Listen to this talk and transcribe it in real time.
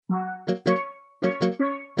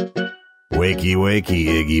Wakey, wakey,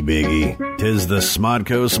 Iggy Biggy. 'Tis the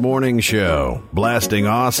SModCo Morning Show, blasting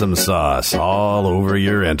awesome sauce all over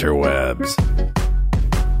your interwebs.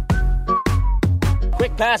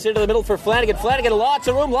 Quick pass into the middle for Flanagan. Flanagan, lots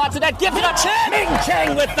of room, lots of net. Gives it a chance. Ming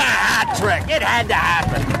Chang with the hat trick. It had to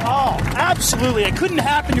happen. Oh, absolutely. It couldn't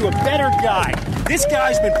happen to a better guy. This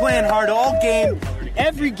guy's been playing hard all game.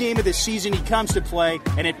 Every game of the season he comes to play,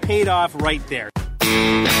 and it paid off right there.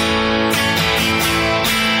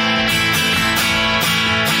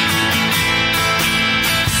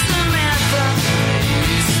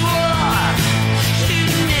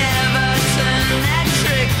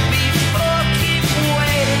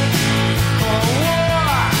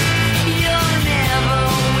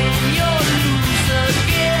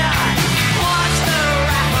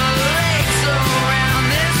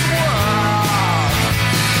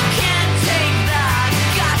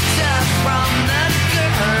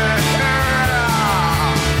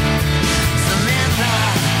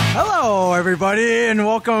 Everybody, and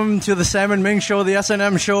welcome to the Sam and Ming Show, the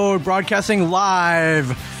S&M Show, broadcasting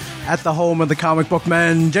live at the home of the comic book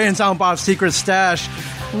men, Jay and Silent Bob's Secret Stash.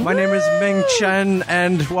 My name is Ming Chen,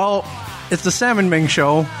 and, well, it's the Sam and Ming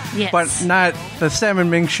Show, yes, but not the Sam and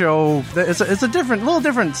Ming Show. It's a little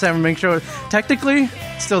different Sam and Ming Show. Technically,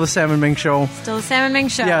 still the Sam and Ming Show. Still the Sam and Ming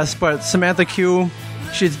Show. Yes, but Samantha Q,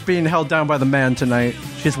 she's being held down by the man tonight.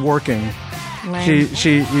 She's working. Lame.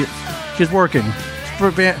 She's working.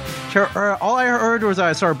 All I heard was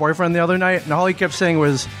I saw her boyfriend the other night, and all he kept saying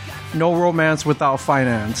was, "No romance without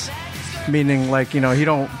finance," meaning like, you know, he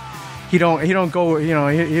don't go, you know,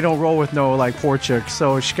 he don't roll with no like poor chicks.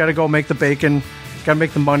 So she got to go make the bacon, got to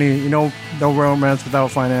make the money, you know, no romance without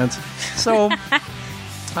finance. So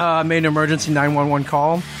I made an emergency 911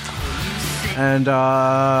 call,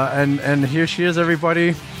 and here she is,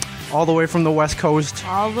 everybody, all the way from the West Coast,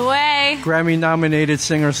 all the way, Grammy-nominated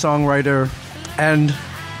singer-songwriter and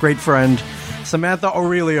great friend, Samantha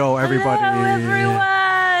Aurelio, everybody. Hello,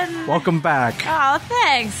 everyone. Welcome back. Oh,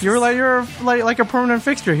 thanks. You're like a permanent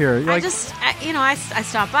fixture here. I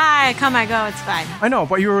stop by, I come, I go, it's fine. I know,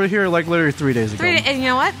 but you were here like literally 3 days ago. And you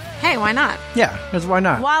know what? Hey, why not? Yeah, because why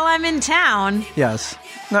not? While I'm in town. Yes.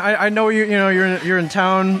 Now, I know you're in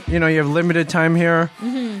town. You know, you have limited time here.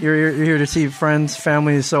 Mm-hmm. You're here to see friends,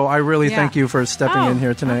 family. So I really thank you for stepping in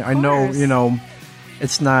here tonight. I know, you know.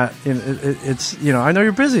 It's not. It's you know. I know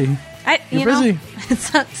you're busy. You're busy.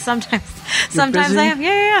 Sometimes busy? I am.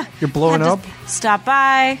 Yeah. You're blowing up. Stop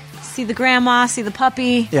by, see the grandma, see the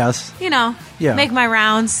puppy. Yes. You know. Yeah. Make my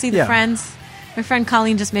rounds, see the friends. My friend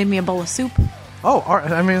Colleen just made me a bowl of soup. Oh, all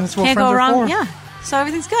right. I mean, that's what Can't friends go are wrong. for. Yeah. So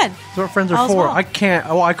everything's good. That's what friends are All's for. well. I can't.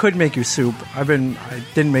 Oh, I could make you soup. I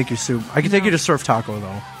didn't make you soup. I could take you to Surf Taco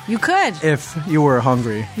though. You could. If you were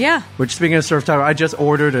hungry. Yeah. Which, speaking of Surf Taco, I just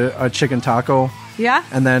ordered a chicken taco. Yeah.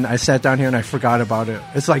 And then I sat down here and I forgot about it.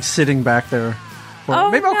 It's like sitting back there.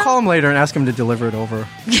 Well, maybe I'll call him later and ask him to deliver it over.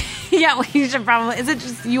 Yeah, well, you should probably. Is it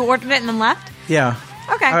just you ordered it and then left? Yeah.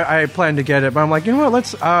 Okay. I planned to get it, but I'm like, you know what?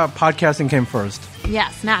 Let's. Podcasting came first.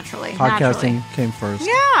 Yes, naturally. Podcasting came first.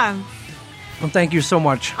 Yeah. Well, thank you so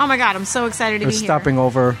much. Oh my God, I'm so excited to be here. Stopping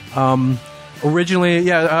over.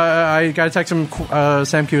 Originally, I got a text from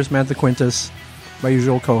Sam Q, Samantha Quintus, my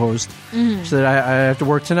usual co-host. Mm-hmm. She said, I have to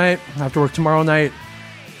work tonight. I have to work tomorrow night.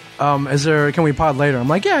 Can we pod later? I'm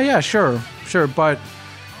like, yeah, sure. But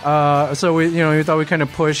so we thought we'd kind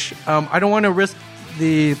of push. I don't want to risk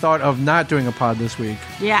the thought of not doing a pod this week.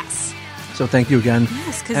 Yes. So thank you again.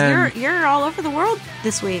 Yes, because you're all over the world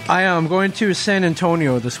this week. I am going to San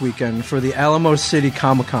Antonio this weekend for the Alamo City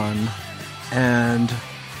Comic-Con, and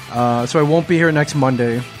so I won't be here next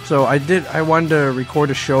Monday. So I wanted to record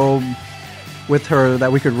a show with her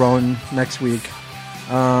that we could run next week.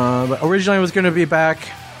 But originally I was going to be back.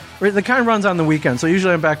 The con runs on the weekend, so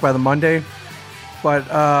usually I'm back by the Monday.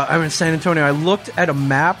 But I'm in San Antonio. I looked at a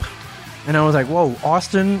map, and I was like, whoa,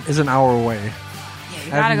 Austin is an hour away. Yeah,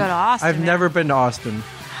 you gotta go to Austin. I've never been to Austin.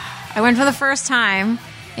 I went for the first time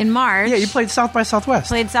in March. Yeah, you played South by Southwest.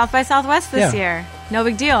 Played South by Southwest this year. No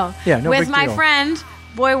big deal. Yeah, no big deal. With my friend,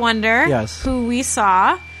 Boy Wonder, yes, who we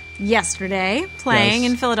saw yesterday playing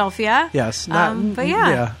in Philadelphia. Yes. But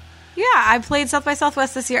yeah. Yeah, I played South by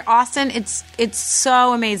Southwest this year. Austin, it's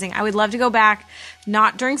so amazing. I would love to go back,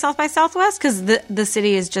 not during South by Southwest, because the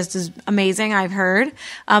city is just as amazing, I've heard.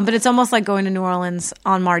 But it's almost like going to New Orleans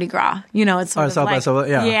on Mardi Gras. You know, it's sort of South by Southwest,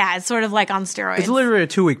 yeah. Yeah, it's sort of like on steroids. It's literally a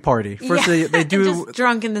 2-week party. First, they do just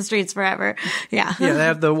drunk in the streets forever. Yeah. Yeah, they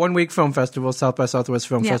have the 1-week film festival, South by Southwest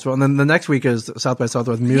Film Festival, and then the next week is South by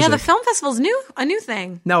Southwest Music. Yeah, the film festival's a new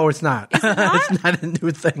thing. No, it's not. Is it not? It's not a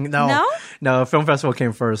new thing. No, the film festival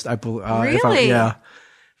came first. Really? Yeah.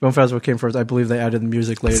 Film Festival came first. I believe they added the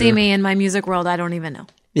music later. See me in my music world, I don't even know.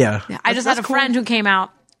 Yeah. I just had a cool. friend who came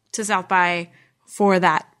out to South by for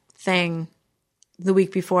that thing the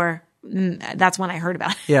week before. That's when I heard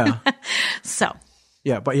about it. Yeah. So.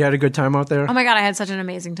 Yeah, but you had a good time out there? Oh my God, I had such an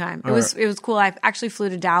amazing time. It was cool. I actually flew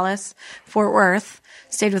to Dallas, Fort Worth,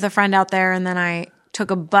 stayed with a friend out there, and then I took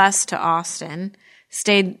a bus to Austin,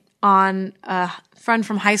 stayed on a friend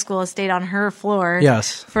from high school, stayed on her floor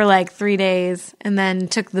for like 3 days, and then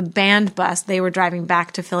took the band bus. They were driving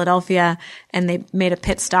back to Philadelphia, and they made a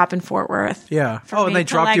pit stop in Fort Worth. Yeah. Oh, and they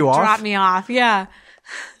dropped you off? Dropped me off, yeah.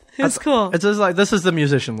 It was cool. It's just like, this is the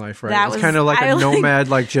musician life, right? It's kind of like a nomad,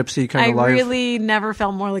 like gypsy kind of life. I really never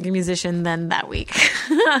felt more like a musician than that week.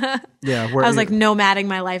 Yeah. I was like nomading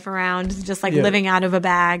my life around, just like living out of a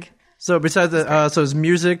bag. So besides so it's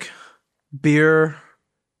music, beer,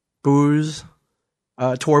 booze,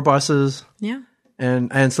 tour buses,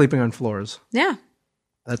 and sleeping on floors. Yeah.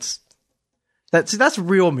 That's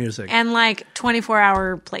real music. And like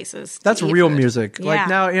 24-hour places. That's real food. music. Yeah. Like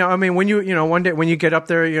now, I mean, when one day when you get up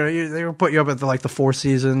there, they will put you up at the Four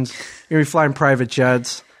Seasons. You're flying private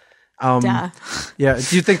jets. Duh. Yeah.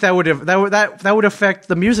 Do you think that would affect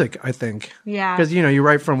the music? I think. Yeah. Because you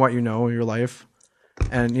write from what you know in your life,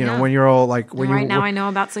 and when you're all like now I know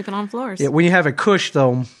about sleeping on floors. Yeah. When you have a cush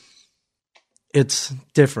though, it's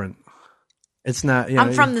different. It's not.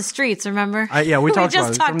 I'm from the streets. Remember? We talked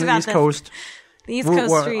just about it. From the East Coast. The East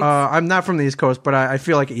Coast streets. I'm not from the East Coast, but I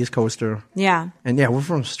feel like an East Coaster. Yeah. And we're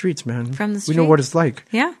from the streets, man. From the streets. We know what it's like.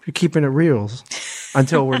 Yeah. You're keeping it real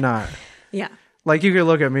until we're not. Yeah. Like you can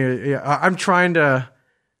look at me. Yeah, I'm trying to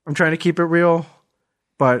keep it real,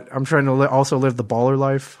 but I'm trying to also live the baller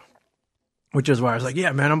life, which is why I was like,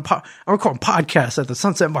 yeah, man, I'm recording podcasts at the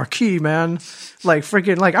Sunset Marquee, man. Like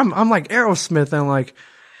freaking, like I'm like Aerosmith, and like,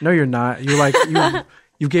 no, you're not. You're like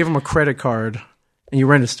you gave him a credit card. And you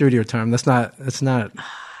rent a studio time. That's not.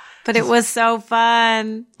 But it was so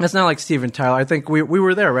fun. That's not like Steven Tyler. I think we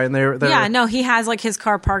were there, right? And they're yeah, no, he has like his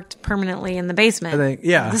car parked permanently in the basement. I think,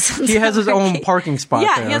 yeah, he has his own parking spot.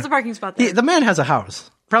 Yeah, there. he has a parking spot there. The man has a house,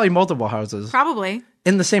 probably multiple houses, probably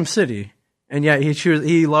in the same city. And yeah,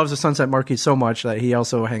 he loves the Sunset Marquee so much that he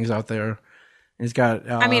also hangs out there. He's got.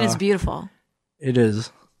 I mean, it's beautiful. It is.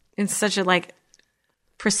 It's such a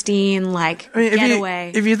pristine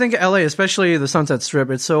getaway. If you think of LA, especially the Sunset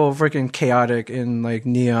Strip, it's so freaking chaotic and like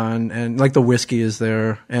neon, and like the Whiskey is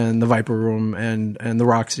there, and the Viper Room, and the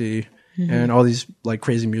Roxy, and all these like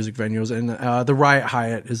crazy music venues, and the Riot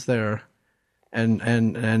Hyatt is there, and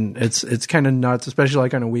it's kind of nuts, especially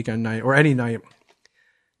like on a weekend night or any night.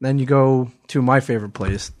 Then you go to my favorite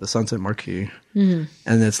place, the Sunset Marquee, and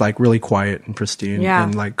it's like really quiet and pristine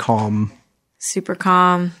and like calm. Super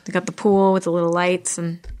calm. They got the pool with the little lights,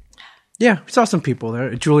 and we saw some people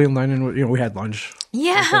there. Julian Lennon, we had lunch.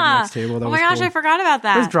 Yeah. Next table. That oh my gosh, cool. I forgot about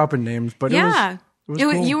that. I was dropping names, but it was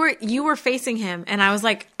cool. You were facing him, and I was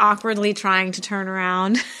like awkwardly trying to turn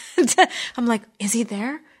around. I'm like, is he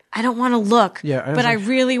there? I don't want to look, but I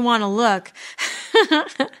really want to look.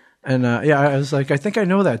 And I was like, I think I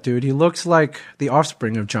know that dude. He looks like the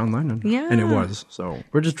offspring of John Lennon. Yeah. And it was. So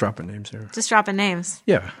we're just dropping names here. Just dropping names.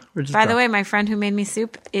 Yeah. We're just By the way, my friend who made me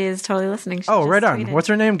soup is totally listening. She right on. tweeted. What's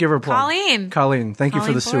her name? Give her a plug. Colleen. Thank you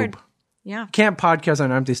for the Ford. soup. Yeah. Can't podcast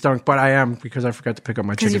on an empty stomach, but I am because I forgot to pick up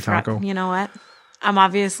my chicken taco. You know what? I'm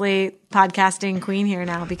obviously podcasting queen here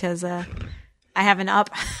now because I have an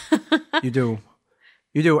up. You do.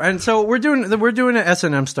 And so we're doing it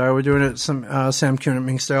S&M style. We're doing it some Sam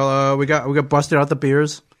Kuhnming style. We got busted out the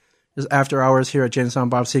beers. There's after hours here at Jane and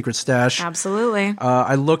Silent Bob's Secret Stash. Absolutely.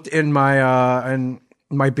 I looked in my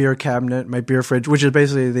beer cabinet, my beer fridge, which is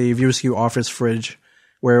basically the View Askew office fridge,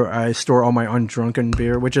 where I store all my undrunken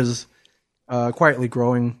beer, which is quietly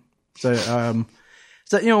growing. So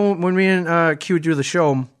when me and Q do the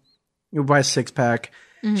show, you buy a 6-pack.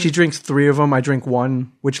 Mm-hmm. She drinks 3 of them. I drink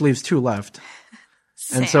 1, which leaves 2 left.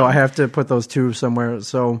 And so I have to put those 2 somewhere.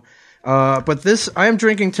 So, but this I am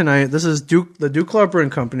drinking tonight. This is the Duke Claw Brewing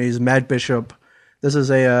Company's Mad Bishop. This is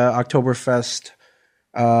a Oktoberfest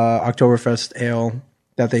ale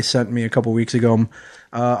that they sent me a couple weeks ago.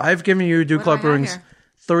 I've given you Duke Claw Brewing's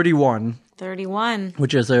 31. 31.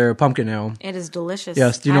 Which is their pumpkin ale. It is delicious.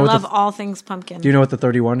 Yes. Do you know I love all things pumpkin. Do you know what the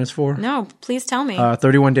 31 is for? No, please tell me.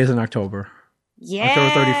 31 days in October. Yeah.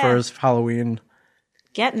 October 31st, Halloween.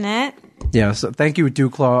 Getting it. Yeah, so thank you,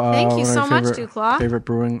 Duke Claw. Thank you so much, Duke Claw. Favorite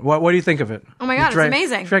brewing. What do you think of it? Oh my God, it's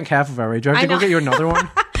amazing. You drank half of it already. Do I have to go get you another one?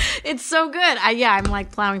 It's so good. I'm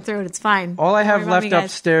like plowing through it. It's fine. All I have left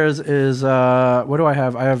upstairs is, what do I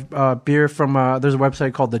have? I have beer from, there's a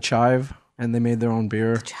website called The Chive, and they made their own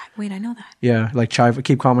beer. Wait, I know that. Yeah, like Chive.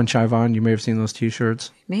 Keep calm and Chive on. You may have seen those T-shirts.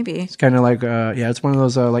 Maybe. It's kind of like it's one of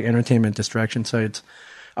those like entertainment distraction sites.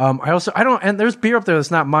 And there's beer up there that's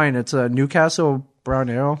not mine. It's a Newcastle Brown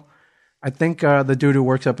Ale. I think the dude who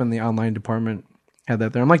works up in the online department had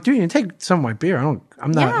that there. I'm like, dude, you take some of my beer.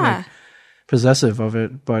 I'm not like, possessive of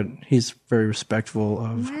it, but he's very respectful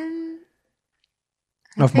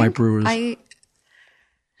of my brews. I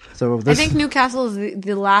think Newcastle is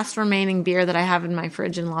the last remaining beer that I have in my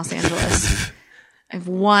fridge in Los Angeles. I have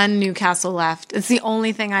one Newcastle left. It's the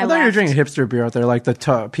only thing I left. thought you were drinking hipster beer out there, like the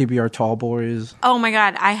PBR Tall Boys. Oh my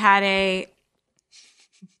God. I had what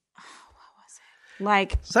was it?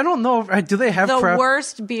 Like, so I don't know. Do they have the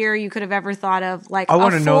worst beer you could have ever thought of? Like I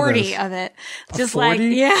want a to know 40 this. of it. Just 40?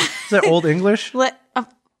 like, yeah. Is that Old English? A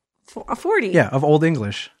 40. Yeah, of Old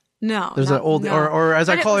English. No. There's an old, or as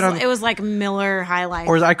I call it it was like Miller High Life.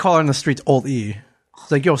 Or as I call it on the streets, Old E.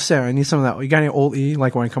 It's like, yo, Sarah, I need some of that. You got any Old E?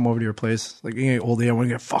 Like when I come over to your place, like, you need Old E, I want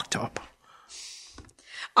to get fucked up.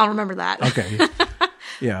 I'll remember that. Okay.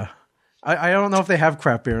 Yeah. I don't know if they have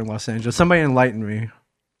crap beer in Los Angeles. Somebody enlighten me.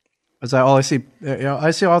 Is that all I see?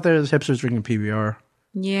 I see out there is hipsters drinking PBR.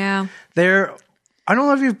 Yeah. I don't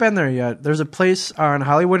know if you've been there yet. There's a place on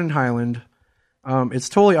Hollywood and Highland. It's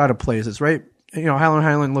totally out of place. It's right,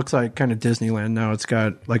 Highland looks like kind of Disneyland now. It's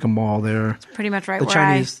got like a mall there. It's pretty much right the where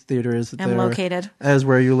Chinese theater is am there. located. As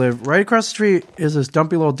where you live. Right across the street is this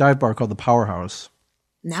dumpy little dive bar called the Powerhouse.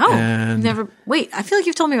 No, never. Wait, I feel like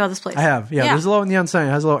you've told me about this place. I have. Yeah. There's a little neon sign.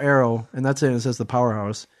 It has a little arrow, and that's it. And it says the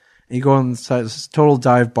Powerhouse. And you go inside this total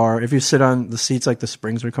dive bar. If you sit on the seats, like the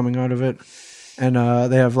springs are coming out of it, and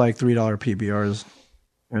they have like $3 PBRs.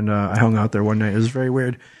 And I hung out there one night. It was very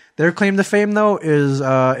weird. Their claim to fame, though, is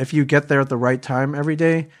if you get there at the right time every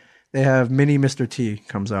day, they have Mini Mr. T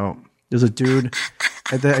comes out. There's a dude,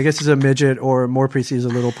 I guess he's a midget, or more precisely, he's a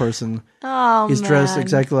little person. Oh, he's dressed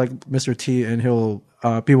exactly like Mr. T, and he'll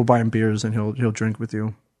people buy him beers, and he'll drink with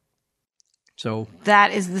you. So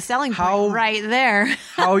that is the selling point right there.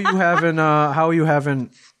 how you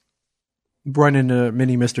haven't run into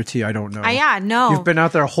Mini Mr. T, I don't know. No. You've been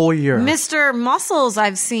out there a whole year. Mr. Muscles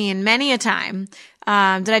I've seen many a time.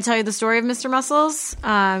 Did I tell you the story of Mr. Muscles?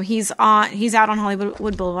 He's out on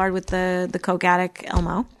Hollywood Boulevard with the coke addict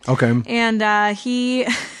Elmo. Okay. And he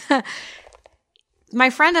my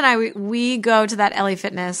friend and I we go to that LA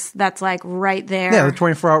Fitness that's like right there. Yeah, the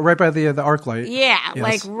 24-hour right by the arc light. Yeah, yes.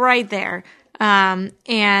 Like right there.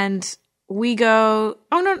 And we go,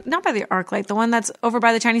 not by the arc light, the one that's over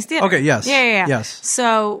by the Chinese theater. Okay, yes. Yeah. Yes.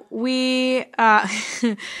 So we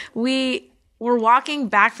were walking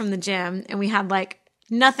back from the gym, and we had like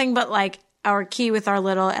nothing but like our key with our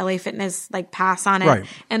little LA Fitness like pass on it, right,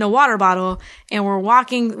 and a water bottle. And we're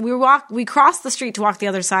walking, we crossed the street to walk the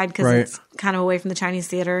other side because it's kind of away from the Chinese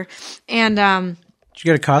theater. And did you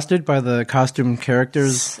get accosted by the costume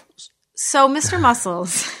characters? So Mr.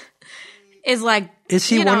 Muscles is like, is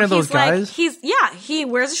he one of those guys? He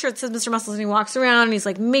wears a shirt that says Mr. Muscles, and he walks around and he's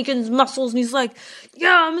like making muscles, and he's like,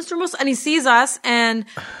 yeah, Mr. Muscles, and he sees us, and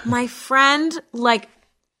my friend like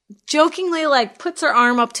jokingly like puts her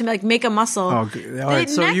arm up to like make a muscle. Oh, all right.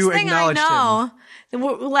 So you acknowledged him.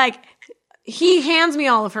 Like, he hands me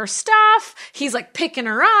all of her stuff. He's like picking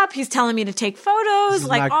her up. He's telling me to take photos,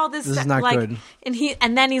 like all this stuff. This is not like, good.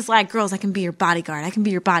 And then he's like, girls, I can be your bodyguard. I can be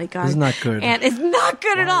your bodyguard. This is not good. And it's not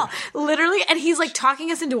good at all. Literally. And he's like talking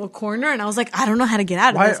us into a corner, and I was like, I don't know how to get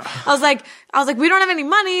out of this. I was like, we don't have any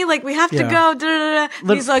money. Like, we have to go. Da, da, da.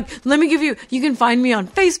 And he's like, let me give you can find me on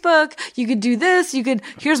Facebook. You could do this.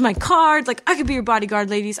 Here's my card. Like, I could be your bodyguard,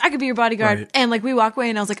 ladies. I could be your bodyguard. Right. And like, we walk away,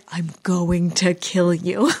 and I was like, I'm going to kill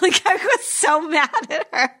you. Like, I was so mad at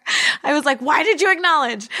her. I was like, why did you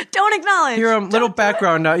acknowledge? Don't acknowledge. Here, little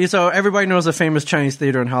background. So everybody knows the famous Chinese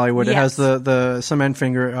theater in Hollywood. Yes. It has the cement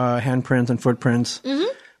finger handprints and footprints.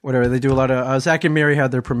 Mm-hmm. Whatever. They do a lot of... Zach and Miri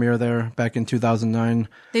had their premiere there back in 2009.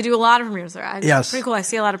 They do a lot of premieres there. Yes. Pretty cool. I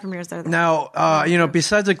see a lot of premieres there. Now,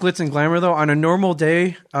 besides the glitz and glamour, though, on a normal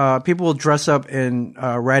day, people will dress up in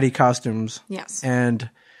ratty costumes. Yes. And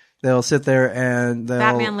they'll sit there and they'll...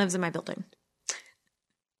 Batman lives in my building.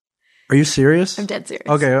 Are you serious? I'm dead serious.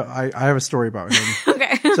 Okay, I have a story about him.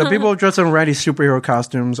 Okay. So people dress in ratty superhero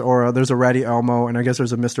costumes, or there's a ratty Elmo, and I guess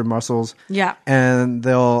there's a Mr. Muscles. Yeah. And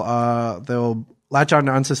they'll latch on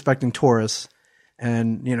to unsuspecting tourists,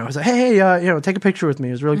 and say, hey, take a picture with me.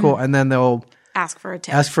 It's really cool. And then they'll ask for a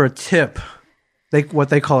tip. What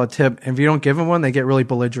they call a tip. And if you don't give them one, they get really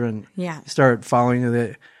belligerent. Yeah. Start following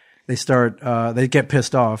you. They get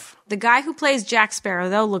pissed off. The guy who plays Jack Sparrow,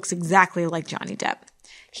 though, looks exactly like Johnny Depp.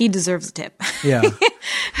 He deserves a tip. Yeah.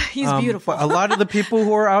 He's beautiful. But a lot of the people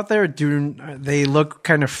who are out there they look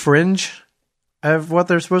kind of fringe. of what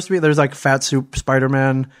they're supposed to be. There's like Fat Soup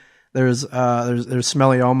Spider-Man. There's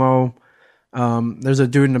Smelly Elmo. There's a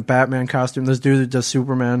dude in a Batman costume. There's a dude that does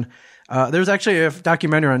Superman. There's actually a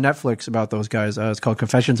documentary on Netflix about those guys. It's called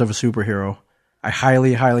Confessions of a Superhero. I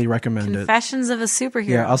highly, highly recommend Confessions of a Superhero.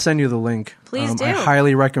 Yeah, I'll send you the link. Please do. I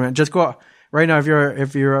highly recommend. Just go right now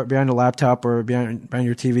if you're behind a laptop or behind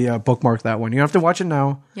your TV. Bookmark that one. You don't have to watch it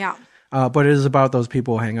now. Yeah. But it is about those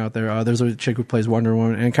people who hang out there. There's a chick who plays Wonder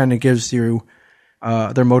Woman, and it kind of gives you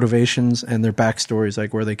their motivations and their backstories,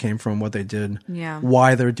 like where they came from, what they did,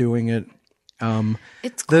 why they're doing it.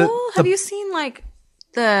 It's cool. Have you seen like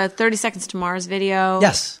the 30 Seconds to Mars video?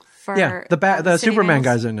 Yes. The Superman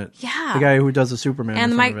guy's in it. Yeah. The guy who does the Superman.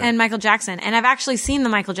 And Michael Jackson. And I've actually seen the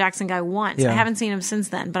Michael Jackson guy once. Yeah. I haven't seen him since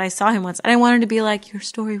then, but I saw him once. And I wanted to be like, your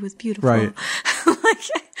story was beautiful. Right.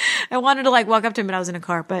 I wanted to like walk up to him, but I was in a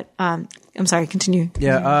car. But I'm sorry, continue.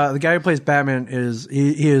 Yeah, the guy who plays Batman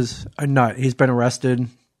he is a nut. He's been arrested.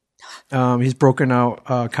 He's broken out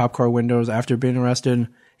cop car windows after being arrested.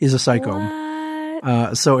 He's a psycho.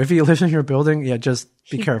 What? So if he lives in your building, just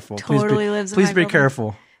be careful. Totally lives in my building. Please be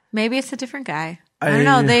careful. Maybe it's a different guy. I don't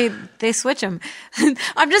know. They switch him.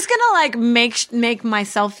 I'm just gonna like make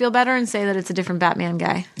myself feel better and say that it's a different Batman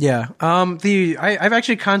guy. Yeah. I've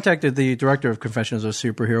actually contacted the director of Confessions of a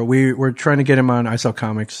Superhero. We're trying to get him on I Sell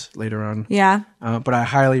Comics later on. Yeah. But I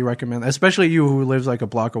highly recommend, especially you who lives like a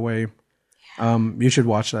block away. You should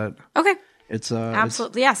watch that. Okay. It's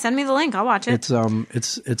absolutely send me the link. I'll watch it.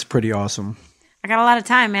 It's pretty awesome. I got a lot of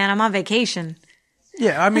time, man. I'm on vacation.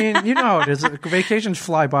 Yeah, I mean, you know how it is. Vacations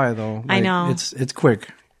fly by, though. Like, I know. It's quick.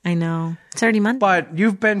 I know. It's already Monday. But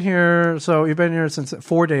you've been here since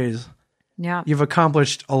 4 days. Yeah. You've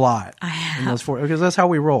accomplished a lot. I have. In those 4, because that's how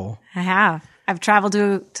we roll. I have. I've traveled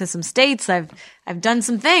to some states. I've done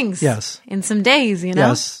some things. Yes. In some days, you know?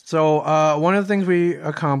 Yes. So one of the things we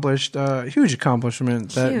accomplished, huge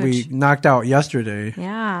accomplishment that we knocked out yesterday.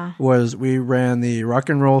 Yeah. Was we ran the Rock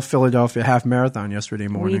and Roll Philadelphia half marathon yesterday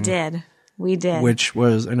morning. We did. Which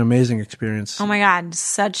was an amazing experience. Oh my God.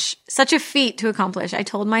 Such a feat to accomplish. I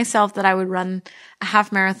told myself that I would run a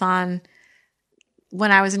half marathon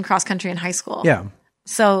when I was in cross country in high school. Yeah.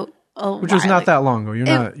 So, which was not that long ago.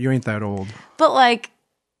 You ain't that old. But like,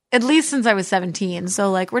 at least since I was 17.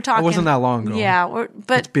 So like, we're talking. It wasn't that long ago. Yeah. But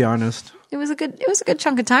let's be honest. It was a good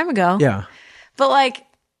chunk of time ago. Yeah. But like,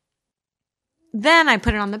 then I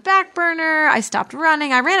put it on the back burner. I stopped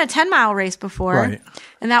running. I ran a 10-mile race before. Right.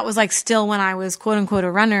 And that was like still when I was quote unquote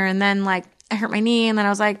a runner. And then like I hurt my knee and then I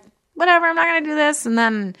was like, whatever, I'm not going to do this. And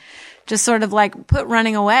then just sort of like put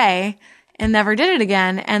running away and never did it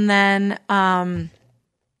again. And then,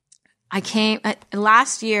 I came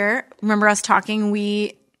last year. Remember us talking?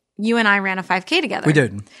 You and I ran a 5K together. We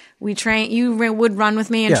did. We trained. You would run with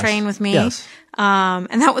me and train with me. Yes.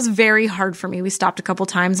 And that was very hard for me. We stopped a couple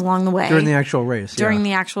times along the way. During the actual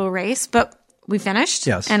race. But we finished.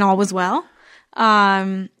 Yes. And all was well.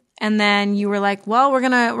 And then you were like, well, we're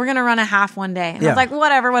gonna run a half one day. And I was like,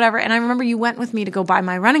 whatever. And I remember you went with me to go buy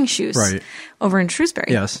my running shoes over in Shrewsbury.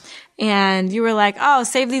 Yes. And you were like, oh,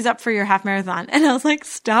 save these up for your half marathon. And I was like,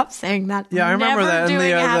 stop saying that. Yeah, I remember that.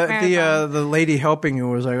 And the lady helping you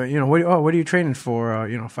was like, what are you training for?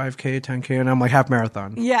 5K, 10K, and I'm like, half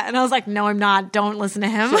marathon. Yeah, and I was like, no, I'm not. Don't listen to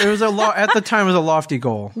him. So it was at the time it was a lofty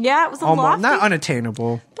goal. Yeah, it was lofty. Not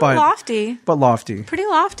unattainable, but lofty. But lofty. Pretty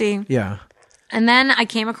lofty. Yeah. And then I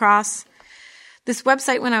came across this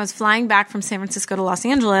website when I was flying back from San Francisco to Los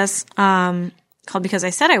Angeles, called Because I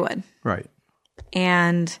Said I Would. Right.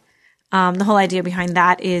 And the whole idea behind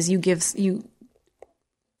that is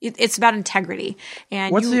it's about integrity.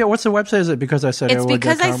 And what's the website? Is it Because I Said I Would? It's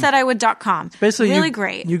becauseIsaidIwould.com. Basically, really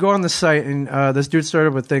great. You go on the site, and this dude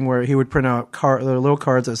started a thing where he would print out the little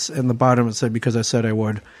cards that's in the bottom that said Because I Said I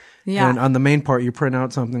Would. Yeah. And on the main part, you print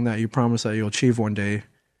out something that you promise that you'll achieve one day.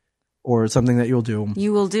 Or something that you'll do.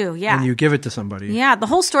 You will do, yeah. And you give it to somebody. Yeah, the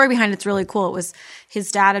whole story behind it's really cool. It was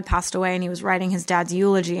his dad had passed away and he was writing his dad's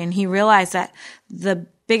eulogy and he realized that the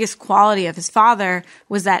biggest quality of his father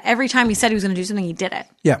was that every time he said he was going to do something, he did it.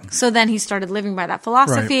 Yeah. So then he started living by that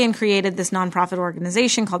philosophy and created this nonprofit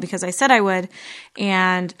organization called Because I Said I Would.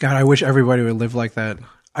 And God, I wish everybody would live like that.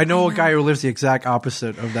 I know a guy who lives the exact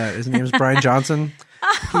opposite of that. His name is Brian Johnson.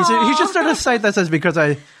 He should start a site that says Because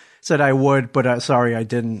I Said I Would, but sorry, I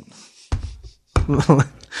didn't.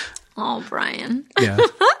 Oh, Brian. Yeah.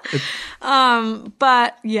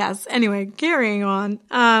 But yes, anyway, carrying on.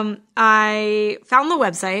 I found the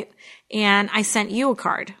website and I sent you a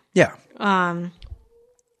card. Yeah.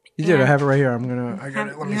 You did. I have it right here. I got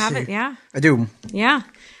it. Let me see. You have it? Yeah. I do. Yeah.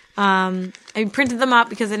 I printed them up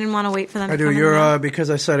because I didn't want to wait for them to come in. I do. Your Because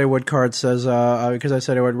I Said I Would card says, Because I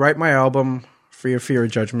Said I Would write my album for your fear of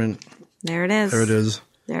judgment. There it is. There it is.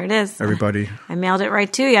 There it is. Everybody. I mailed it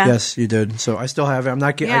right to you. Yes, you did. So I still have it. I'm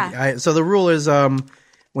not getting. Yeah. So the rule is,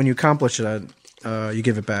 when you accomplish that, you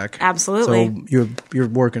give it back. Absolutely. So you're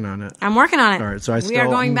working on it. I'm working on it. All right. So we are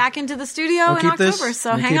going back into the studio in October.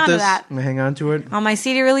 So hang on to that. I'm gonna hang on to it. On my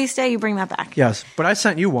CD release day, you bring that back. Yes, but I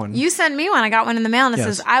sent you one. You sent me one. I got one in the mail, and it Yes.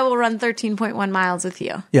 says, "I will run 13.1 miles with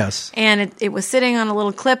you." Yes. And it was sitting on a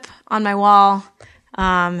little clip on my wall,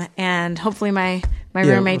 and hopefully my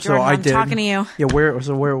roommate Jordan, I'm talking to you. Yeah, where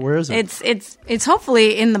is it? It's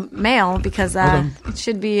hopefully in the mail because it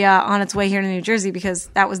should be on its way here to New Jersey because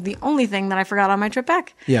that was the only thing that I forgot on my trip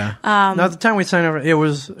back. Yeah. Now at the time we signed up, it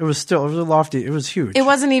was a lofty. It was huge. It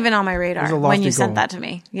wasn't even on my radar when you sent goal. that to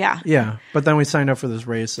me. Yeah. Yeah, but then we signed up for this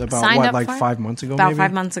race about 5 months ago. About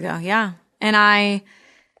 5 months ago. Yeah, and I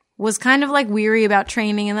was kind of like weary about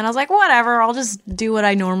training, and then I was like, whatever, I'll just do what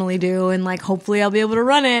I normally do, and like hopefully I'll be able to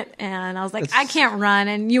run it. And I was like, I can't run,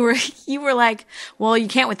 and you were like, well, you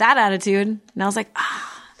can't with that attitude, and I was like,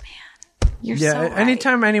 man, you're so right.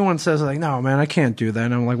 Anytime anyone says like, no, man, I can't do that,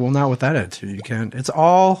 and I'm like, well, not with that attitude, you can't. It's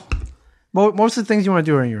all most of the things you want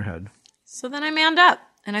to do are in your head. So then I manned up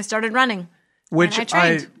and I started running, which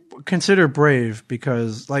I consider brave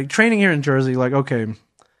because like training here in Jersey, like okay.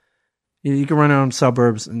 You can run around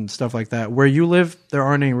suburbs and stuff like that. Where you live, there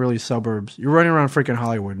aren't any really suburbs. You're running around freaking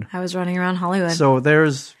Hollywood. I was running around Hollywood. So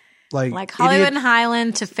there's like Hollywood and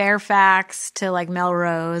Highland to Fairfax to like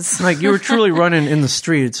Melrose. Like you were truly running in the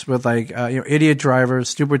streets with like idiot drivers,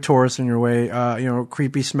 stupid tourists in your way.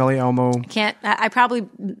 Creepy, smelly Elmo. I probably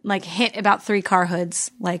like hit about 3 car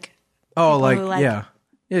hoods. Like yeah.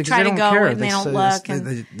 Try they to don't go care. and they don't look.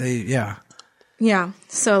 Yeah.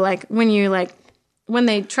 So like when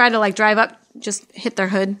they try to like drive up, just hit their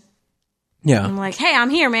hood. Yeah. I'm like, hey, I'm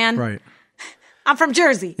here, man. Right. I'm from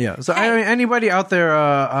Jersey. Yeah. So hey. I mean, anybody out there,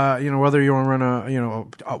 whether you want to run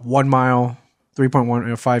a 1 mile, 3.1,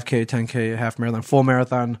 5K, 10K, half marathon, full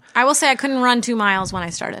marathon. I will say I couldn't run 2 miles when I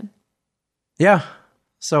started. Yeah.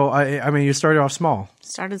 So I mean, you started off small.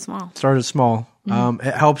 Started small. Mm-hmm.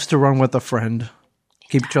 It helps to run with a friend.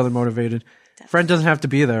 Keep each other motivated. Definitely. Friend doesn't have to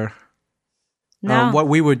be there. No. What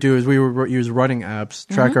we would do is we would use running apps,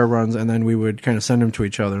 track our runs, and then we would kind of send them to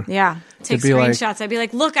each other. Yeah. Take screenshots. I'd be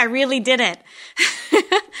like, look, I really did it.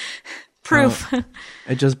 Proof.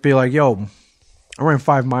 It'd just be like, yo, I ran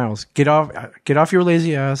 5 miles. Get off your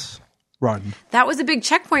lazy ass. Run. That was a big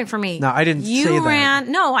checkpoint for me. No, I didn't say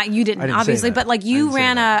that. You didn't obviously, but like you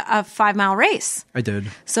ran a 5 mile race. I did.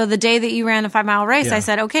 So the day that you ran a 5 mile race, I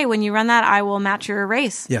said, okay, when you run that, I will match your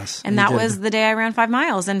race. Yes. And that was the day I ran 5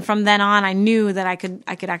 miles. And from then on, I knew that I could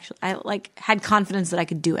actually, had confidence that I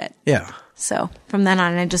could do it. Yeah. So from then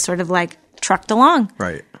on, I just sort of like trucked along.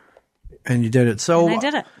 Right. And you did it. So and I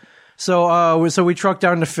did it. So we trucked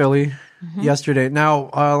down to Philly yesterday. Now,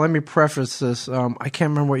 let me preface this. I can't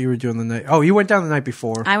remember what you were doing the night. Oh, you went down the night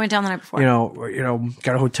before. I went down the night before.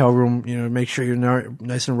 Got a hotel room. Make sure you're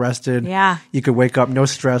nice and rested. Yeah. You could wake up, no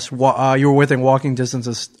stress. You were within walking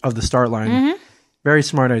distance of the start line. Mm-hmm. Very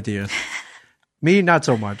smart idea. Me, not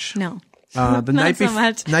so much. No. The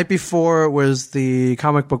night before was the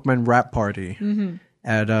Comic Book Men rap party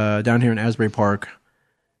at down here in Asbury Park.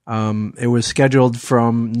 It was scheduled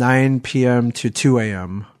from 9 p.m. to 2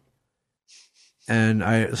 a.m. And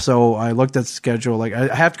I looked at the schedule. Like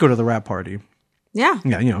I have to go to the rap party. Yeah.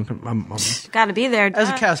 Yeah, I'm got to be there. As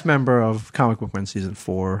a cast member of Comic Book Men Season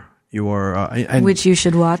 4, you are... which you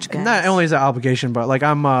should watch, guys. Not only is it an obligation, but like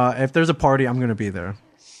I'm... if there's a party, I'm going to be there.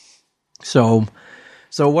 So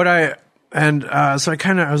I was like,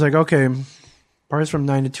 okay, party's from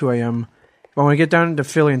 9 to 2 a.m. If I want to get down to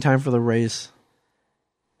Philly in time for the race,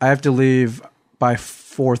 I have to leave by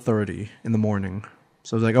 4:30 in the morning.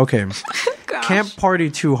 So I was like, okay, can't party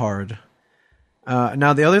too hard.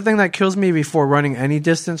 Now, the other thing that kills me before running any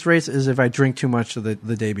distance race is if I drink too much the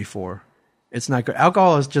day before. It's not good.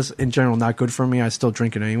 Alcohol is just, in general, not good for me. I still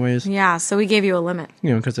drink it anyways. Yeah, so we gave you a limit.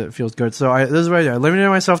 Because it feels good. So this is what I did. I limited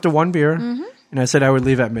myself to 1 beer, and I said I would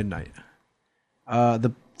leave at midnight.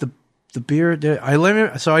 The beer, I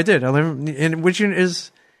limited, so I did. I limited, and which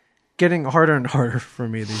is getting harder and harder for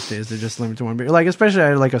me these days to just limit to 1 beer. Like, especially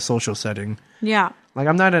at like a social setting. Yeah. Like,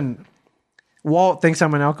 I'm not Walt thinks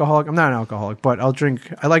I'm an alcoholic. I'm not an alcoholic, but I'll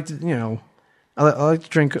drink. I like to, I like to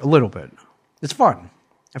drink a little bit. It's fun.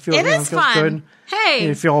 I feel it feels fun. Good. Hey,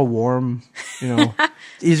 you feel all warm.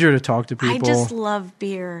 Easier to talk to people. I just love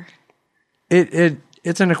beer.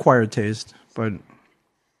 It's an acquired taste, but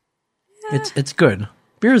it's good.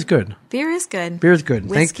 Beer is good. Beer is good. Beer is good.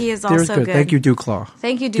 Whiskey is beer also good. Thank you, Dewclaw.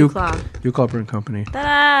 Thank you, Dewclaw. Dewclaw Brewing Company.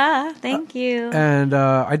 Ta-da! Thank you. And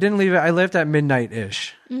I didn't leave it. I left at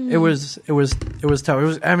midnight-ish. It was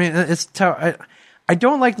tough. It's tough. I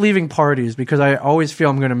don't like leaving parties because I always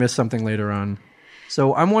feel I'm going to miss something later on.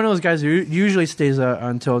 So I'm one of those guys who usually stays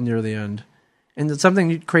until near the end. And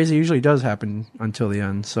something crazy usually does happen until the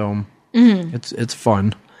end. So it's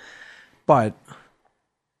fun. But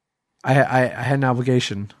I had an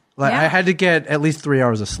obligation. Like I had to get at least 3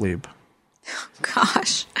 hours of sleep.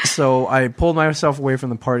 Gosh. So I pulled myself away from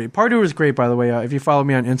the party. Party was great, by the way. If you follow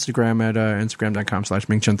me on Instagram at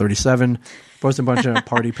instagram.com/mingchen37, post a bunch of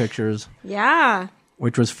party pictures. Yeah.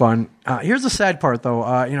 Which was fun. Here's the sad part,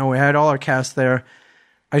 though. We had all our cast there.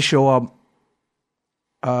 I show up.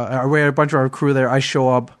 We had a bunch of our crew there. I show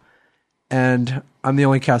up, and I'm the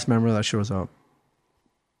only cast member that shows up.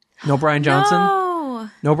 No Brian Johnson.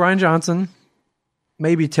 No Brian Johnson.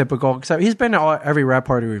 Maybe typical, except he's been at every rap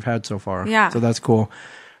party we've had so far. Yeah. So that's cool.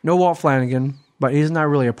 No Walt Flanagan, but he's not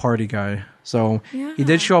really a party guy. So he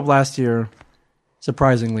did show up last year,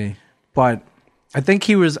 surprisingly. But I think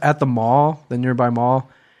he was at the mall, the nearby mall,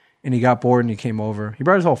 and he got bored and he came over. He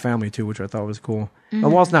brought his whole family too, which I thought was cool. But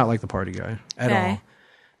Walt's not like the party guy at all.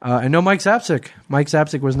 And no Mike Zapsik. Mike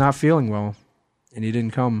Zapsik was not feeling well, and he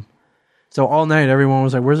didn't come. So all night, everyone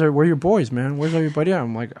was like, where are your boys, man? Where's everybody at?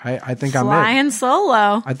 I'm like, I think I'm it. Flying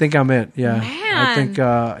solo. I think I'm it, yeah. Man. I think,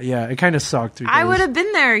 it kind of sucked. I would have been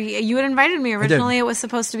there. You had invited me. Originally, it was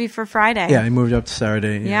supposed to be for Friday. Yeah, he moved up to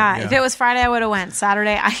Saturday. Yeah. If it was Friday, I would have went.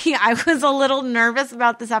 Saturday, I was a little nervous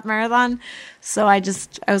about this half marathon. So I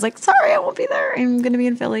was like, sorry, I won't be there. I'm going to be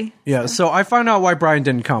in Philly. Yeah, so I found out why Brian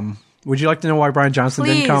didn't come. Would you like to know why Brian Johnson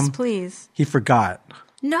didn't come? Please. He forgot.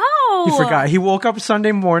 No. He forgot. He woke up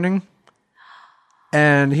Sunday morning.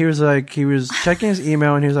 And he was checking his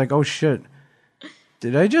email, and he was like, oh, shit.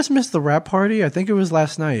 Did I just miss the rap party? I think it was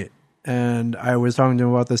last night. And I was talking to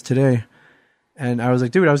him about this today. And I was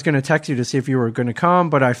like, dude, I was going to text you to see if you were going to come.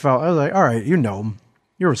 But I was like, all right,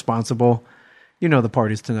 you're responsible. You know the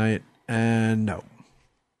party's tonight. And no.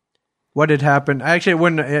 What had happened? Actually, it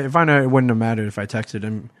wouldn't have mattered if I texted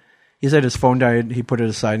him. He said his phone died. He put it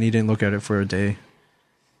aside, and he didn't look at it for a day.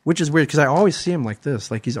 Which is weird because I always see him like this.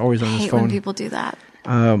 Like he's always on his phone. I hate when people do that.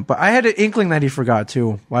 But I had an inkling that he forgot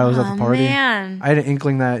too while I was at the party. Man. I had an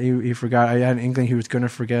inkling that he forgot. I had an inkling he was going to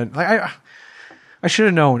forget. Like I should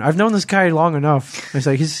have known. I've known this guy long enough. It's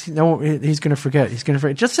like he's going to forget. He's going to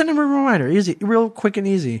forget. Just send him a reminder. Easy, real quick and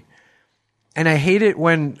easy. And I hate it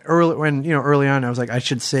when early on I was like I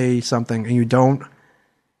should say something and you don't.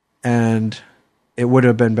 And it would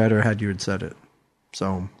have been better had you had said it.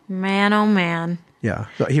 So man, oh man. Yeah.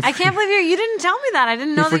 So I can't believe you didn't tell me that. I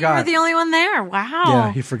didn't know that you were the only one there. Wow.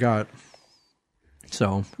 Yeah, he forgot.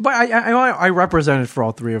 So, but I represented for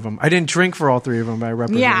all three of them. I didn't drink for all three of them, but I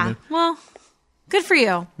represented. Yeah. Well, good for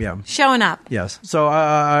you. Yeah. Showing up. Yes. So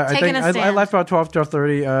I think I left about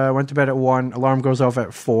 12:30. Went to bed at 1. Alarm goes off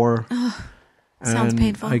at 4. Sounds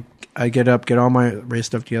painful. I get up, get all my race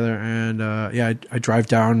stuff together, and I drive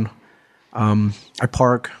down. I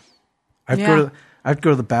park. I have to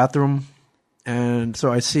go to the bathroom. And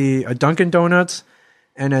so I see a Dunkin' Donuts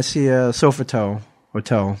and I see a Sofitel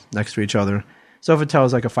hotel next to each other. Sofitel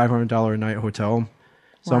is like a $500 a night hotel.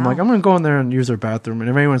 So I'm like, I'm going to go in there and use their bathroom.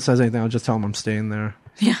 And if anyone says anything, I'll just tell them I'm staying there.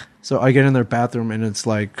 Yeah. So I get in their bathroom and it's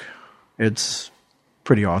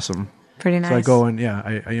pretty awesome. Pretty nice. So I go in,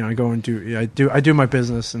 I go and I do my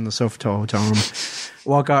business in the Sofitel hotel room.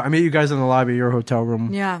 Walk out. I meet you guys in the lobby of your hotel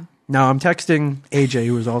room. Yeah. Now I'm texting AJ,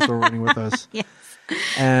 who was also running with us. Yes.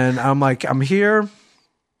 And I'm like, I'm here.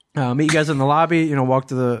 Meet you guys in the lobby. Walk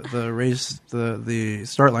to the race, the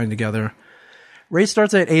start line together. Race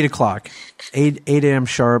starts at 8 o'clock, 8 a.m.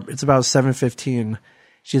 sharp. It's about 7:15.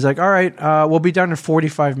 She's like, all right, we'll be done in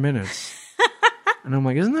 45 minutes. And I'm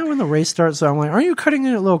like, isn't that when the race starts? So I'm like, aren't you cutting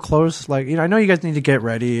it a little close? Like, I know you guys need to get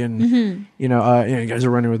ready, and you guys are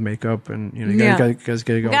running with makeup, and you guys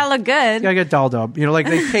gotta go. You gotta look good. You gotta get dolled up. Like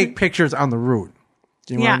they take pictures on the route.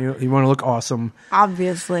 You want to look awesome,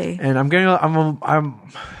 obviously. And I'm a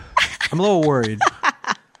little worried.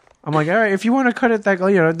 I'm like, all right, if you want to cut it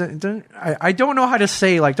that, I don't know how to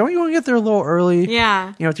say, like, don't you want to get there a little early?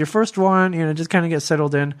 Yeah. It's your first one, just kind of get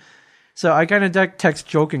settled in. So I kind of text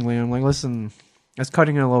jokingly. I'm like, listen, that's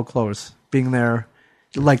cutting it a little close. Being there,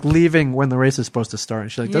 like leaving when the race is supposed to start.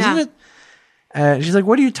 And she's like, doesn't it? She's like,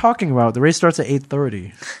 what are you talking about? The race starts at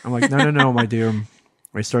 8:30. I'm like, no, my dear.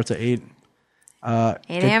 Race starts at 8. 8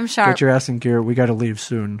 a.m. sharp. Get your ass in gear. We got to leave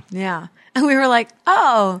soon. Yeah. And we were like,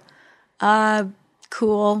 cool.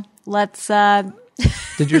 Let's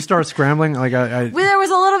Did you start scrambling? Like There was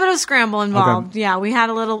a little bit of scramble involved. Okay. Yeah, we had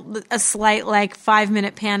a slight like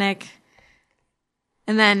 5-minute panic,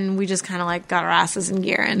 and then we just kind of like got our asses in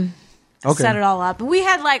gear and set it all up. We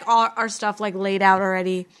had like all our stuff like laid out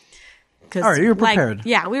already. All right, you were prepared. Like,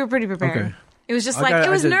 yeah, we were pretty prepared. Okay. It was just it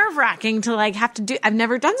was nerve wracking to like have to do. I've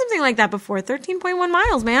never done something like that before. 13.1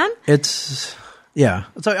 miles, man. Yeah.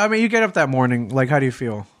 So I mean, you get up that morning. Like, how do you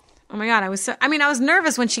feel? Oh my God, I was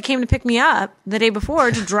nervous when she came to pick me up the day before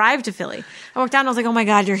to drive to Philly. I walked down and I was like, oh my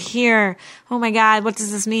God, you're here. Oh my God, what does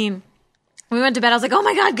this mean? When we went to bed, I was like, oh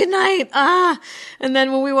my God, good night. And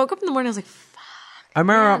then when we woke up in the morning, I was like, fuck. I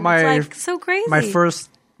remember it's like so crazy. My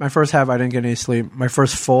first half, I didn't get any sleep. My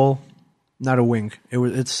first full, not a wink.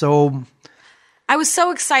 It's so. I was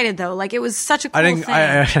so excited though. Like it was such a cool thing.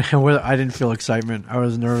 I didn't feel excitement. I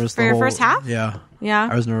was nervous. For your first half? Yeah. Yeah.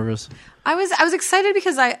 I was nervous. I was excited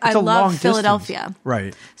because I love Philadelphia. Distance.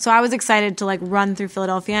 Right. So I was excited to like run through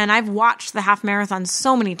Philadelphia, and I've watched the half marathon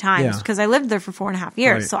so many times because I lived there for 4.5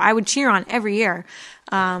 years. Right. So I would cheer on every year.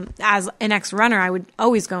 As an ex-runner, I would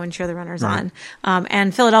always go and cheer the runners on.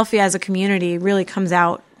 And Philadelphia as a community really comes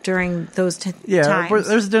out during those times.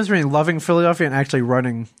 There's a difference between loving Philadelphia and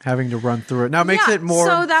actually having to run through it. Now it makes it more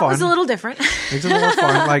fun. So that was a little different. Makes it more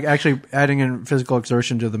fun, like actually adding in physical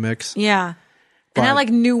exertion to the mix. Yeah. And I like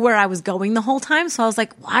knew where I was going the whole time. So I was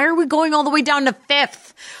like, why are we going all the way down to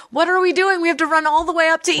 5th? What are we doing? We have to run all the way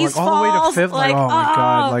up to East Falls. All the way to 5th? Like, oh my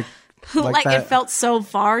God. Like it felt so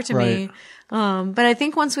far to me. But I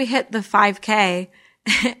think once we hit the 5K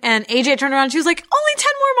and AJ turned around, she was like, only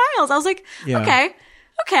 10 more miles. I was like,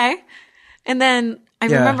 okay. And then I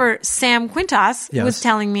remember Sam Quintas was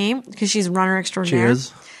telling me, because she's runner extraordinaire. She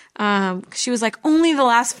is. She was like, only the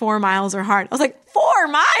last 4 miles are hard. I was like, 4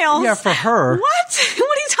 miles? Yeah, for her. What?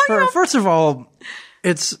 What are you talking about? First of all,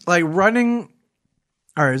 it's like running.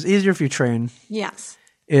 All right, it's easier if you train. Yes.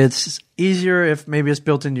 It's easier if maybe it's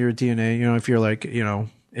built into your DNA. You know, if you're like,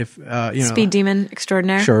 speed demon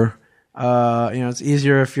extraordinaire. Sure. It's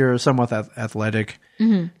easier if you're somewhat athletic.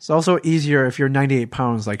 Mm-hmm. It's also easier if you're 98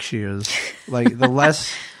 pounds like she is. Like the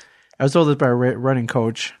less, I was told this by a running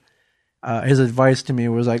coach. His advice to me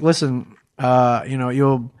was like, listen,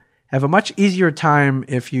 you'll have a much easier time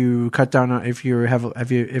if you cut down if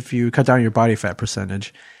you cut down your body fat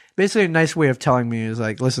percentage. Basically, a nice way of telling me is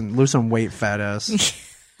like, listen, lose some weight, fat ass,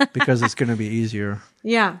 because it's going to be easier.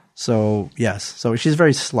 Yeah. So yes, so she's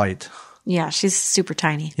very slight. Yeah, she's super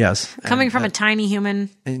tiny. Yes, coming from a tiny human,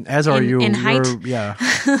 and as are you in height.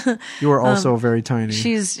 You are also very tiny.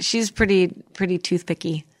 She's pretty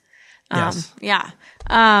toothpicky. Yes. Yeah.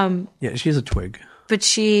 She's a twig. But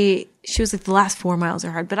she was like, the last 4 miles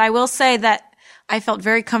are hard. But I will say that I felt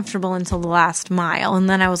very comfortable until the last mile. And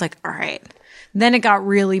then I was like, all right. Then it got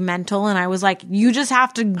really mental. And I was like, you just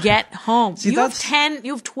have to get home. You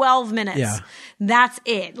have 12 minutes. Yeah. That's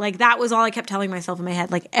it. Like that was all I kept telling myself in my head.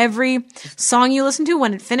 Like every song you listen to,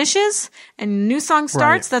 when it finishes and a new song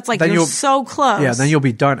starts, that's like, you're so close. Yeah. Then you'll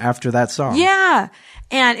be done after that song. Yeah.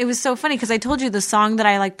 And it was so funny because I told you the song that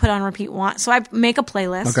I like put on repeat once. So I make a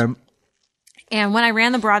playlist. Okay. And when I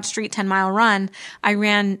ran the Broad Street 10-mile run, I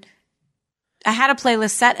had a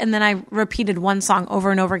playlist set and then I repeated one song over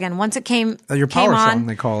and over again. Once it came your power on, song,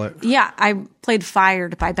 they call it. Yeah. I played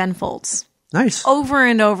Fired by Ben Folds. Nice. Over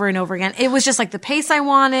and over and over again. It was just like the pace I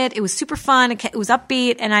wanted. It was super fun. It was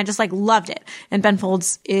upbeat and I just like loved it. And Ben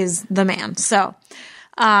Folds is the man. So,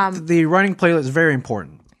 the running playlist is very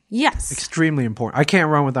important. Yes. Extremely important. I can't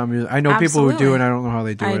run without music. I know people who do, and I don't know how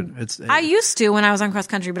they do it. I used to when I was on cross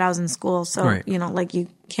country, but I was in school. So, like you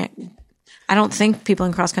can't, I don't think people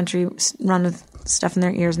in cross country run with stuff in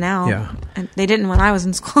their ears now. Yeah. And they didn't when I was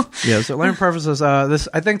in school. Yeah. So let me preface this.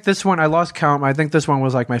 I think this one, I lost count. I think this one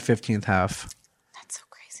was like my 15th half. That's so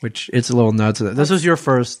crazy. Which it's a little nuts. This was your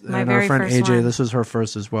first. My and very our friend first AJ, one. this was her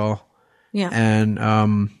first as well. Yeah. And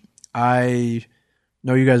I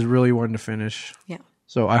know you guys really wanted to finish. Yeah.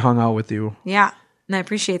 So I hung out with you. Yeah. And I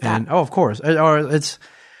appreciate that. And, of course. A lot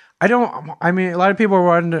of people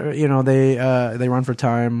run, they run for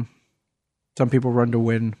time. Some people run to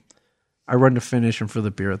win. I run to finish and for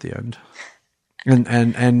the beer at the end.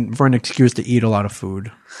 And for an excuse to eat a lot of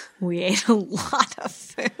food. We ate a lot of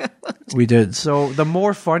food. We did. So the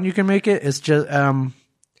more fun you can make it, it's just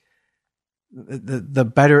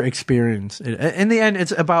the better experience. In the end,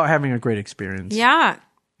 it's about having a great experience. Yeah.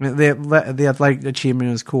 The athletic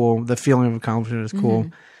achievement is cool. The feeling of accomplishment is cool.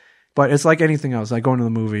 Mm-hmm. But it's like anything else, like going to the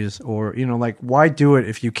movies or, like why do it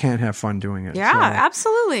if you can't have fun doing it? Yeah,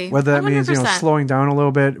 absolutely. Whether that 100%. Means, slowing down a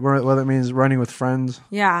little bit, whether it means running with friends.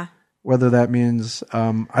 Yeah. Whether that means,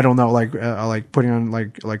 I don't know, like putting on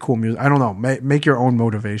like cool music. I don't know. Make your own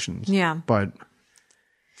motivations. Yeah. But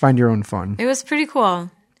Find your own fun. It was pretty cool.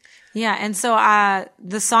 Yeah, and so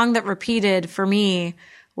the song that repeated for me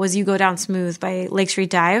was "You Go Down Smooth" by Lake Street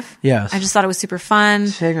Dive. Yes. I just thought it was super fun.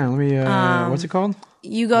 Hang on, let me. What's it called?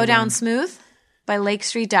 "You Go Down Smooth" by Lake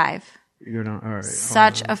Street Dive. You go down. All right.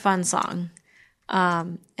 Such a fun song.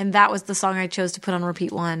 And that was the song I chose to put on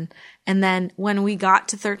repeat one. And then when we got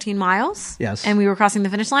to 13 miles, Yes. and we were crossing the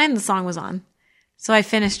finish line, the song was on. So I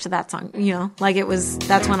finished that song. Like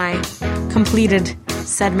that's when I completed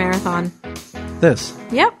said marathon. This.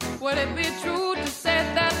 Yep. Would it be true to say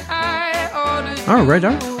that I ordered Oh, right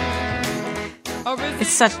on.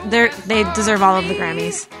 It's they deserve all of the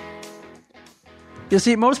Grammys. You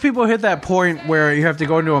see, most people hit that point where you have to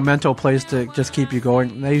go into a mental place to just keep you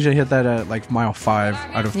going. They usually hit that at like mile 5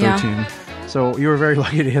 out of 13. Yeah. So you were very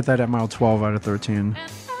lucky to hit that at mile 12 out of 13.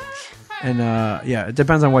 And it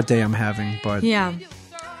depends on what day I'm having, but Yeah.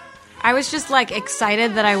 I was just like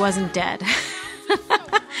excited that I wasn't dead.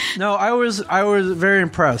 no, I was very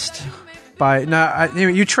impressed by.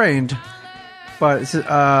 You trained, but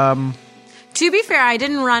To be fair, I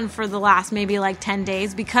didn't run for the last maybe like 10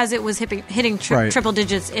 days because it was hitting Right. triple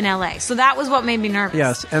digits in LA. So that was what made me nervous.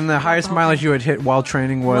 yes, and the highest mileage you had hit while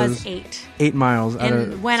training was 8. 8 miles.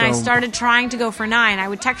 And when I started trying to go for 9, I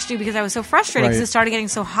would text you because I was so frustrated because Right. it started getting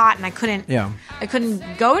so hot and I couldn't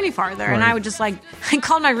go any farther. And Right. I would just I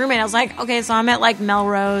called my roommate. I was like, okay, so I'm at like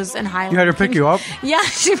Melrose and Highland. You had her pick you up? Yeah,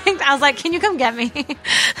 I was like, can you come get me?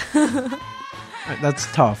 That's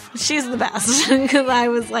tough. She's the best because I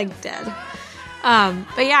was like dead.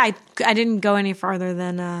 But yeah, I didn't go any farther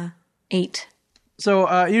than 8.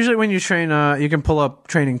 So usually when you train, you can pull up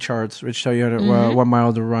training charts which tell you how to, what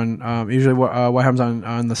mile to run. Usually what happens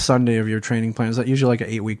on the Sunday of your training plan is that usually like an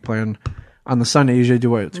 8-week plan. On the Sunday, you usually do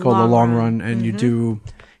what's called a long run, and you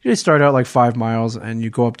usually start out like 5 miles, and you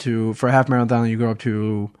go up to, for a half marathon, you go up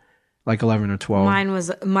to like 11 or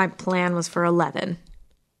 12. My plan was for 11.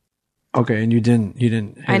 Okay, and you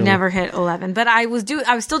didn't. I never hit 11, but I was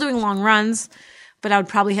still doing long runs, but I would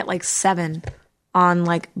probably hit like 7 on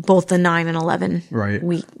like both the 9 and 11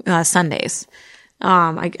 week Sundays.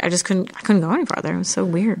 I just couldn't go any farther. It was so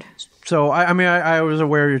weird. So I was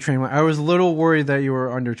aware of your training. I was a little worried that you were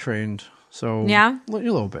undertrained. So yeah, a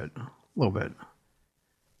little bit.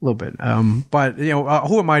 But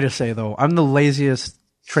who am I to say though? I'm the laziest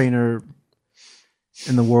trainer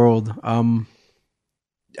in the world.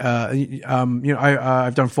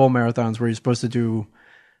 I've done full marathons where you're supposed to do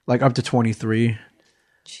like up to 23.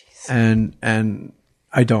 Jeez. And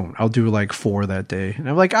I don't. I'll do like 4 that day. And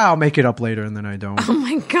I'm like, I'll make it up later, and then I don't. Oh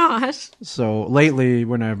my gosh. So lately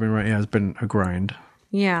when I've been running, it's been a grind.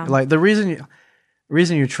 Yeah. Like the reason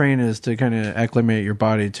you train is to kind of acclimate your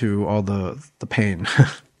body to all the pain,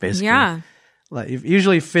 basically. Yeah. Like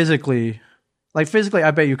usually physically,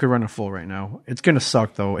 I bet you could run a full right now. It's going to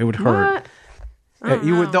suck though. It would hurt. What?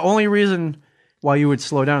 The only reason why you would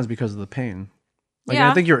slow down is because of the pain. Like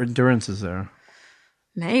I think your endurance is there.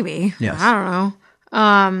 Maybe. Yes. I don't know.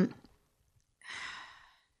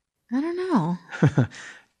 I don't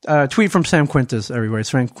know. Tweet from Sam Quintus, everybody.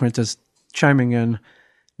 Sam Quintus chiming in.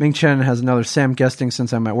 Ming Chen has another Sam guesting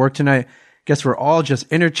since I'm at work tonight. Guess we're all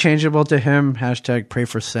just interchangeable to him. # pray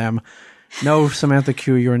for Sam. No, Samantha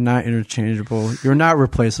Q, you're not interchangeable. You're not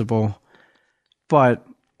replaceable. But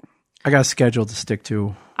I got a schedule to stick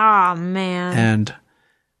to. Oh, man. And,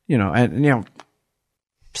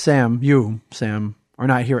 Sam, are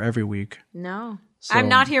not here every week. No. So I'm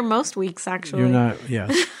not here most weeks, actually. You're not,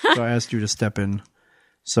 yes. So I asked you to step in.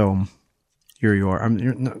 So here you are.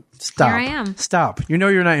 Stop. Here I am. Stop. You know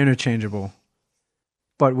you're not interchangeable.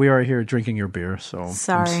 But we are here drinking your beer, so.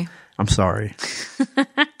 Sorry. I'm sorry.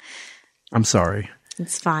 I'm sorry.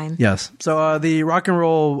 It's fine. Yes. So the rock and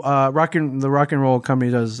roll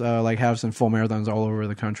company does halves and full marathons all over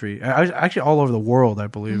the country. Actually, all over the world, I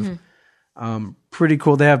believe. Mm-hmm. Pretty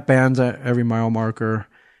cool. They have bands at every mile marker.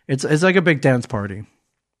 It's like a big dance party.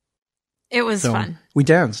 It was fun. We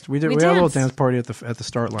danced. We had a little dance party at the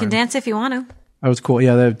start line. You can dance if you want to. That was cool.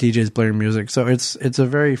 Yeah, they have DJs blaring music, so it's a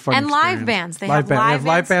very fun and experience. live bands. They have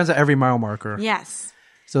live bands at every mile marker. Yes.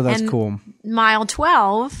 So that's cool. Mile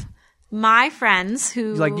 12. My friends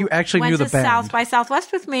who you actually went knew the to band. South by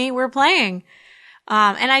Southwest with me were playing.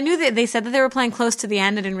 And I knew that they said that they were playing close to the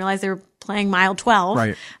end. I didn't realize they were playing mile 12.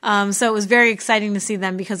 Right. So it was very exciting to see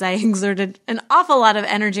them because I exerted an awful lot of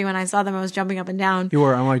energy when I saw them. I was jumping up and down. You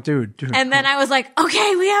were. I'm like, dude. And then I was like,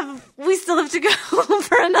 okay, we still have to go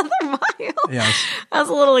for another mile. Yes. I was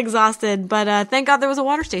a little exhausted, but thank God there was a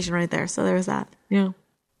water station right there. So there was that. Yeah.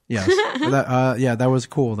 Yes. That was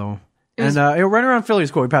cool though. And running around Philly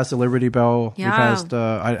is cool. We passed the Liberty Bell. Yeah. We passed.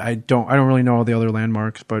 I don't really know all the other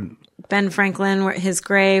landmarks, but Ben Franklin, his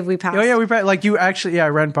grave. We passed. Oh yeah, like you actually. Yeah, I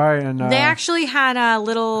ran by and they actually had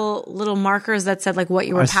little markers that said like what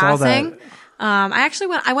you were passing. Saw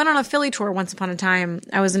that. I went on a Philly tour once upon a time.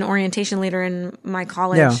 I was an orientation leader in my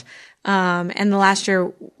college. Yeah. And the last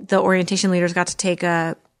year, the orientation leaders got to take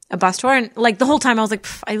a bus tour. And like the whole time I was like,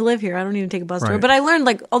 I live here. I don't need to take a bus tour. But I learned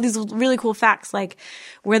like all these really cool facts, like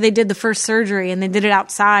where they did the first surgery and they did it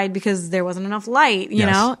outside because there wasn't enough light, you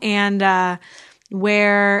know, and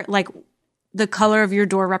where like the color of your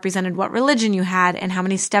door represented what religion you had and how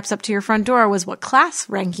many steps up to your front door was what class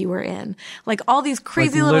rank you were in. Like all these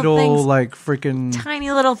crazy like little things. Like freaking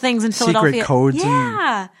tiny little things in Philadelphia. Secret codes.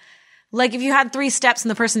 Yeah. Like if you had 3 steps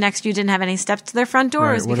and the person next to you didn't have any steps to their front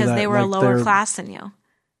door, it was because they were a lower class than you.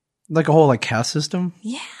 Like a whole like caste system?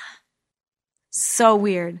 Yeah. So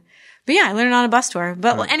weird. But yeah, I learned on a bus tour.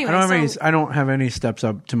 But well, anyway. I don't have any steps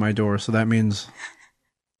up to my door, so that means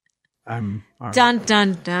I'm all right. Dun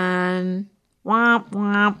dun dun. Womp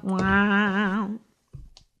womp womp.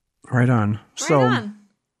 Right on.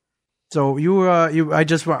 So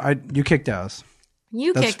you kicked ass.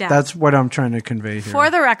 Kicked ass. That's what I'm trying to convey here. For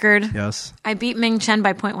the record, yes. I beat Ming Chen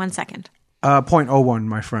by 0.1 second. 0.01,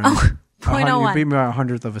 my friend. Oh, 0.01. You beat me by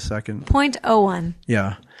 100th of a second. 0.01.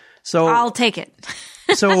 Yeah. So I'll take it.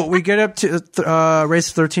 So we get up to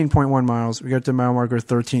race 13.1 miles. We get to mile marker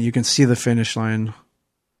 13. You can see the finish line.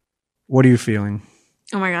 What are you feeling?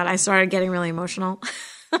 Oh my God, I started getting really emotional.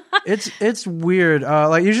 It's weird.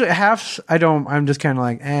 Like usually halves, I'm just kind of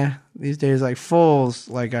like, these days, like fulls,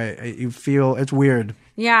 like you feel it's weird.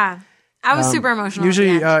 Yeah. I was super emotional.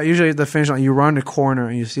 Usually at the finish line, you run the corner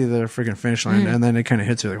and you see the freaking finish line, and then it kind of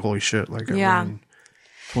hits you like, holy shit! Like, I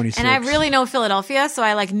 26. And I really know Philadelphia, so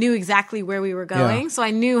I like knew exactly where we were going. Yeah. So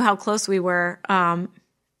I knew how close we were. I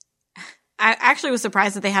actually was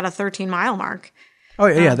surprised that they had a 13-mile mark. Oh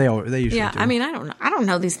yeah, they usually do. I mean, I don't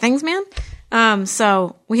know these things, man.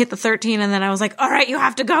 So we hit the 13, and then I was like, all right, you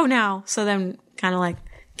have to go now. So then kind of like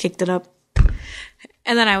kicked it up.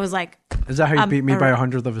 And then I was like, is that how you beat me by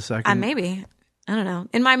 100th of a second? Maybe. I don't know.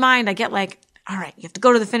 In my mind, I get like, all right, you have to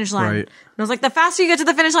go to the finish line. Right. And I was like, the faster you get to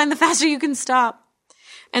the finish line, the faster you can stop.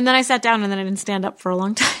 And then I sat down and then I didn't stand up for a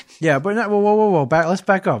long time. Yeah, but whoa. Let's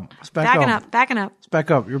back up. Backing up. Let's back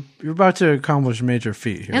up. You're about to accomplish a major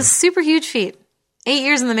feat here. It's a super huge feat. 8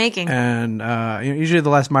 years in the making. And usually the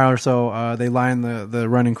last mile or so, they line the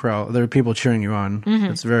running crowd. There are people cheering you on. Mm-hmm.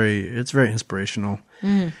 It's very inspirational.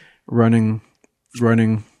 Mm-hmm. Running.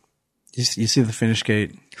 You see the finish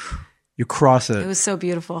gate. You cross it. It was so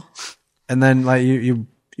beautiful. And then like you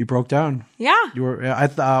broke down. Yeah. You were.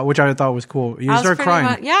 which I thought was cool. You started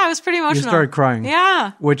crying. I was pretty emotional. You started crying.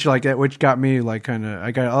 Yeah. Which got me like kind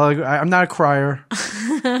of. I'm not a crier.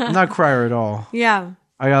 I'm not a crier at all. Yeah.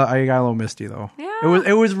 I got a little misty though. Yeah.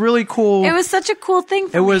 It was really cool. It was such a cool thing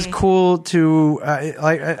for me. It was cool to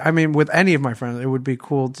I mean with any of my friends, it would be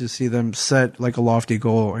cool to see them set like a lofty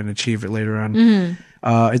goal and achieve it later on.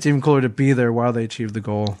 Mm-hmm. It's even cooler to be there while they achieve the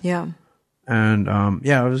goal. Yeah. And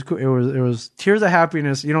it was cool. It was tears of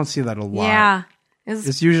happiness. You don't see that a lot. Yeah.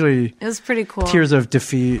 It's usually it was pretty cool. Tears of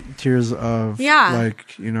defeat, tears of usually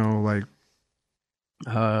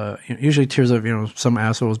tears of some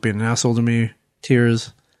assholes being an asshole to me.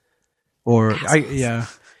 Tears, or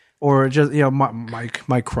or just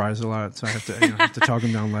Mike cries a lot, so I have to talk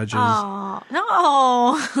him down ledges. Oh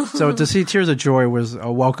no! So to see tears of joy was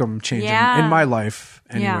a welcome change in my life,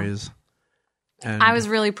 anyways. Yeah. And I was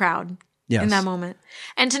really proud in that moment,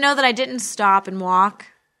 and to know that I didn't stop and walk,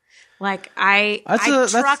 like I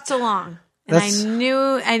trucked along, and I knew,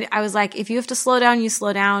 and I was like, if you have to slow down, you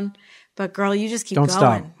slow down. But girl, you just keep going.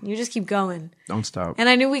 Stop. You just keep going. Don't stop. And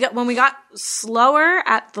I knew when we got slower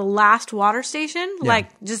at the last water station, like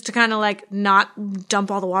just to kind of like not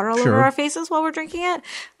dump all the water all over our faces while we're drinking it,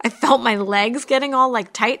 I felt my legs getting all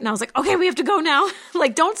like tight, and I was like, okay, we have to go now.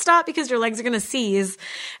 Like, don't stop because your legs are gonna seize,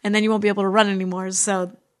 and then you won't be able to run anymore.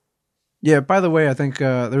 So. Yeah. By the way, I think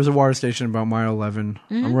there's a water station about mile 11.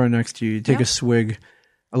 Mm-hmm. I'm right next to you. You take a swig.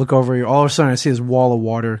 I look over you. All of a sudden, I see this wall of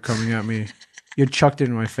water coming at me. You chucked it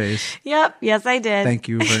in my face. Yep. Yes, I did. Thank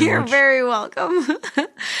you very much. You're very welcome.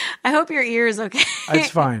 I hope your ear is okay. It's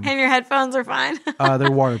fine. And your headphones are fine. They're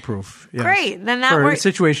waterproof. Yes. Great. Then for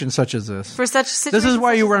situations such as this. For such situations. This is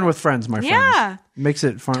why you run with friends, my friends. Yeah. Makes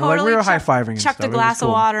it fun. Totally like we were high-fiving. Chucked a glass of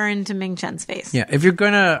water into Ming Chen's face. Yeah. If you're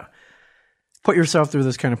gonna put yourself through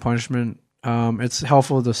this kind of punishment, it's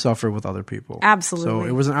helpful to suffer with other people. Absolutely. So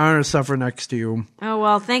it was an honor to suffer next to you. Oh,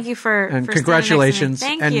 well, thank you for congratulations.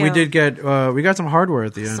 Thank you. And we did get we got some hardware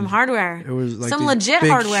at the end. Some hardware. It was like some legit big,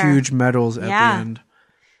 hardware. Huge medals at the end.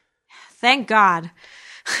 Thank God.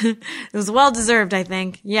 It was well deserved, I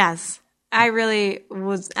think. Yes. I really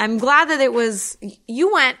was. I'm glad that it was.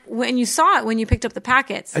 You went when you saw it when you picked up the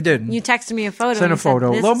packets. I did. You texted me a photo. Send a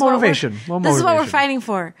photo. Said, Low motivation. This is what we're fighting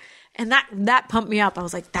for, and that pumped me up. I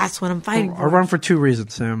was like, that's what I'm fighting for. I run for 2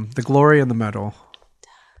 reasons, Sam: the glory and the medal.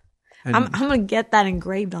 And I'm gonna get that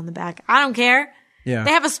engraved on the back. I don't care. Yeah,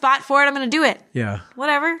 they have a spot for it. I'm gonna do it. Yeah,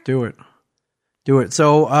 whatever. Do it.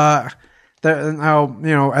 So, now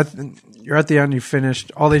you're at the end. You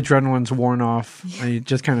finished. All the adrenaline's worn off, and you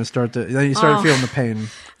just kind of start to. Then you started feeling the pain.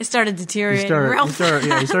 It started deteriorating.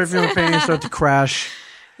 You started feeling the pain. You start to crash.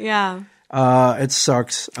 Yeah. It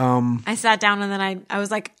sucks. I sat down and then I was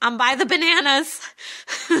like, I'm by the bananas.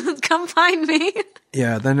 Come find me.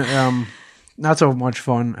 Yeah. Then not so much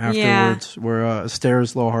fun afterwards. Yeah. We're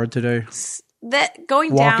stairs a little hard today.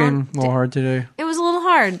 Walking a little hard today. It was a little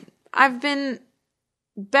hard. I've been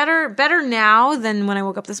better now than when I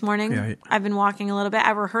woke up this morning. Yeah. I've been walking a little bit.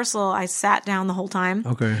 At rehearsal, I sat down the whole time.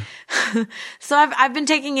 Okay. So I've been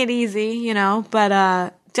taking it easy,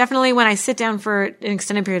 but definitely when I sit down for an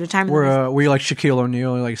extended period of time. We like Shaquille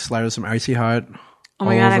O'Neal, like slather some icy hot. Oh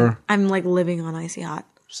my God, I'm like living on icy hot.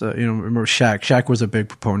 So, remember Shaq. Shaq was a big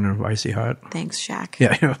proponent of icy hot. Thanks, Shaq.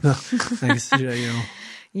 Yeah, thanks.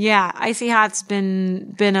 Yeah, icy hot's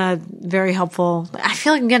been a very helpful. I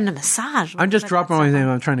feel like I'm getting a massage. I'm just dropping my name.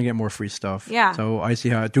 I'm trying to get more free stuff. Yeah. So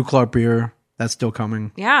icy hot, Do Club beer. That's still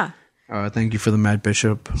coming. Yeah. Thank you for the Mad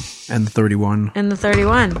Bishop and the 31.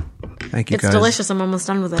 Thank you, guys. It's delicious. I'm almost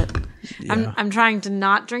done with it. Yeah. I'm trying to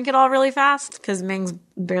not drink it all really fast because Ming's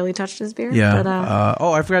barely touched his beer. Yeah. But,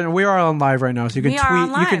 I forgot. We are on live right now, so you can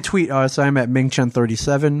tweet. You can tweet us. I'm at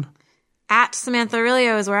Mingchen37. At Samantha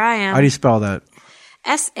Aurelio is where I am. How do you spell that?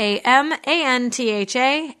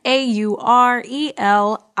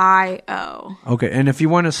 SAMANTHAAURELIO. Okay, and if you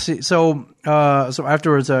want to see, so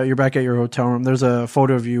afterwards, you're back at your hotel room. There's a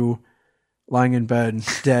photo of you lying in bed,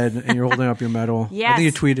 dead, and you're holding up your medal. Yes. I think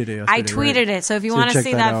you tweeted it yesterday, I tweeted it. So if you want to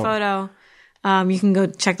see that photo, you can go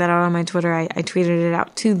check that out on my Twitter. I tweeted it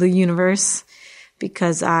out to the universe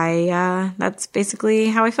because that's basically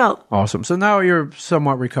how I felt. Awesome. So now you're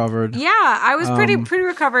somewhat recovered. Yeah, I was pretty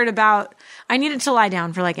recovered I needed to lie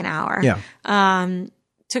down for like an hour. Yeah.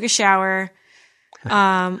 Took a shower,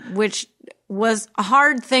 which was a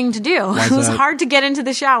hard thing to do. It was hard to get into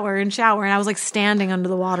the shower and I was like standing under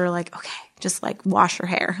the water like, okay, just like wash your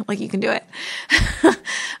hair. Like you can do it.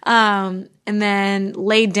 And then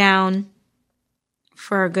laid down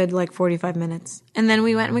for a good like 45 minutes. And then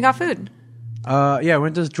we went and we got food. We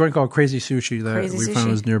went to this joint called Crazy Sushi that we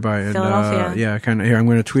found was nearby. And, Philadelphia. Here, I'm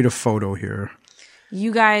going to tweet a photo here.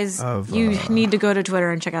 You guys, you need to go to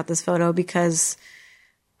Twitter and check out this photo because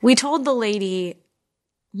we told the lady,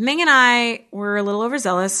 Ming and I were a little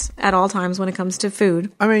overzealous at all times when it comes to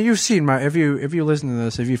food. I mean, you've seen if you listen to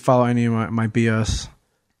this, if you follow any of my BS,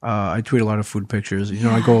 I tweet a lot of food pictures.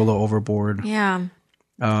 I go a little overboard. Yeah.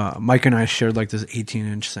 Mike and I shared like this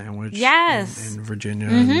 18-inch sandwich. Yes. In Virginia.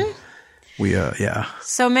 Mm-hmm. We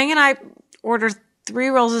So Ming and I ordered 3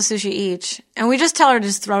 rolls of sushi each, and we just tell her to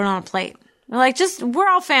just throw it on a plate. We're like, we're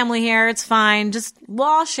all family here. It's fine. We'll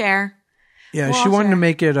all share. Yeah, she wanted to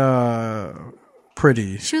make it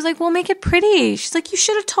pretty. She was like, we'll make it pretty. She's like, you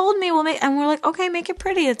should have told me. And we're like, okay, make it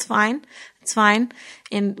pretty. It's fine. It's fine.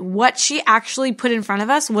 And what she actually put in front of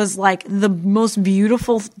us was like the most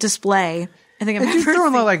beautiful display I think I've ever seen.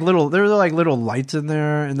 There were like little lights in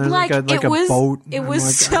there, and there's like a boat. It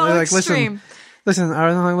was so extreme. Listen,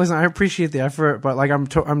 I appreciate the effort, but like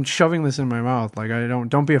I'm shoving this in my mouth. Like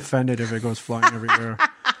don't be offended if it goes flying everywhere.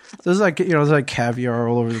 There's there's caviar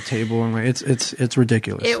all over the table, and like it's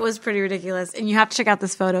ridiculous. It was pretty ridiculous, and you have to check out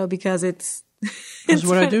this photo because this is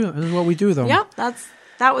what I do. This is what we do, though. Yep,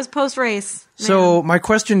 that was post race. So my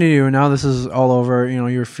question to you now, this is all over.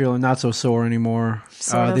 You're feeling not so sore anymore.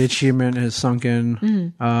 The achievement has sunk in.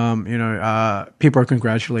 Mm-hmm. People are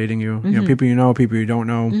congratulating you. Mm-hmm. People people you don't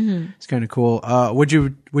know. Mm-hmm. It's kind of cool. Would you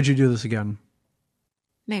do this again?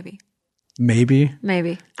 Maybe.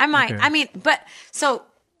 I might. Okay. I mean, but so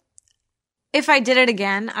if I did it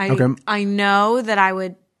again, I know that I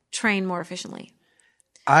would train more efficiently.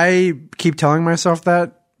 I keep telling myself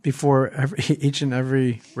that before each and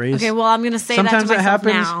every race. Okay, well, I'm going to say sometimes that to myself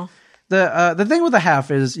happens. Now. The thing with the half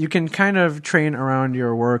is you can kind of train around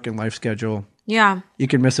your work and life schedule. Yeah. You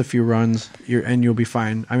can miss a few runs and you'll be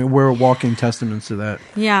fine. I mean, we're walking testaments to that.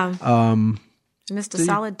 Yeah. I missed a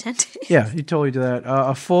solid 10 days. Yeah, you totally do that.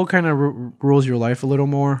 A full kind of rules your life a little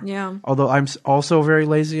more. Yeah. Although I'm also very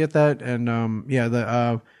lazy at that. And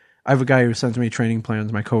I have a guy who sends me training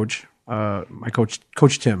plans, my coach,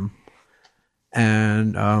 Coach Tim.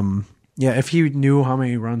 And if he knew how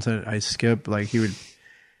many runs I skip, like he would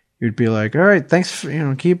be like, all right, thanks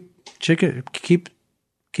for, keep keep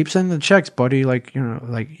sending the checks, buddy. Like, you know,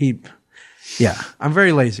 like I'm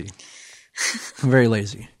very lazy.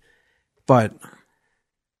 But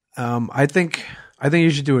I think you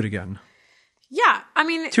should do it again. Yeah, I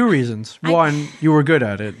mean, 2 reasons. One, you were good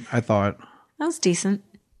at it, I thought. That was decent.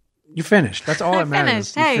 You finished. That's all that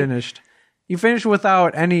matters. Hey. You finished. You finished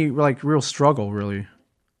without any like real struggle, really. You know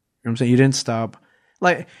what I'm saying? You didn't stop.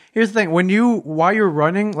 Like, here's the thing: while you're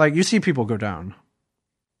running, like you see people go down.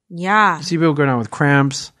 Yeah. You see people go down with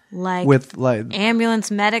cramps, with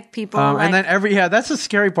ambulance medic people, and then that's the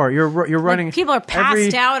scary part. You're running. Like people are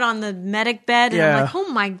passed out on the medic bed, and I'm like, oh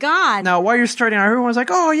my god. Now, while you're starting out, everyone's like,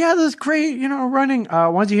 oh yeah, this is great. You know, running.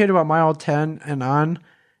 Once you hit about mile 10 and on,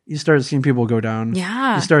 you start seeing people go down.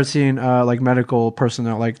 Yeah. You start seeing like medical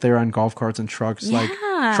personnel, like they're on golf carts and trucks, like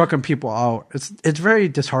trucking people out. It's very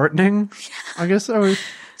disheartening, I guess I would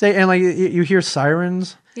say. And like you hear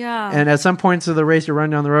sirens. Yeah. And at some points of the race, you run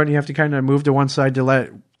down the road and you have to kind of move to one side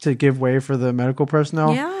to give way for the medical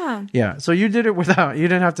personnel. Yeah. Yeah. So you did it you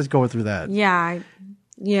didn't have to go through that. Yeah.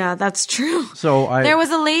 Yeah, that's true. So there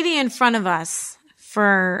was a lady in front of us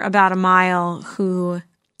for about a mile who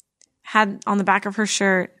had on the back of her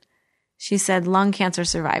shirt, she said lung cancer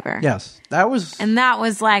survivor. Yes. That was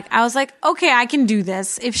like, I was like, okay, I can do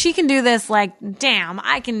this. If she can do this, like, damn,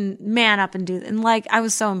 I can man up and do it. And like, I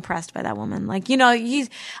was so impressed by that woman. Like, you know,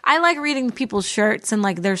 I like reading people's shirts and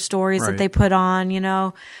like their stories that they put on, you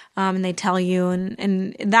know, and they tell you.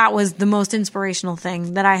 And that was the most inspirational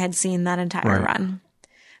thing that I had seen that entire run.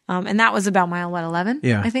 And that was about mile, 11?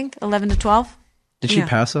 Yeah. I think 11 to 12. Did she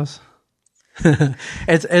pass us?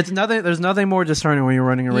 It's nothing. There's nothing more disheartening when you're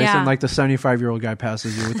running a race than like the 75-year-old guy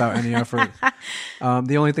passes you without any effort.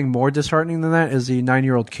 The only thing more disheartening than that is the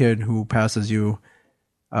 9-year-old kid who passes you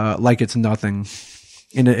like it's nothing,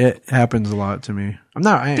 and it happens a lot to me.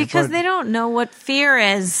 Because they don't know what fear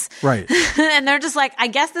is, right? And they're just like, I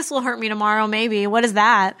guess this will hurt me tomorrow. Maybe what is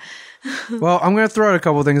that? Well, I'm going to throw out a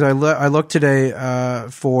couple of things. I looked today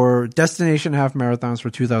for destination half marathons for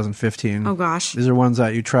 2015. Oh, gosh. These are ones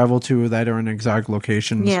that you travel to that are in exotic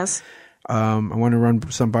locations. Yes. I want to run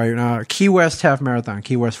some by you. Key West half marathon,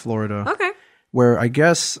 Key West, Florida. Okay. Where I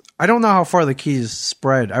guess, I don't know how far the Keys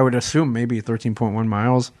spread. I would assume maybe 13.1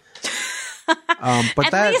 miles.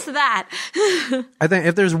 But at least that. I think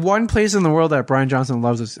if there's one place in the world that Brian Johnson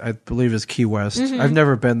loves, I believe is Key West. Mm-hmm. I've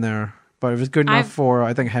never been there. But if it's good enough for,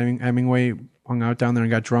 I think Hemingway hung out down there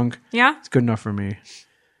and got drunk. Yeah. It's good enough for me.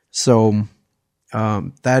 So,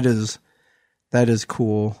 that is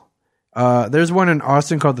cool. There's one in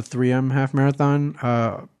Austin called the 3M Half Marathon,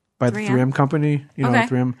 by the 3M company. You know,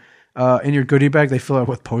 3M. In your goodie bag, they fill it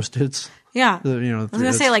with Post-its. Yeah. I was going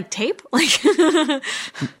to say like tape. Like.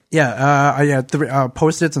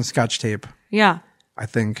 Post-its and Scotch tape. Yeah. I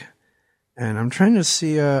think. And I'm trying to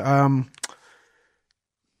see,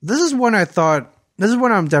 this is one I'm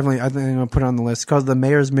definitely, I think I'm going to put on the list. It's called the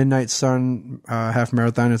Mayor's Midnight Sun Half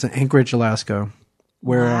Marathon. It's in Anchorage, Alaska,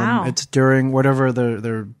 where it's during whatever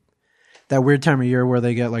that weird time of year where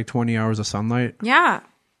they get like 20 hours of sunlight. Yeah.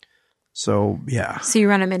 So, yeah. So you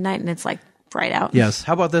run at midnight and it's like bright out. Yes.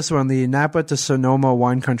 How about this one? The Napa to Sonoma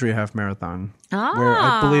Wine Country Half Marathon. Oh. Where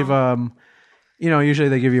I believe, usually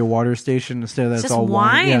they give you a water station instead of that. It's all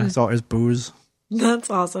wine. Yeah, it's booze. That's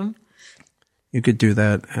awesome. You could do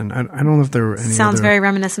that, and I don't know if there were any. Sounds very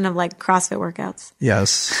reminiscent of like CrossFit workouts.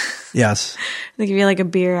 Yes. They give you like a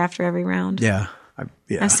beer after every round. Yeah,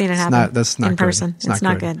 I've seen it happen. That's not in good. person. It's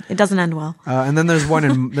not good. It doesn't end well. And then there's one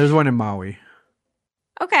in Maui.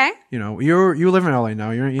 Okay. You know, you live in LA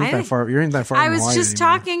now. You ain't that far. You ain't that far. I was just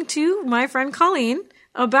talking to my friend Colleen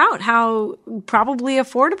about how probably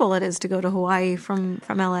affordable it is to go to Hawaii from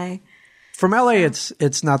LA. From LA,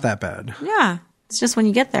 it's not that bad. Yeah. It's just when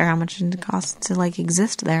you get there, how much it costs to like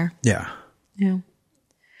exist there. Yeah. Yeah.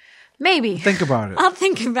 Maybe. Think about it. I'll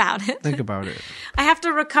think about it. Think about it. I have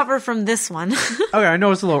to recover from this one. Okay, I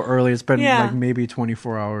know it's a little early. It's been like maybe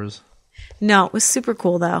 24 hours. No, it was super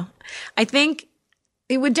cool though. I think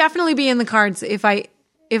it would definitely be in the cards if I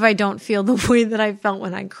don't feel the way that I felt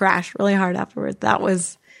when I crashed really hard afterwards. I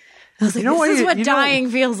was like, this is what dying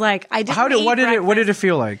feels like. I didn't what did it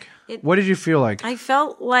feel like? What did you feel like? I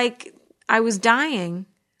felt like I was dying,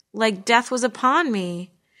 like death was upon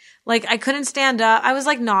me. Like I couldn't stand up. I was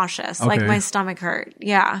like nauseous, like my stomach hurt.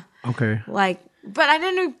 Yeah. Okay. But I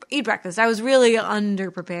didn't eat breakfast. I was really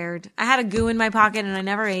underprepared. I had a goo in my pocket and I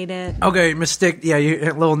never ate it. Okay, mistake. Yeah, you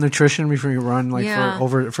had a little nutrition before you run, for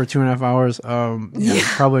 2.5 hours.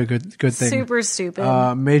 Probably a good thing. Super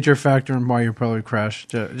stupid. Major factor in why you probably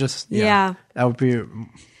crashed. That would be.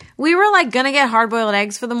 We were like gonna get hard-boiled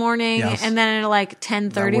eggs for the morning, Yes. and then at like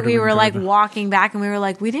 10:30, would've we been were like good. walking back, and we were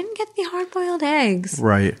like, we didn't get the hard-boiled eggs.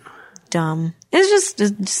 Right. Dumb. It's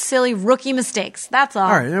just silly rookie mistakes. That's all.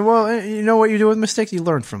 All right. Well, you know what you do with mistakes? You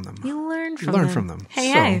learn from them. You learn from them. Hey,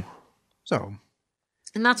 Hey. So,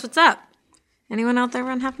 And that's what's up. Anyone out there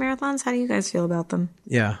run half marathons? How do you guys feel about them?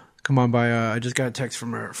 yeah. Come on by. I just got a text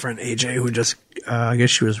from our friend AJ who just, I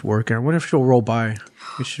guess she was working. What if she'll roll by?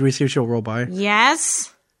 Should we see if she'll roll by?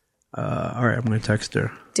 Yes. All right. I'm going to text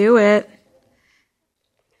her. Do it.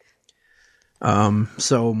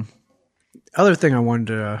 So, other thing I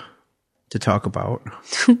wanted to talk about.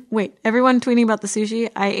 Wait, everyone tweeting about the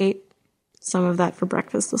sushi? I ate some of that for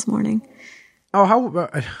breakfast this morning. Oh, how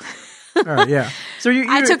about... All right, yeah. So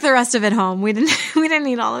I took the rest of it home. We didn't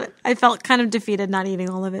eat all of it. I felt kind of defeated not eating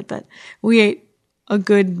all of it, but we ate a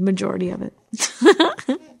good majority of it.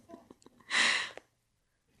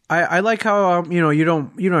 I like how you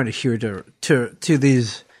don't adhere to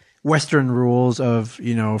these Western rules of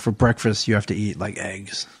for breakfast you have to eat like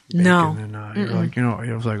eggs, bacon, No. and you're like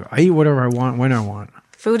I was like I eat whatever I want when I want.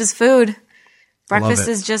 Food is food. Love Breakfast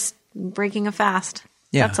it. is just breaking a fast.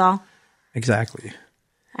 Yeah. That's all. Exactly.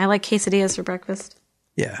 I like quesadillas for breakfast.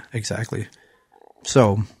 Yeah, exactly.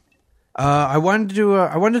 So, I wanted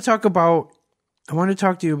to talk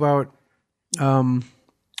to you about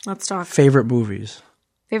Let's talk. favorite movies.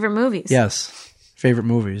 Favorite movies? Yes, favorite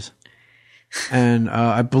movies. And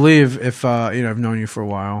I believe if I've known you for a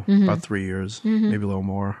while, about 3 years, maybe a little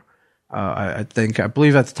more. I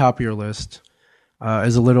believe at the top of your list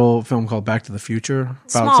is a little film called Back to the Future.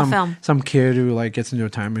 About Small film. Some kid who like gets into a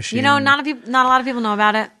time machine. Not a lot of people know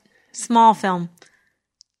about it. Small film.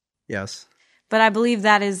 Yes. But I believe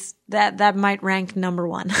that might rank number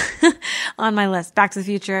one on my list. Back to the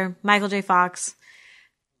Future, Michael J. Fox,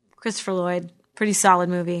 Christopher Lloyd. Pretty solid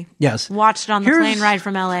movie. Yes. Watched it on the plane ride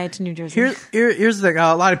from LA to New Jersey. Here's the thing.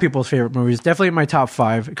 A lot of people's favorite movies. Definitely in my top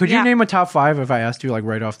 5. Could you name a top 5 if I asked you like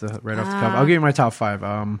right off the cuff? I'll give you my top 5.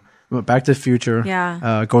 Back to the Future.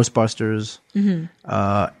 Yeah. Ghostbusters.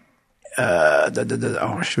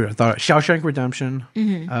 Oh shoot! I thought Shawshank Redemption.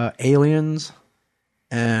 Aliens.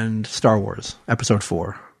 And Star Wars Episode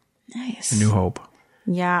 4. Nice. A New Hope.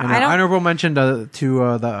 Yeah. And I don't. honorable mention to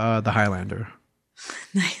the Highlander.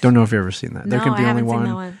 Nice. Don't know if you ever seen that. There No, can be I only haven't seen one.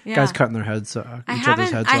 that one. Yeah. Guys cutting their heads, each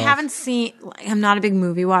other's heads I off. haven't seen. Like, I'm not a big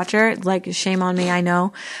movie watcher. Like, shame on me. I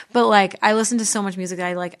know, but like, I listen to so much music.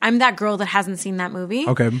 I'm that girl that hasn't seen that movie.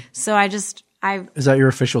 Okay. So Is that your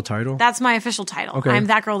official title? That's my official title. Okay. I'm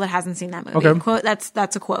that girl that hasn't seen that movie. Okay. Quote.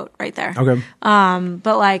 That's a quote right there. Okay.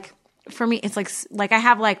 But like for me, it's like I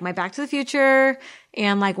have like my Back to the Future,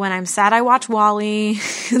 and like when I'm sad, I watch Wall-E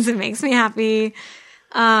because it makes me happy.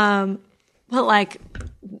 But like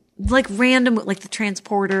random, like The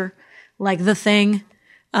Transporter, like The Thing,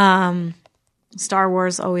 Star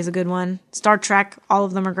Wars, always a good one. Star Trek, all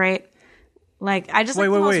of them are great. Like I just wait.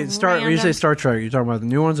 When You say Star Trek, you're talking about the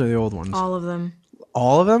new ones or the old ones? all of them.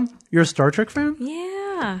 All of them? You're a Star Trek fan?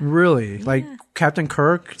 Yeah. Really? Like Captain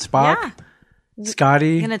Kirk, Spock, Yeah.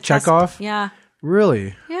 Scotty, Gonna test- Chekhov? Yeah.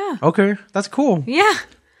 Really? Yeah. Okay, that's cool. Yeah.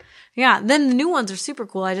 Yeah. Then the new ones are super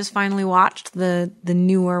cool. I just finally watched the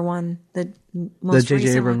newer one, the most The J.J.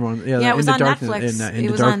 recent Abrams one. Yeah, it was Into on Darkness. Netflix.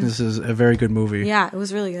 Into Darkness is a very good movie. Yeah, it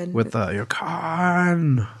was really good. With your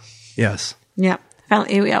Khan. Yes. Yeah.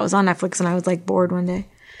 It was on Netflix, and I was like bored one day.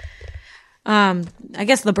 I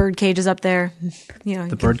guess The Birdcage is up there.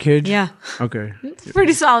 The Birdcage? Yeah. Okay. It's a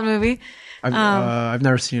pretty solid movie. I've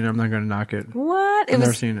never seen it. I'm not going to knock it. What? I've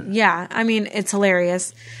never seen it. Yeah. I mean, it's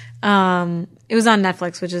hilarious. It was on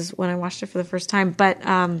Netflix, which is when I watched it for the first time. But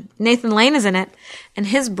Nathan Lane is in it, and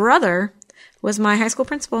his brother was my high school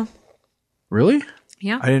principal. Really?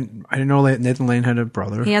 Yeah. I didn't know that Nathan Lane had a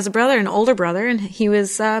brother. He has a brother, an older brother, and he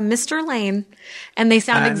was Mr. Lane. And they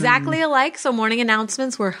sound exactly alike, so morning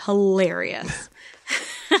announcements were hilarious.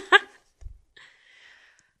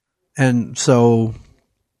 And so,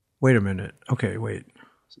 wait a minute. Okay, wait.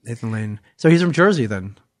 Nathan Lane. So he's from Jersey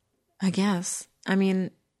then? I guess. I mean,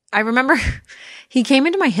 I remember he came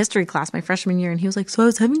into my history class my freshman year, and he was like, so I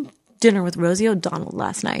was having dinner with Rosie O'Donnell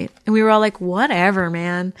last night. And we were all like, whatever,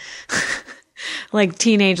 man. Like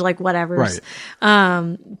teenage, like whatevers.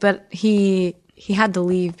 Right. But he had to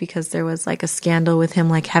leave because there was like a scandal with him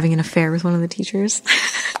like having an affair with one of the teachers.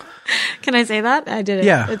 Can I say that? I did it.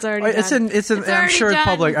 Yeah. It's already done. I'm sure it's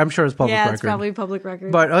public. I'm sure it's public record. Yeah, it's probably public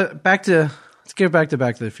record. But let's get back to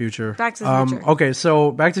Back to the Future. Back to the Future. Okay,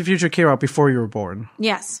 so Back to the Future came out before you were born.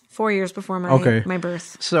 Yes, 4 years before my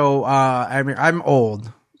birth. So I mean, I'm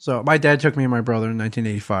old. So my dad took me and my brother in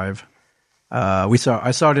 1985. I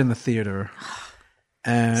saw it in the theater,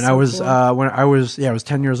 And So I was cool. when I was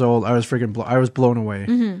 10 years old. I was freaking I was blown away.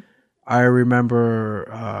 Mm-hmm. I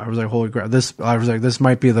remember I was like, holy crap! I was like, this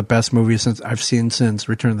might be the best movie I've seen since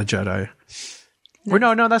Return of the Jedi.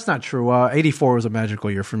 Well, no, that's not true. 84 was a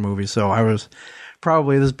magical year for movies, so I was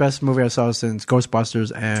probably this best movie I saw since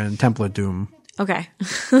Ghostbusters and Temple of Doom. Okay.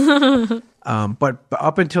 But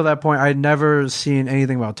up until that point, I'd never seen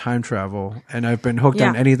anything about time travel, and I've been hooked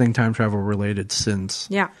on anything time travel related since.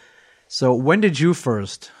 Yeah. So when did you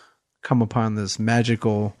first come upon this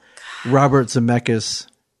magical Robert Zemeckis,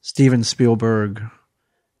 Steven Spielberg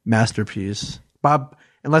masterpiece, Bob?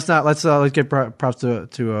 And let's get props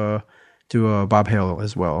to Bob Hale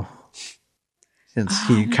as well, since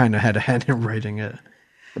he kind of had a hand in writing it.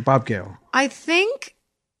 Bob Gale. I think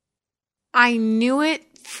I knew it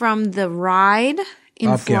from the ride in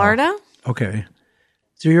Bob Gale. Florida. Okay,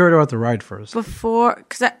 so you heard about the ride first.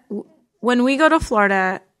 Because when we go to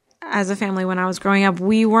Florida as a family, when I was growing up,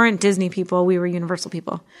 we weren't Disney people. We were Universal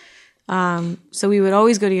people. So we would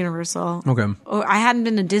always go to Universal. Okay. I hadn't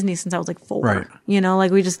been to Disney since I was like 4. Right. You know,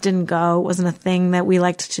 like we just didn't go. It wasn't a thing that we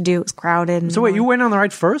liked to do. It was crowded. So wait, you went on the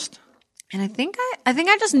ride first? And I think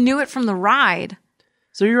I just knew it from the ride.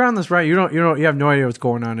 So you're on this ride. You have no idea what's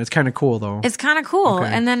going on. It's kind of cool though. It's kind of cool.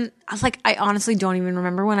 Okay. And then I was like, I honestly don't even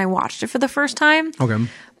remember when I watched it for the first time. Okay.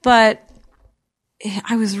 But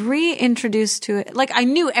I was reintroduced to it. Like, I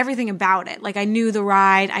knew everything about it. Like, I knew the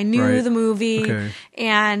ride. I knew the movie. Okay.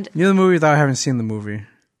 And you know the movie without having seen the movie.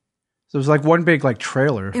 So it was like one big like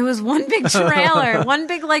trailer. it was one big trailer. One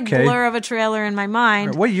big like blur of a trailer in my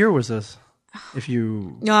mind. What year was this? If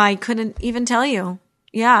you... No, I couldn't even tell you.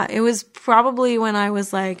 Yeah, it was probably when I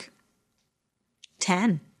was like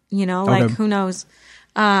 10, you know, like who knows.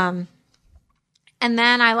 And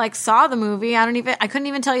then I like saw the movie. I couldn't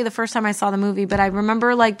even tell you the first time I saw the movie, but I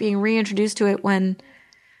remember like being reintroduced to it when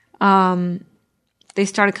they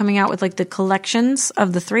started coming out with like the collections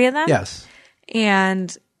of the 3 of them. Yes.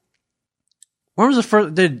 And when was the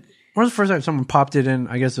first time someone popped it in?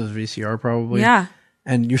 I guess it was VCR probably. yeah,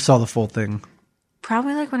 And you saw the full thing.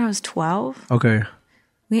 probably like when I was 12. Okay.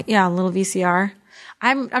 Yeah, a little VCR.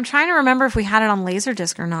 I'm trying to remember if we had it on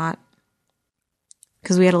Laserdisc or not.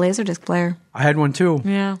 Because we had a Laserdisc player. I had one too.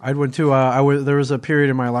 Yeah. I had one too. There was a period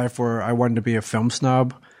in my life where I wanted to be a film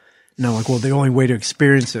snob. And I'm like, well, the only way to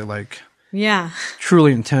experience it, like, Yeah.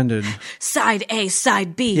 truly intended, Side A,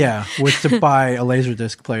 side B. yeah, was to buy a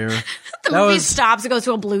Laserdisc player. The movie stops. It goes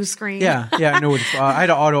to a blue screen. Yeah, I know. I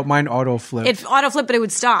had mine auto flip. It auto flip, but it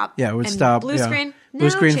would stop. Yeah, it would And stop. Blue yeah. screen. Blue now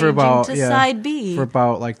screen for changing about to side B. for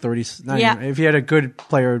about like 30. If you had a good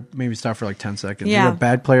player, maybe stop for like 10 seconds. If you Yeah. had a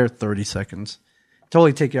bad player, 30 seconds.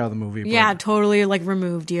 Totally take you out of the movie. But Yeah, totally like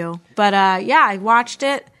removed you. But yeah, I watched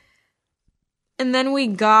it. And then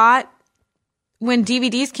when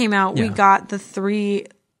DVDs came out, we Yeah. got the 3,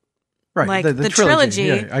 right, like the trilogy.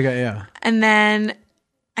 Yeah. And then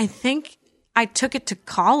I think I took it to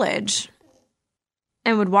college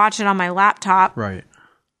and would watch it on my laptop. Right.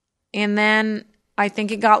 And then I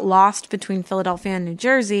think it got lost between Philadelphia and New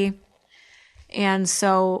Jersey. And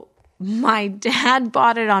so my dad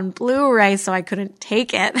bought it on Blu-ray, so I couldn't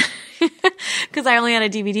take it because I only had a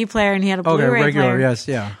DVD player and he had a Blu-ray regular, player. yes,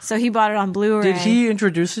 yeah. So he bought it on Blu-ray. Did he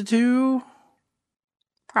introduce it to you?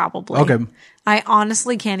 Probably. Okay. I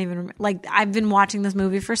honestly can't even remember. Like, I've been watching this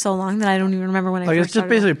movie for so long that I don't even remember when I Like, first it's just started.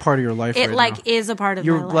 basically part of your life. It right like now. is a part of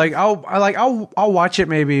You're my life. I'll watch it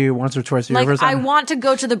maybe once or twice a year. Like, I want to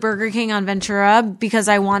go to the Burger King on Ventura because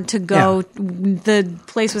I want to go. The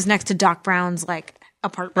place was next to Doc Brown's like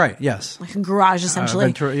apartment, Right. Yes. like a garage essentially.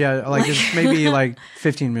 Ventura, yeah, like it's maybe like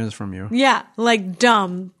 15 minutes from you. Yeah, like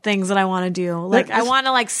dumb things that I want to do. Like I want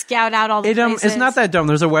to like scout out all the places. It's not that dumb.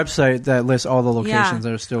 There's a website that lists all the locations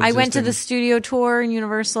that are still. I went to existing. the studio tour in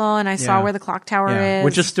Universal and I saw Yeah. where the clock tower Yeah, is,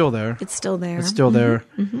 which is still there. it's still there. It's still there.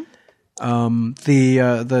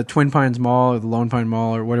 The Twin Pines Mall or the Lone Pine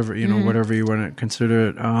Mall or whatever whatever you want to consider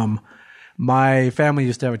it. My family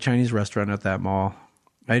used to have a Chinese restaurant at that mall.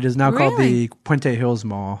 It is now called the Puente Hills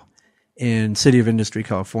Mall in City of Industry,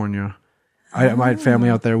 California. I had family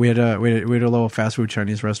out there. We had a little fast food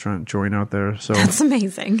Chinese restaurant joint out there. So That's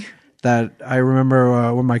amazing. that I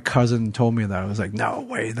remember when my cousin told me that, I was like, no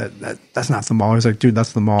way, that's not the mall. I was like, dude,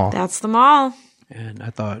 that's the mall. That's the mall. And I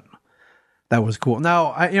thought that was cool.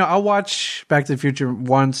 Now, I'll watch Back to the Future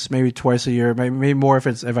once, maybe twice a year, maybe more if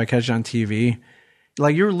I catch it on TV.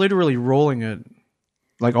 Like, you're literally rolling it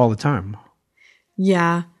like all the time.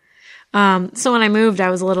 Yeah. So when I moved,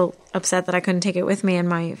 I was a little upset that I couldn't take it with me, and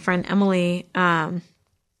my friend Emily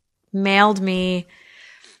mailed me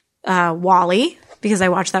WALL-E, because I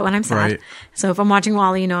watch that when I'm sad. Right. So if I'm watching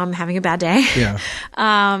WALL-E, I'm having a bad day. Yeah.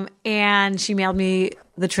 And she mailed me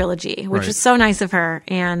the trilogy, which Right. was so nice of her.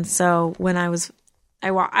 And so when I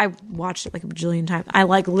watched it like a bajillion times. I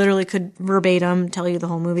like literally could verbatim tell you the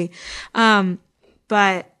whole movie.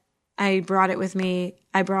 But I brought it with me.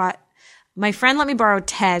 My friend let me borrow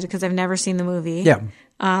Ted because I've never seen the movie. Yeah.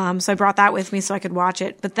 So I brought that with me so I could watch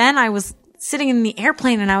it. But then I was sitting in the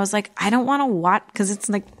airplane and I was like, I don't want to watch because it's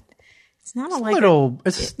like, it's not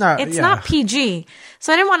it's not PG.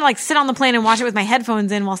 So I didn't want to like sit on the plane and watch it with my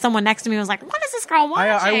headphones in while someone next to me was like, what is this girl watching?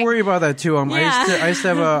 I worry about that too. Yeah. I used to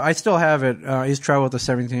have I still have it. I used to travel with a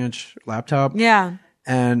 17-inch laptop. Yeah.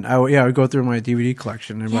 And I would go through my DVD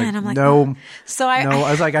collection and and I'm like, no. oh. So I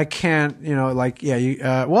was like, I can't,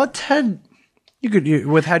 Ted, you could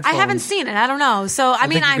with headphones. I haven't seen it. I don't know. So I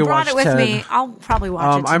mean, I brought it with Ted. me. I'll probably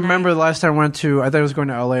watch it tonight. I remember the last time I went to, I thought I was going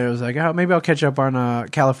to LA. I was like, maybe I'll catch up on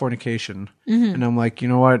Californication. Mm-hmm. And I'm like, you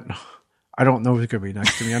know what? I don't know who's going to be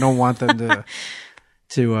next to me. I don't want them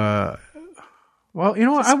to well, you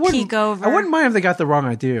know what? I wouldn't mind if they got the wrong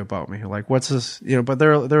idea about me. Like, what's this? But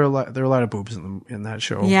there are a lot of boobs in that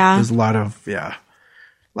show. Yeah, there's a lot of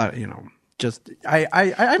just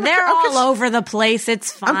they're all over the place.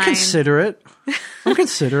 It's fine. I'm considerate,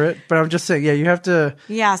 but I'm just saying. Yeah, you have to.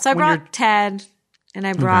 Yeah, so I brought Ted. And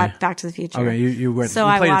I brought Back to the Future. Okay, you went. So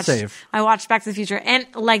you played it safe. I watched Back to the Future, and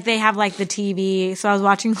like they have like the TV. So I was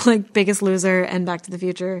watching like Biggest Loser and Back to the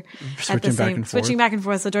Future switching back and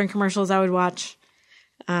forth. So during commercials, I would watch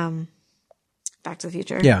Back to the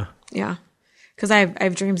Future. Yeah, yeah. Because I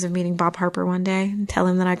have dreams of meeting Bob Harper one day and tell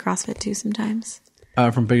him that I CrossFit too sometimes.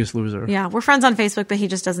 From Biggest Loser. Yeah, we're friends on Facebook, but he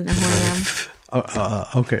just doesn't know who I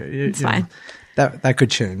am. Okay, it's fine. That could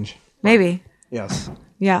change. Maybe. Yes.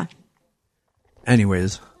 Yeah.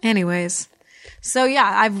 Anyways. So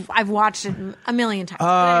yeah, I've watched it a million times.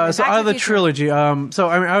 Anyway, so out of the trilogy, so I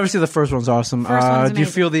mean, obviously the first one's awesome. Do you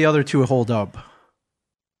feel the other two hold up?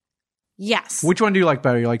 Yes. Which one do you like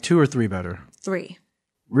better? You like 2 or 3 better? 3.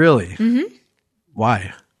 Really? Mm-hmm.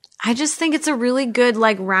 Why? I just think it's a really good,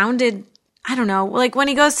 like, rounded. I don't know, like when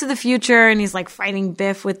he goes to the future and he's like fighting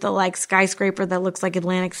Biff with the like skyscraper that looks like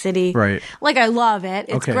Atlantic City. Right. Like I love it.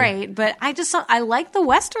 It's great. But I like the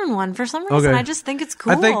Western one for some reason. I just think it's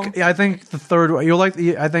cool. I think the third one, you'll like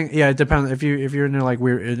it depends if you're into like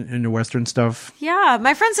weird into Western stuff. Yeah.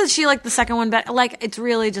 My friend says she liked the second one better. Like it's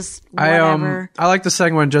really just whatever. I like the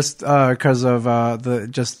second one just because of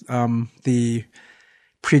the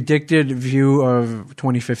predicted view of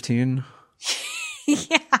 2015.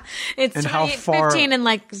 Yeah, it's 2015 in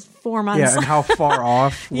like 4 months. Yeah, and how far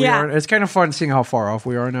off we are. It's kind of fun seeing how far off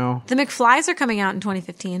we are now. The McFlys are coming out in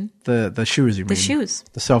 2015. The shoes, you mean? The shoes.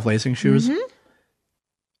 The self-lacing shoes? Mm-hmm.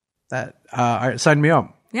 That, sign me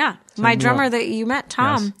up. Yeah. My drummer that you met,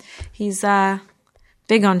 Tom, he's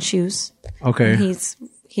big on shoes. Okay. And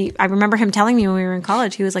I remember him telling me when we were in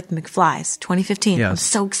college, he was like, the McFlys, 2015. Yes. I'm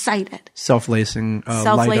so excited. Self-lacing.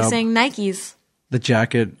 Self-lacing Nikes. The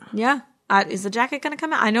jacket. Yeah. Is the jacket going to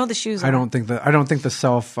come out? I know the shoes. I don't think the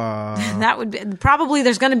self. That would be, probably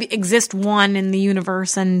there's going to exist one in the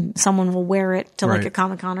universe, and someone will wear it to like a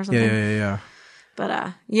Comic-Con or something. Yeah.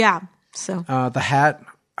 But yeah. So the hat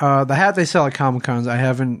they sell at Comic-Cons. I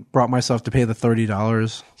haven't brought myself to pay the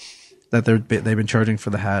 $30 that they've been charging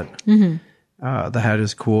for the hat. Mm-hmm. The hat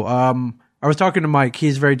is cool. I was talking to Mike.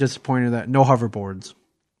 He's very disappointed that no hoverboards.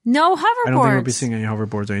 No hoverboards. I don't think we'll be seeing any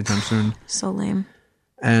hoverboards anytime soon. So lame.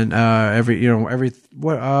 And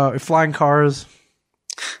flying cars,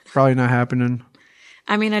 probably not happening.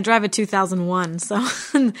 I mean, I drive a 2001, so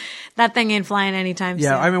that thing ain't flying anytime soon.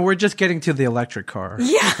 Yeah, I mean, we're just getting to the electric car.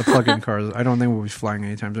 Yeah. The plug-in cars. I don't think we'll be flying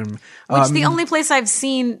anytime soon. Which the only place I've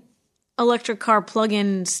seen electric car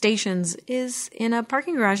plug-in stations is in a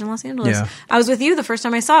parking garage in Los Angeles. Yeah. I was with you the first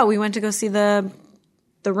time I saw it. We went to go see the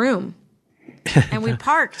Room. And we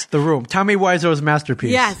parked. The Room. Tommy Wiseau's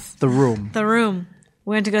masterpiece. Yes. The Room. The Room.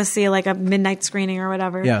 We went to go see like a midnight screening or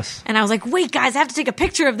whatever. Yes. And I was like, wait, guys, I have to take a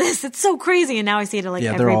picture of this. It's so crazy. And now I see it at like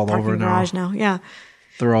every parking garage now. Yeah.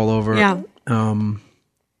 They're all over. Yeah.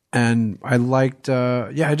 And I liked,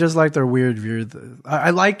 I just like their weird. I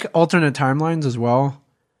like alternate timelines as well.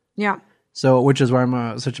 Yeah. So, which is why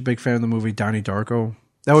I'm such a big fan of the movie Donnie Darko.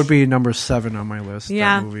 That would be number 7 on my list.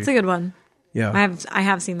 Yeah. It's a good one. Yeah, I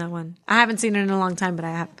have seen that one. I haven't seen it in a long time, but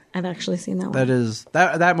I've actually seen that one.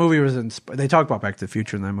 That movie was they talk about Back to the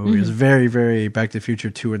Future in that movie. It's very, very Back to the Future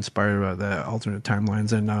 2 inspired by the alternate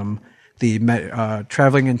timelines and the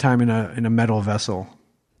traveling in time in a metal vessel.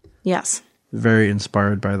 Yes, very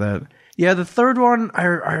inspired by that. Yeah, the third one I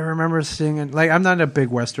remember seeing it. Like I'm not a big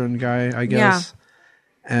Western guy, I guess,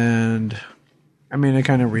 and I mean, it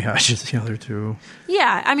kind of rehashes the other two.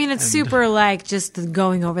 Yeah, I mean, it's super like just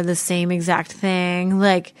going over the same exact thing.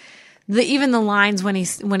 Like even the lines when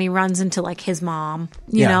he runs into like his mom,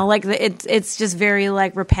 you know, like it's just very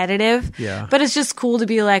like repetitive. Yeah. But it's just cool to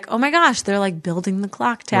be like, oh my gosh, they're like building the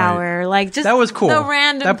clock tower. Right. Like just that was cool. The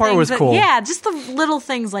random that part things was cool. Yeah, just the little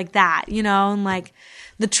things like that, you know, and like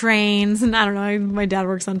the trains, and I don't know, my dad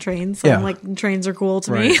works on trains, so I'm like, trains are cool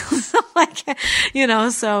to me. So like, you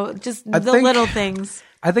know, so just little things.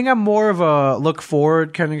 I think I'm more of a look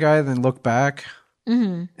forward kind of guy than look back.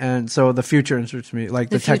 Mm-hmm. And so the future interests me,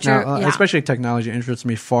 like especially technology interests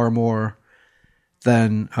me far more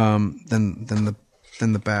than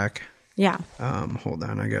the back. Yeah. Hold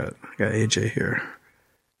on, I got AJ here.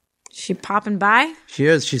 She popping by? She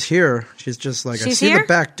is. She's here. She's just like, I see here? The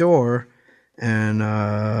back door. And do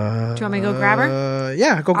you want me to go grab her?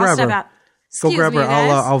 Yeah, go grab her. Out. Go grab her.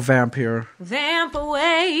 I'll vamp here. Vamp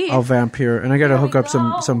away. I'll vamp here, and I got to hook up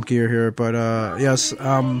some gear here. But yes,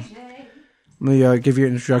 let me give you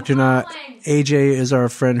an introduction. AJ is our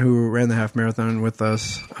friend who ran the half marathon with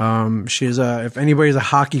us. She's if anybody's a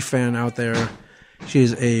hockey fan out there,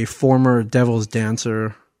 she's a former Devil's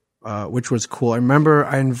dancer, which was cool. I remember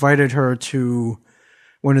I invited her to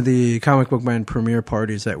one of the comic book man premiere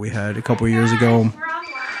parties that we had a couple of years ago.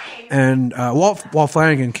 And Walt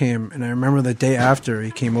Flanagan came, and I remember the day after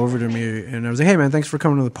he came over to me, and I was like, "Hey man, thanks for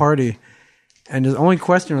coming to the party." And his only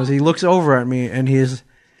question was, he looks over at me, and he's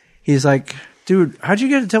like, "Dude, how'd you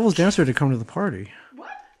get a Devil's Dancer to come to the party?"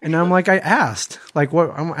 What? And I'm like, "I asked, like,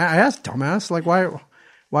 what? I asked, dumbass, like, why?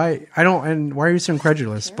 I don't, and why are you so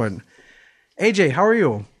incredulous?" But AJ, how are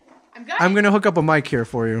you? I'm good. I'm gonna hook up a mic here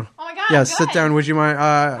for you. Oh my god! Yes, sit down. Would you mind?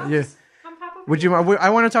 Yeah. Would you mind?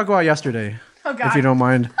 I want to talk about yesterday. Oh god! If you don't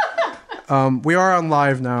mind. We are on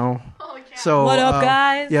live now. Holy cow. So what up,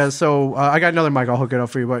 guys? Yeah, so I got another mic. I'll hook it up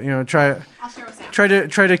for you, but you know, try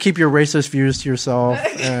to keep your racist views to yourself.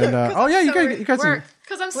 And you got some.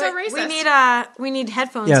 Because I'm so racist. We need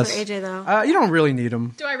headphones Yes. for AJ though. You don't really need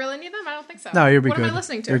them. Do I really need them? I don't think so. No, you'll be what good. What am I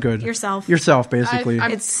listening to? You're good. Yourself, basically.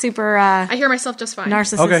 It's super. I hear myself just fine.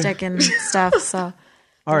 Narcissistic and stuff. So.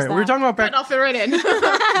 All right, we're talking about back. I'll fit right in.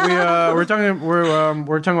 we're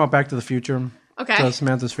talking about Back to the Future. Okay. So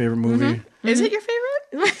Samantha's favorite movie. Mm-hmm. Is it your favorite?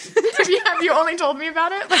 Have you only told me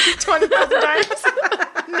about it like 20,000 times?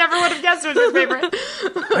 Never would have guessed it was your favorite.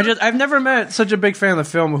 I've never met such a big fan of the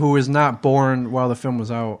film who was not born while the film was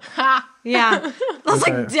out. Yeah. I was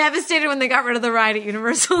like devastated when they got rid of the ride at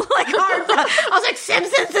Universal. Like hard. I was like,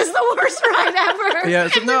 Simpsons is the worst ride ever. Yeah,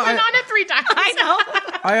 so, and we've been on it 3 times. I know.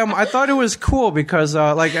 I thought it was cool because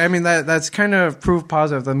that's kind of proof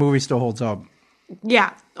positive the movie still holds up.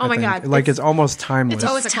 Yeah. Oh my god. Like it's almost timeless. It's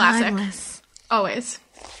always a classic. Timeless. Always.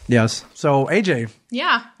 Yes. So AJ.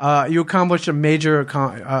 Yeah. You accomplished a major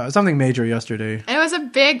something major yesterday.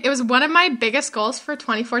 It was one of my biggest goals for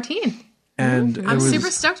 2014. And I'm super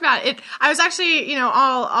stoked about it. I was actually,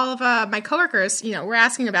 all of my coworkers, were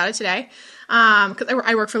asking about it today. Because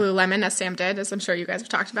I work for Lululemon, as Sam did, as I'm sure you guys have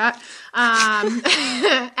talked about.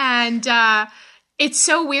 And it's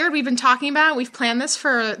so weird. We've been talking about it. We've planned this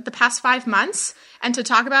for the past 5 months, and to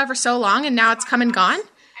talk about it for so long, and now it's come and gone.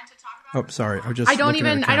 Oh, sorry. I don't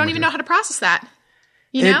even know how to process that.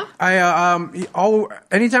 You know?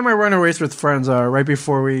 Anytime I run a race with friends, right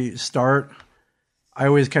before we start, I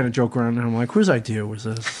always kind of joke around and I'm like, whose idea was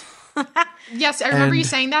this? Yes, I remember you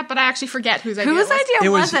saying that, but I actually forget whose idea it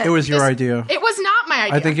was. It was your idea. It was not my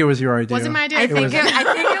idea. I think it was your idea. Was it my idea? I think it was your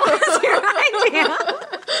idea.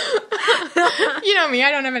 You know me,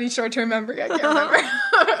 I don't have any short-term memory. I can't remember.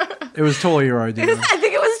 It was totally your idea. I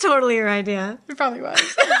think it was totally your idea. It probably was.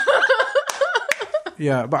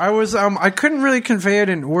 Yeah, but I was I couldn't really convey it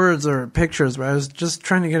in words or pictures, but I was just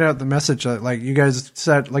trying to get out the message that like you guys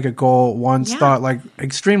set like a goal once, thought like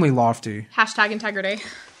extremely lofty. Hashtag integrity.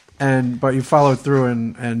 But you followed through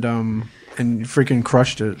and you freaking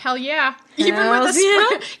crushed it. Hell yeah. Even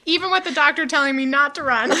with the doctor telling me not to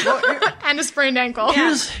run and a sprained ankle.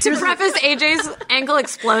 Yeah. To preface, AJ's ankle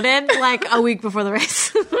exploded like a week before the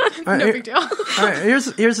race. No big deal.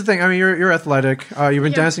 Here's the thing. I mean, you're athletic. You've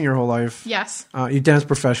been dancing your whole life. Yes. You dance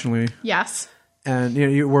professionally. Yes. And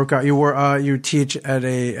you work out. You teach at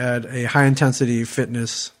a high intensity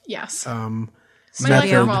fitness. Yes. My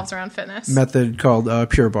life revolves around fitness. Method called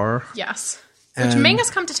Pure Bar. Yes. Which Ming has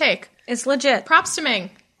come to take. It's legit. Props to Ming.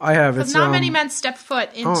 I have. Because not many men step foot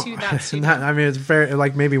into that studio. It's very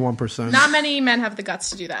like maybe 1%. Not many men have the guts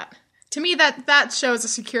to do that. To me, that shows a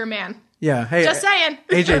secure man. Yeah. Hey, Just saying.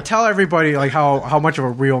 AJ, tell everybody like how much of a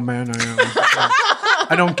real man I am.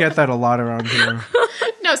 I don't get that a lot around here.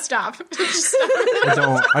 No, stop.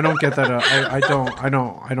 I don't get that. I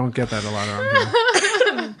don't get that a lot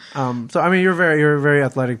around here. So I mean, you're very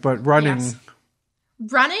athletic, but running. Yes.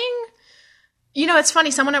 Running. You know, it's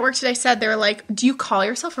funny. Someone at work today said, they were like, "Do you call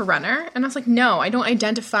yourself a runner?" And I was like, "No, I don't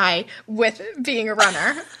identify with being a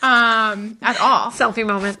runner at all." Selfie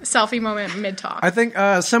moment mid talk. I think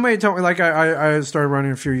somebody told me, like, I started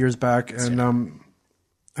running a few years back, and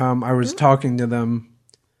I was talking to them.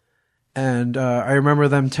 And I remember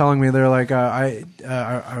them telling me, they're like, I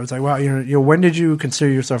was like, wow, you know, when did you consider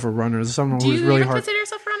yourself a runner? Is someone who was really hard? Do you consider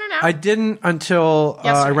yourself a runner now? I didn't until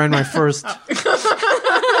I ran my first.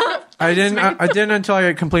 I didn't until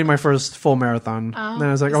I completed my first full marathon. Then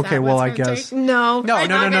I was like, okay, well, I guess. No, no,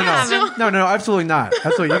 absolutely not.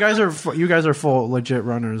 Absolutely, you guys are full legit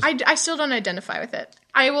runners. I still don't identify with it.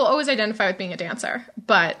 I will always identify with being a dancer,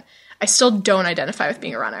 but I still don't identify with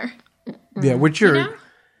being a runner. Yeah, which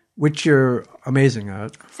you're amazing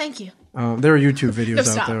at. Thank you. There are YouTube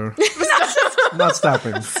videos out there. I'm not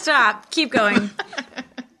stopping. Stop. Keep going.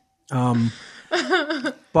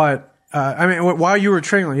 But I mean, while you were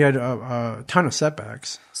training, you had a ton of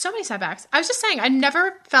setbacks. So many setbacks. I was just saying, I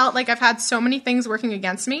never felt like I've had so many things working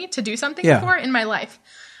against me to do something before in my life.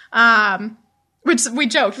 Which we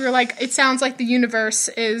joked. We were like, it sounds like the universe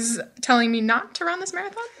is telling me not to run this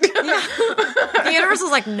marathon. The universe was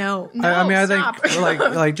like, no. I mean, stop. I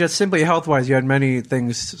think like just simply health-wise, you had many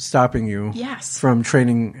things stopping you from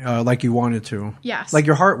training like you wanted to. Yes. Like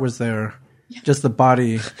your heart was there. Just the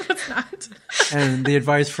body. It's not. And the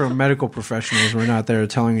advice from medical professionals were not there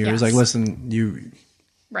telling you. It was like, listen, you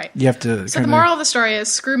have to. So the moral of the story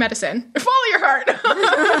is screw medicine. Follow your heart.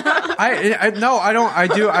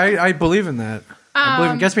 I believe in that. I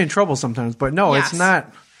believe it gets me in trouble sometimes, but no, it's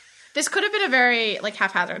not. This could have been a very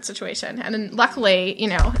haphazard situation, and then luckily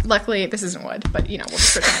this isn't wood, but we'll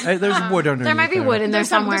just pretend. There's wood underneath. There might be wood in there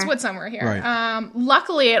somewhere. There's wood somewhere here. Right.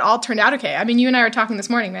 Luckily, it all turned out okay. I mean, you and I were talking this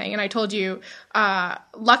morning, Meg, and I told you.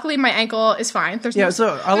 Luckily, my ankle is fine. There's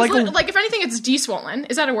so I like if anything, it's deswollen.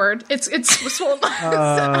 Is that a word? It's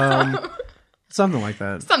swollen. Something like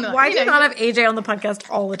that. Why do you not have AJ on the podcast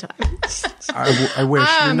all the time? I wish.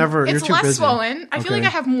 You're it's too less busy. swollen. I feel like I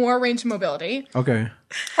have more range of mobility. Okay.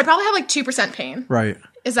 I probably have 2% pain. Right.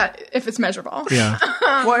 Is that if it's measurable? Yeah.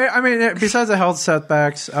 Well, I mean, besides the health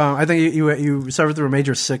setbacks, I think you suffered through a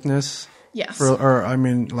major sickness. Yes.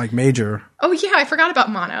 Major. Oh yeah, I forgot about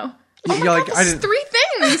mono. Oh my God, this is 3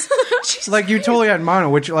 things. Like you totally had mono,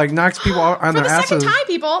 which knocks people out on their asses. Second time,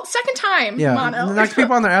 people. Second time. Yeah, mono. knocks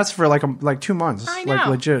people on their ass for like 2 months. I know. Like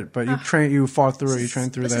legit. But you fought through it. You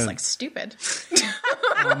trained through that. This is stupid.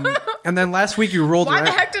 And then last week you rolled. Why the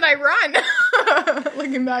heck did I run?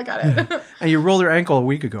 Looking back at it. And you rolled your ankle a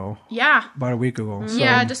week ago. Yeah. About a week ago. So.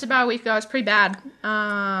 Yeah, just about a week ago. It was pretty bad.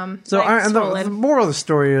 The moral of the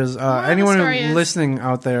story is anyone listening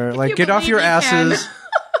out there, get off your asses.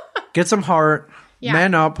 Get some heart,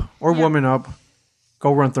 man up or woman up,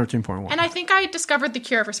 go run 13.1. And I think I discovered the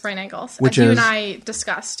cure for sprained ankles, which as is, you and I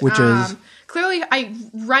discussed. Which is? Clearly, I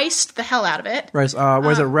riced the hell out of it. Rice,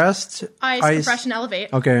 was it rest? Ice, compression,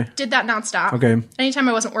 elevate. Okay. Did that nonstop. Okay. Anytime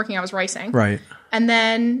I wasn't working, I was ricing. Right. And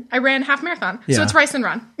then I ran half marathon. Yeah. So it's rice and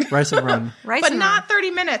run. Rice and run. But not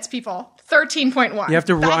 30 minutes, people. 13.1. You have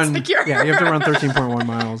to run. That's the cure. Yeah, you have to run 13.1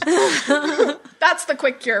 miles. That's the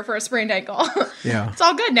quick cure for a sprained ankle. Yeah. It's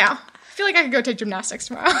all good now. I feel like I could go take gymnastics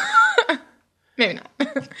tomorrow. Maybe not.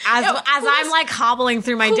 As I'm hobbling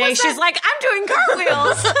through my day, she's like, I'm doing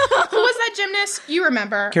cartwheels. Who was that gymnast? You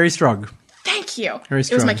remember. Carrie Strug. Thank you. Carrie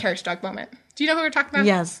Strug. It was my Carrie Strug moment. Do you know who we're talking about?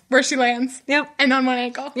 Yes. Where she lands. Yep. And on one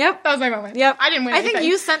ankle. Yep. That was my moment. Yep. I didn't win anything. I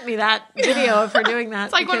think you sent me that video of her doing that.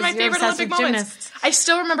 It's like one of my favorite Olympic moments. I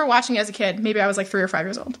still remember watching as a kid. Maybe I was 3 or 5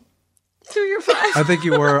 years old. 3 or 5. I think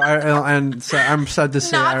you were. And so I'm sad to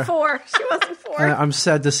say. Not 4. She wasn't 4. I'm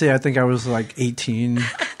sad to say I think I was 18.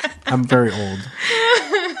 I'm very old.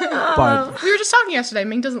 But we were just talking yesterday.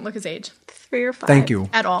 Ming doesn't look his age. 3 or 5. Thank you.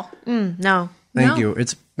 At all. No. Thank you.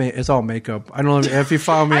 It's all makeup. I don't know if you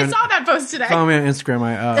follow me. I saw that post today. Follow me on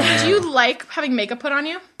Instagram. Do you like having makeup put on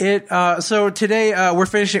you? So today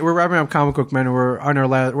we're wrapping up Comic Book Men. And we're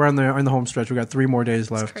on the home stretch. We got 3 more days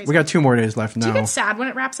left. We got 2 more days left now. Do you get sad when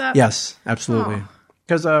it wraps up? Yes, absolutely.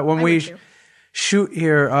 Because when we shoot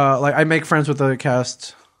here, I make friends with the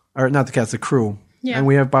cast, or not the cast, the crew. Yeah. And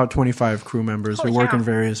we have about 25 crew members who work in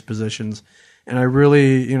various positions. And I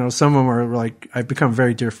really, some of them are I've become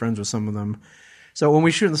very dear friends with some of them. So when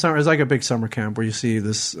we shoot in the summer, it's like a big summer camp where you see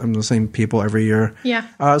the same people every year. Yeah.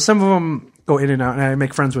 Some of them go in and out, and I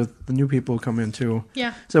make friends with the new people who come in too.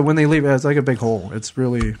 Yeah. So when they leave, it's like a big hole. It's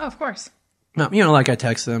really... Oh, of course. Like I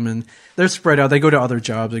text them, and they're spread out. They go to other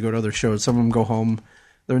jobs. They go to other shows. Some of them go home.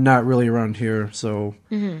 They're not really around here. So,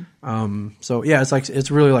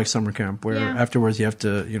 it's really like summer camp, where afterwards you have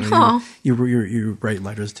to, you write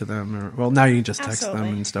letters to them. Now you can just text them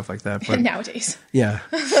and stuff like that. But nowadays. Yeah.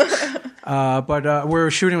 But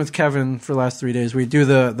we're shooting with Kevin for the last 3 days. We do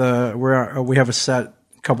we have a set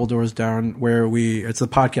couple doors down where it's the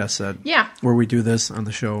podcast set. Yeah. Where we do this on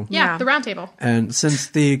the show. Yeah, the round table. And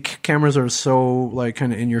since the cameras are so like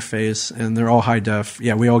kind of in your face and they're all high def,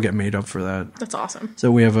 we all get made up for that. That's awesome.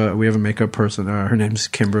 So we have a makeup person. Her name's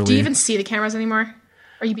Kimberly. Do you even see the cameras anymore?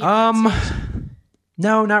 Are you being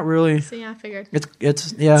no, not really. So I figured.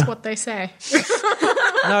 It's That's what they say.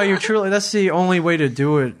 No, that's the only way to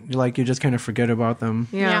do it. Like you just kind of forget about them.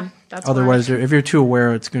 Yeah, that's otherwise if you're too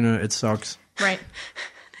aware, it sucks. Right.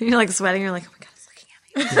 You're like sweating. You're like, oh my god, it's looking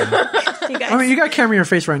at me. Yeah. You got camera in your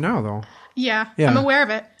face right now, though. Yeah. I'm aware of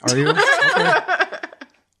it. Are you? Okay.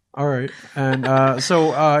 All right. And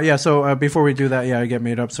so before we do that, I get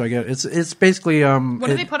made up. So I get it's basically What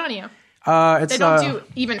do they put on you? They don't do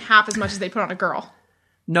even half as much as they put on a girl.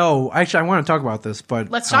 No, actually, I want to talk about this, but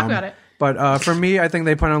let's talk about it. But for me, I think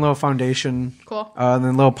they put on a little foundation. Cool. And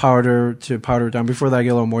then a little powder to powder it down. Before that, I get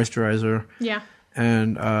a little moisturizer. Yeah.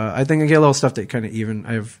 And I think I get a little stuff that kind of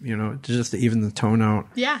just to even the tone out.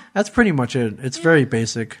 Yeah. That's pretty much it. It's very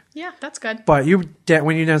basic. Yeah, that's good. But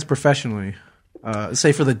when you dance professionally,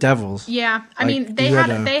 say for the Devils. Yeah. I mean, they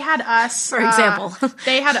had us, for example.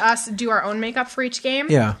 They had us do our own makeup for each game.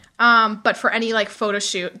 Yeah. But for any like photo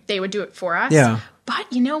shoot, they would do it for us. Yeah.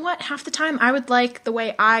 But you know what? Half the time, I would like the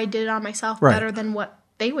way I did it on myself better than what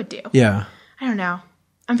they would do. Yeah. I don't know.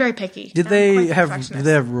 I'm very picky. Did they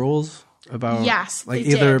have rules? About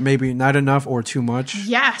either maybe not enough or too much?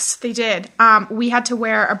 Yes, they did. We had to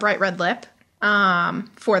wear a bright red lip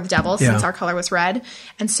for the Devils since our color was red.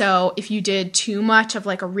 And so if you did too much of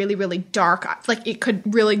like a really, really dark, like it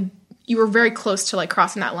could really, you were very close to like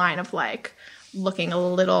crossing that line of like looking a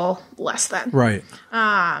little less than. Right.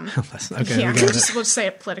 Okay. Yeah, we'll just say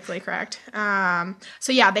it politically correct.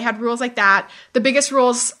 So yeah, they had rules like that. The biggest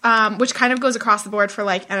rules, which kind of goes across the board for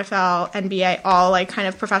like NFL, NBA, all like kind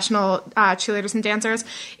of professional cheerleaders and dancers,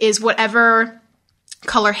 is whatever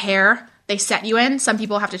color hair they set you in. Some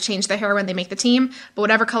people have to change their hair when they make the team, but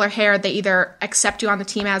whatever color hair they either accept you on the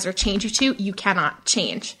team as or change you to, you cannot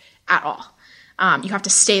change at all. You have to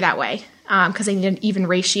stay that way. Because they need an even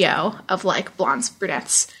ratio of like blondes,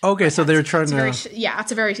 brunettes. Okay, so they're trying to.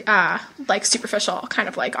 It's a very like superficial kind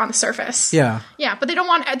of like on the surface. Yeah, yeah, but they don't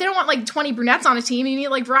want like 20 brunettes on a team. You need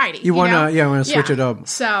like variety. You want to switch it up.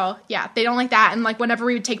 So yeah, they don't like that. And like whenever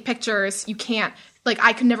we would take pictures, you can't like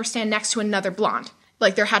I could never stand next to another blonde.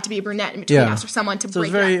 Like there had to be a brunette in between us or someone to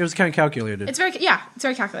break. It was kind of calculated. It's very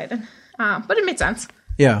calculated, but it made sense.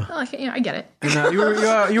 Yeah. Like, I get it. And,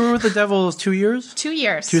 you were with the Devils 2 years? 2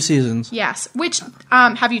 years. 2 seasons. Yes. Which,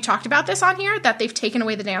 have you talked about this on here, that they've taken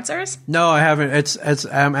away the dancers? No, I haven't.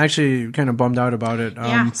 I'm actually kind of bummed out about it.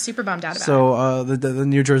 Super bummed out about it. So, the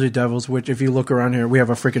New Jersey Devils, which if you look around here, we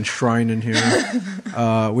have a freaking shrine in here.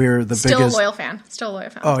 We're the biggest. Still a loyal fan.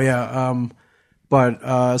 Oh, yeah.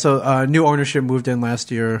 But new ownership moved in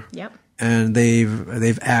last year. Yep. And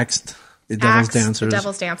they've axed the Devil's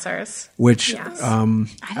Dancers. Which I didn't know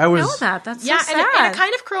that. That's so sad. In a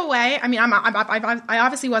kind of cruel way. I mean, I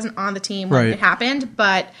obviously wasn't on the team when it happened,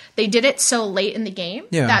 but they did it so late in the game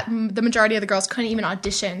that the majority of the girls couldn't even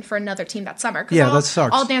audition for another team that summer. That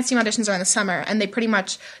sucks. All dance team auditions are in the summer, and they pretty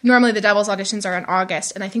much normally the Devils auditions are in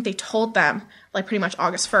August, and I think they told them like pretty much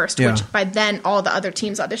August 1st, which by then all the other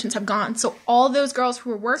teams' auditions have gone. So all those girls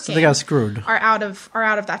who were working, so they got screwed, are out of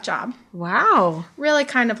that job. Wow, really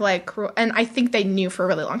kind of like cruel. And I think they knew for a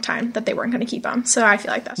really long time that they weren't going to keep them. So I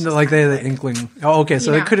feel like that's just like they had the inkling. Oh, okay.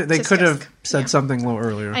 So they could have said something a little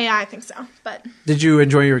earlier. Yeah, I think so. But did you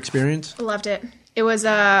enjoy your experience? I loved it. It was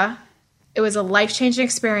a life-changing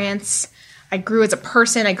experience. I grew as a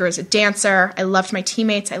person. I grew as a dancer. I loved my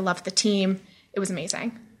teammates. I loved the team. It was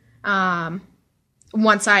amazing.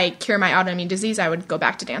 Once I cure my autoimmune disease, I would go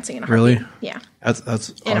back to dancing in a heartbeat. Really? Yeah. That's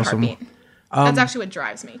awesome. In a heartbeat. That's actually what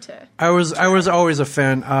drives me to. I was always a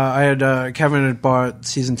fan. I had Kevin had bought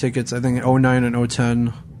season tickets, I think in 2009 and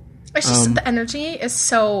 2010. It's just the energy is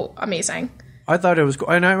so amazing. I thought it was cool,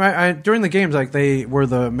 and I during the games, like they were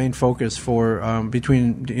the main focus for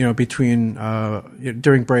during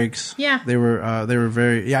breaks. Yeah, they were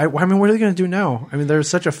very. Yeah, I mean, what are they going to do now? I mean, there's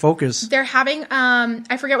such a focus. They're having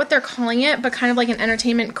I forget what they're calling it, but kind of like an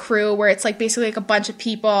entertainment crew where it's like basically like a bunch of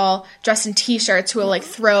people dressed in t-shirts who will like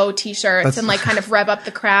throw t-shirts and like kind of rev up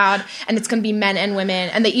the crowd, and it's going to be men and women,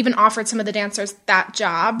 and they even offered some of the dancers that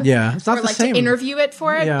job. Yeah, it's not or the like same. to interview it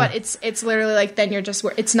for it, Yeah. but it's literally like then you're just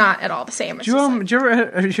it's not at all the same. Did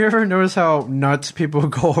you ever notice how nuts people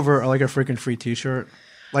go over like a freaking free t-shirt?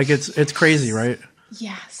 Like it's crazy, right?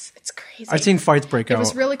 Yes, it's crazy. I've seen fights break out. It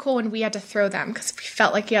was really cool when we had to throw them because we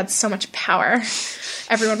felt like you had so much power.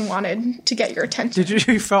 Everyone wanted to get your attention. Did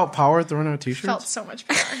you felt power throwing out t-shirts? Felt so much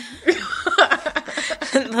power.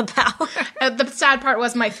 The power. The sad part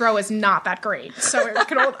was my throw is not that great, so it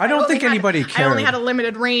could I don't think anybody cared. I only had a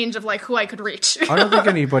limited range of like who I could reach. I don't think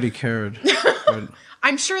anybody cared. But.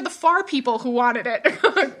 I'm sure the far people who wanted it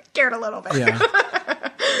cared a little bit. Yeah.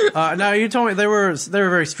 Now you told me there were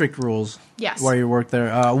very strict rules. Yes. While you worked there,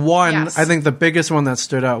 yes. I think the biggest one that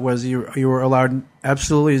stood out was you were allowed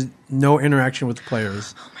absolutely no interaction with the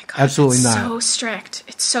players. Oh my god, absolutely not. So strict.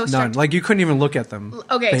 It's so strict. None. Like you couldn't even look at them.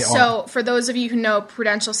 Okay, so for those of you who know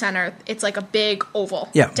Prudential Center, it's like a big oval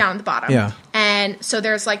down at the bottom. Yeah. And so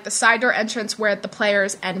there's like the side door entrance where the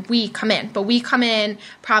players and we come in, but we come in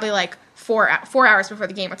probably like 4 hours before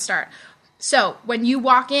the game would start. So when you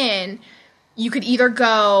walk in, you could either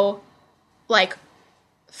go like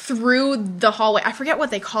through the hallway. I forget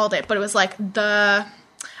what they called it, but it was like I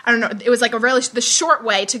don't know. It was like the short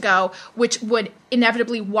way to go, which would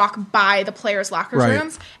inevitably walk by the players' locker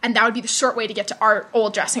rooms, and that would be the short way to get to our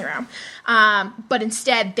old dressing room. But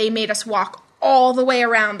instead, they made us walk all the way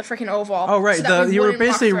around the freaking oval. Oh, right. So you were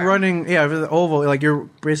basically running, the oval, like you're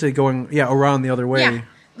basically going, around the other way. Yeah.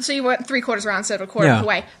 So you went 3/4 around instead of a quarter of the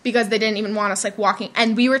way because they didn't even want us like walking.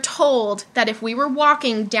 And we were told that if we were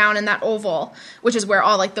walking down in that oval, which is where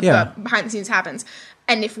all like the behind the scenes happens,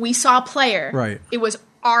 and if we saw a player, it was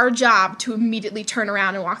our job to immediately turn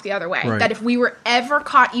around and walk the other way. Right. That if we were ever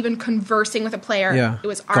caught even conversing with a player, it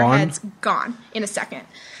was our heads gone in a second.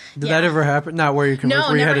 Did that ever happen? Not where you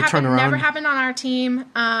where you had to turn around. Never happened on our team.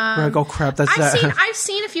 Like, oh crap! That's I've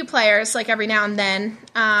seen a few players like every now and then.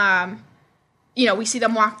 We see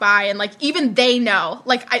them walk by, and like even they know.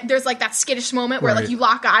 Like there's like that skittish moment where like you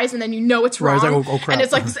lock eyes, and then you know it's wrong, it's like, oh, crap. And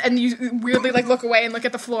it's like, and you weirdly like look away and look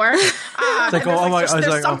at the floor. It's like,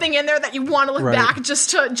 there's something in there that you want to look back just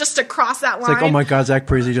to cross that line. It's like, oh my god, Zach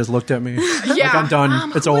Parise just looked at me. Like, I'm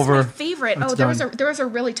done. It's over. Was my favorite. There was a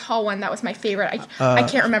really tall one that was my favorite. I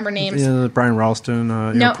can't remember names. Brian Ralston.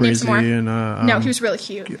 No, Parise, and no, he was really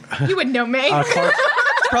cute. You would know me.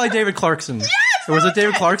 It's probably David Clarkson. Yes! Was it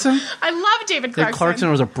David Clarkson? I love David Clarkson. David Clarkson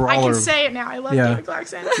was a brawler. I can say it now. I love David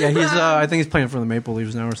Clarkson. Yeah, he's. I think he's playing for the Maple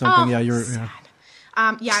Leafs now or something. Sad.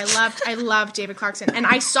 I loved David Clarkson, and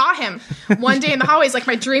I saw him one day in the hallways, like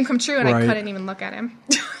my dream come true, and I couldn't even look at him.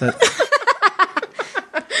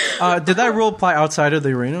 Did that rule apply outside of the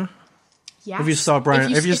arena? Yes. If you saw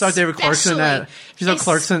David Clarkson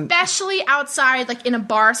especially outside, like in a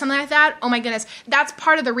bar or something like that, oh my goodness, that's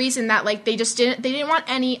part of the reason that like they didn't want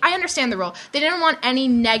any. I understand the rule. They didn't want any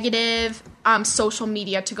negative social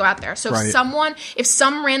media to go out there. So if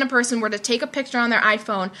some random person were to take a picture on their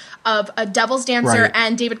iPhone of a Devil's Dancer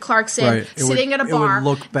and David Clarkson sitting at a bar,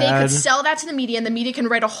 they could sell that to the media, and the media can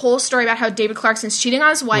write a whole story about how David Clarkson's cheating on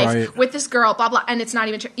his wife with this girl, blah blah, and it's not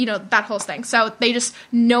even that whole thing. So they just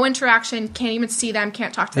no interaction, can't even see them,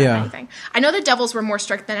 can't talk to them, anything. I know the Devils were more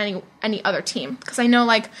strict than any other team because I know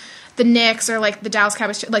like the Knicks or like the Dallas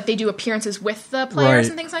Cowboys, like they do appearances with the players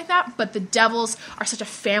and things like that. But the Devils are such a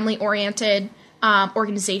family-oriented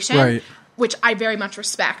organization, which I very much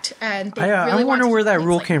respect. And they really I wonder where that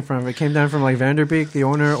rule came from. It came down from like Vanderbeek, the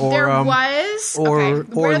owner, or there was or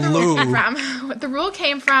the Lou. Rule came from. The rule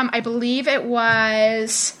came from, I believe it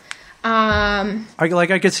was. I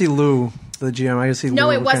could see Lou. The GM, I see. No,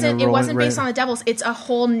 it wasn't. It wasn't based on the Devils. It's a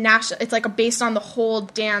whole national. It's like based on the whole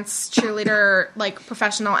dance cheerleader, like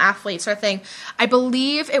professional athlete sort of thing. I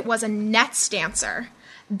believe it was a Nets dancer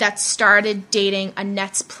that started dating a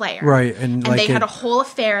Nets player, right? And they had a whole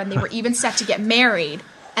affair, and they were even set to get married.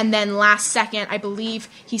 And then last second, I believe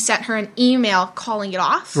he sent her an email calling it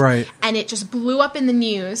off, right? And it just blew up in the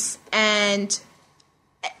news, and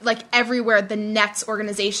like everywhere, the Nets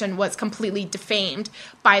organization was completely defamed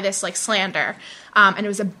by this like slander, and it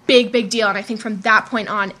was a big deal. And I think from that point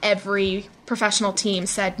on, every professional team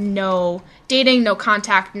said no dating, no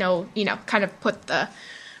contact, no kind of put their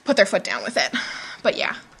foot down with it. But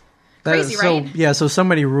yeah, Crazy, right? Yeah, so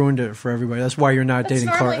somebody ruined it for everybody. That's why you're not dating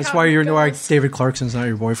Clark. That's why David Clarkson's not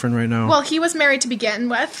your boyfriend right now. Well, he was married to begin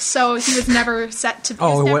with, so he was never set to be. He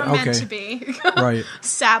was never meant to be. Right.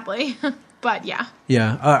 Sadly. But yeah.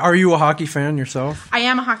 Yeah. Are you a hockey fan yourself? I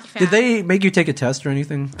am a hockey fan. Did they make you take a test or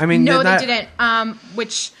anything? I mean, no, they didn't.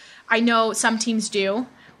 Which I know some teams do,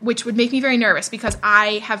 which would make me very nervous because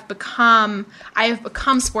I have become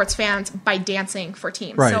sports fans by dancing for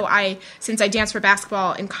teams. Right. So since I danced for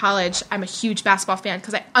basketball in college, I'm a huge basketball fan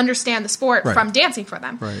because I understand the sport from dancing for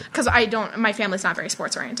them. Right. Because my family's not very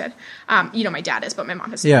sports oriented. My dad is, but my mom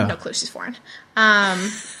has no clue. She's foreign.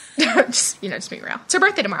 Just being real. It's her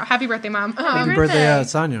birthday tomorrow. Happy birthday, Mom. Happy birthday,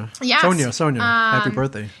 Sonia. Yes. Sonia. Happy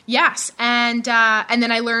birthday. Yes. And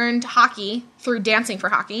then I learned hockey through dancing for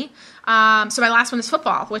hockey. So my last one is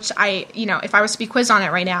football, which if I was to be quizzed on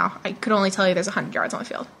it right now, I could only tell you there's 100 yards on the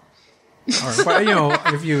field. All right.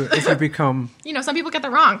 But, if you become... some people get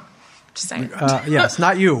that wrong. Just saying. Yes,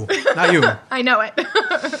 not you. Not you. I know it.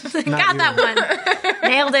 Got that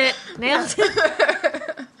one. Nailed it.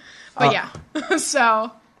 But yeah.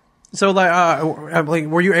 So,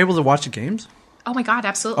 were you able to watch the games? Oh my God,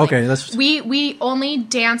 absolutely. Okay, we only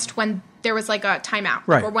danced when there was like a timeout,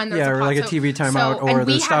 right? Or when there was or like a TV timeout, or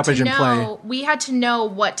the stoppage in play. We had to know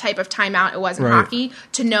what type of timeout it was in hockey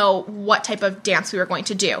to know what type of dance we were going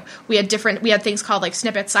to do. We had things called like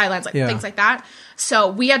snippets, sidelines, things like that.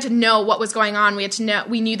 So we had to know what was going on. We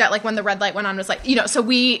knew that like when the red light went on was like, so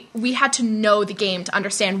we had to know the game to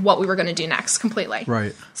understand what we were going to do next completely.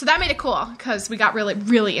 Right. So that made it cool because we got really,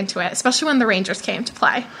 really into it, especially when the Rangers came to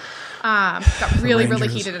play. Got really, really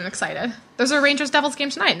heated and excited. There's a Rangers-Devils game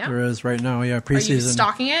tonight, no? There is right now, yeah, preseason. Are you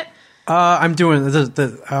stalking it? I'm doing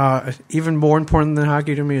even more important than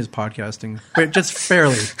hockey to me is podcasting, but just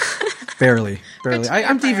barely.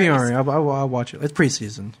 I'm DVRing. I'll watch it. It's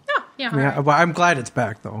preseason. Oh, yeah. I'm glad it's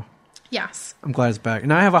back though. Yes. I'm glad it's back,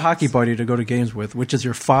 and I have a hockey buddy to go to games with, which is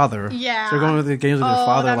your father. Yeah. So they're going to the games with your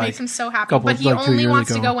father. That makes him so happy. But he only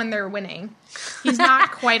wants to go when they're winning. He's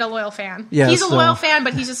not quite a loyal fan. Yeah, he's a loyal fan,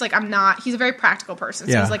 but he's just like, I'm not. He's a very practical person,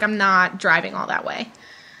 so he's like, I'm not driving all that way.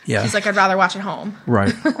 Yeah. He's like, I'd rather watch at home.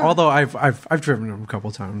 Right. Although I've driven him a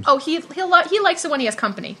couple times. Oh, he likes it when he has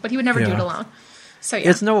company, but he would never do it alone. So yeah.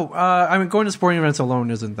 It's going to sporting events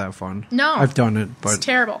alone isn't that fun. No. I've done it, but it's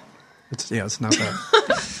terrible. It's not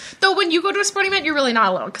that. Though when you go to a sporting event, you're really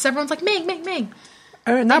not alone because everyone's like, Ming.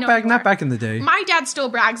 Not back in the day. My dad still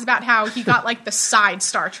brags about how he got like the side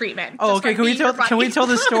star treatment. Oh, okay. Can we tell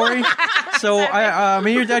this story? So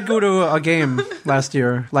me and your dad go to a game last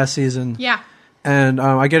season. Yeah. And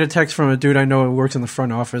I get a text from a dude I know who works in the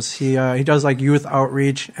front office. He does like youth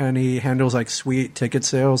outreach and he handles like sweet ticket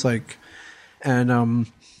sales and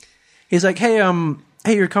he's like, hey,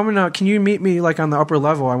 you're coming out. Can you meet me like on the upper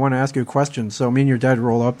level? I want to ask you a question. So me and your dad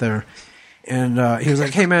roll up there. And he was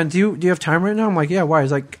like, hey, man, do you have time right now? I'm like, yeah, why?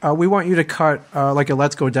 He's like, we want you to cut like a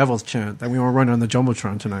Let's Go Devils chant that we want to run on the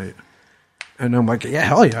Jumbotron tonight. And I'm like, yeah,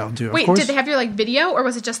 hell yeah, I'll do it. Wait, did they have your like video or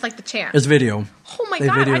was it just like the chant? It's video. Oh my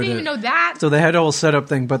God, I didn't even know that. So they had a whole setup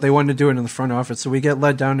thing, but they wanted to do it in the front office. So we get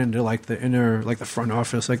led down into like the inner, like the front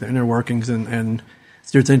office, like the inner workings and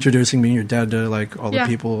starts introducing me and your dad to like all the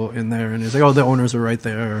people in there. And he's like, oh, the owners are right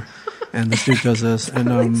there. And this dude does this.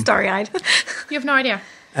 And starry-eyed. You have no idea.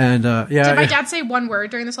 And did my dad say one word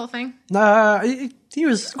during this whole thing? He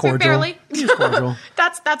was cordial. Barely. He was cordial.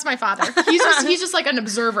 That's my father. He's just like an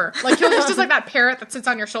observer. Like he's just like that parrot that sits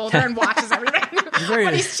on your shoulder and watches everything.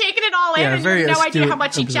 But he's taking it all in, and you have no idea how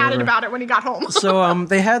much he chatted about it when he got home. So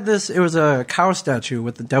they had this. It was a cow statue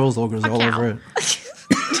with the Devils logos all over it.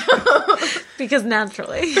 Because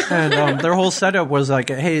naturally. And their whole setup was like,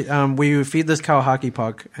 hey, we feed this cow hockey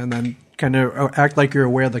puck, and then kind of act like you're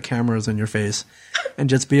aware the camera's in your face, and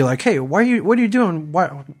just be like, hey, what are you doing?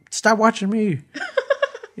 Stop watching me.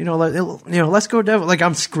 Let's go Devils. Like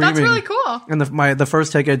I'm screaming. That's really cool. And the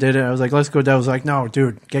first take I did it, I was like, let's go Devils. Like, no,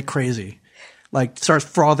 dude, get crazy. Like starts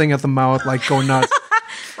frothing at the mouth, like go nuts.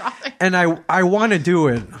 Frothing. And I want to do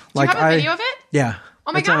it. Like do you have a video of it? Yeah.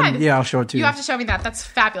 Oh my God. Yeah, I'll show it to you. You have to show me that. That's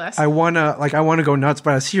fabulous. I want to go nuts,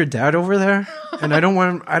 but I see your dad over there, and I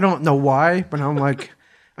don't know why, but I'm like,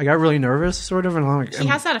 I got really nervous, sort of, and I'm like, he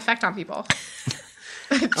has that effect on people.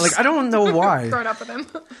 Like, I don't know why. Grown up with him.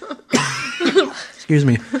 Excuse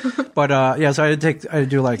me, but so I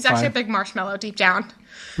do like. He's actually a big marshmallow deep down.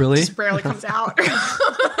 Really? Just rarely comes out.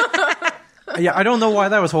 Yeah, I don't know why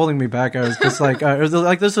that was holding me back. I was just like, it was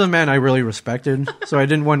like this was a man I really respected, so I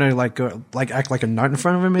didn't want to act like a nut in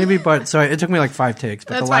front of him, maybe. But so it took me like 5 takes.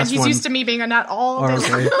 But that's the last fine. He's used to me being a nut all day.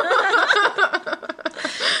 Okay.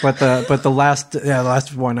 But the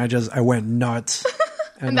last one, I went nuts,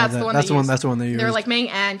 And that's the one that's the one they used. They were like, Ming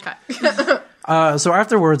and cut. So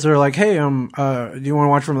afterwards, they're like, "Hey, do you want to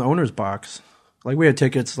watch from the owner's box?" Like we had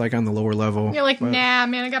tickets like on the lower level. You're like, nah,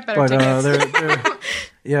 man, I got better tickets.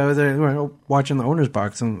 they were watching the owner's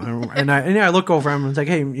box, and I look over him and it's like,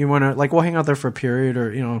 "Hey, you want to like we'll hang out there for a period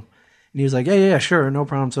or you know." And he was like, yeah, sure, no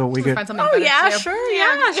problem. So we get. Oh yeah,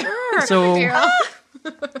 sure. So.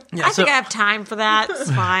 I think I have time for that.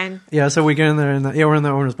 It's fine. Yeah, so we get in there, and we're in the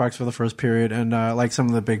owner's box for the first period, and like some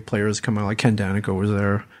of the big players come out, like Ken Danico was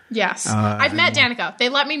there. Yes, I've met Danico. They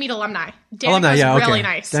let me meet alumni. Danico's really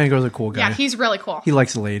nice. Danico's a cool guy. Yeah, he's really cool. He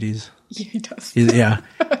likes the ladies. Yeah, he does.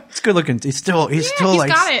 It's good looking. He's still he's like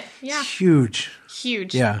got it. Yeah, huge.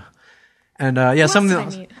 Yeah. And some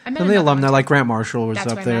of the alumni, like Grant Marshall was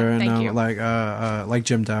up there, and like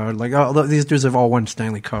Jim Dowd, like these dudes have all won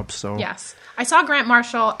Stanley Cups. So yes, I saw Grant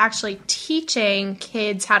Marshall actually teaching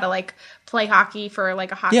kids how to like play hockey for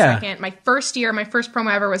like a hot second. My first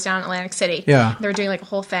promo ever was down in Atlantic City. Yeah, they were doing like a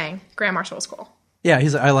whole thing. Grant Marshall was cool. Yeah,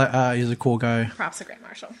 he's a cool guy. Props to Grant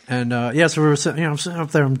Marshall. And so we were sitting up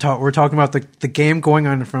there. We're talking about the game going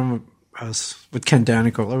on in front of us with Ken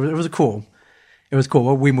Danico. It was cool. It was cool.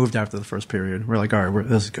 Well, we moved after the first period. We're like, all right,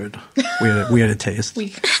 this is good. We had a taste. We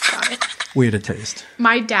got it. We had a taste.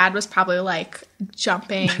 My dad was probably like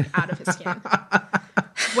jumping out of his skin,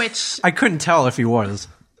 which I couldn't tell if he was.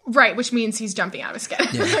 Right, which means he's jumping out of his skin.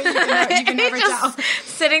 Yeah. you can never tell.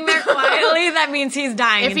 Sitting there quietly, that means he's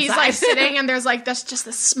dying. If he's like sitting and there's like that's just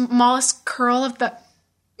the smallest curl of the.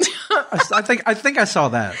 I think I saw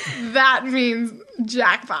that. That means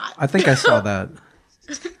jackpot. I think I saw that.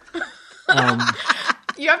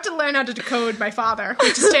 You have to learn how to decode my father,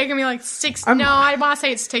 which is taking me like I want to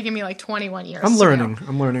say it's taking me like 21 years. I'm learning.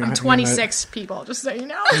 I'm 26 people, just so you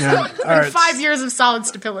know. Yeah. Right. 5 years of solid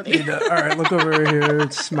stability. All right, look over here.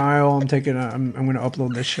 Smile. I'm going to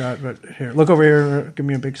upload this shot, but here, look over here. Give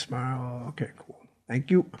me a big smile. Okay, cool.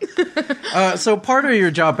 Thank you. So part of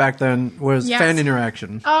your job back then was fan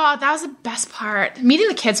interaction. Oh, that was the best part. Meeting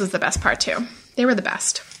the kids was the best part too. They were the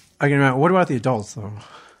best. What about the adults though?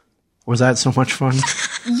 Was that so much fun?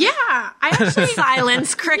 Yeah, I actually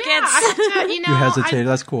silence crickets. Yeah, you hesitated.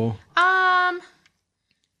 That's cool.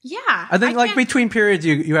 Yeah, I think between periods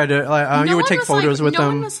you had to you would take photos with them. No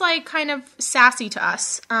one was like kind of sassy to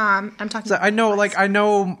us. I'm talking. So I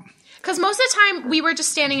know. Because most of the time we were just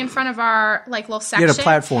standing in front of our like little section. You had a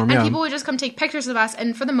platform, and people would just come take pictures of us.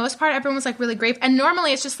 And for the most part, everyone was like really great. And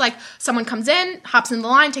normally it's just like someone comes in, hops in the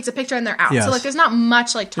line, takes a picture, and they're out. Yes. So like there's not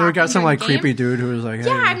much like talking. We got some like creepy dude who was like, hey.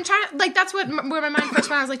 Yeah, I'm trying to like that's where my mind first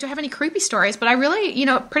went. I was like, do I have any creepy stories? But I really,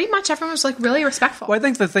 pretty much everyone was like really respectful. Well, I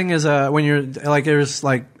think the thing is when you're like there's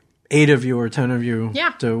like 8 of you or 10 of you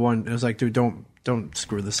to one. It was like, dude, don't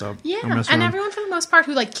screw this up. Yeah, and everyone for the most part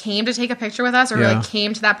who like came to take a picture with us or like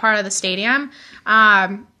came to that part of the stadium,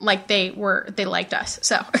 like they liked us.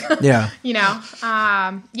 So yeah,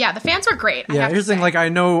 the fans were great. Yeah, here's the thing. Like I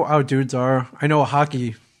know how dudes are. I know how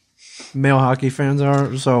male hockey fans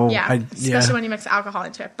are. So especially when you mix alcohol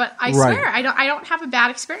into it. But I swear, I don't have a bad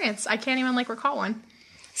experience. I can't even like recall one.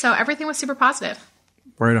 So everything was super positive.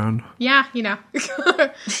 Right on. Yeah, you know.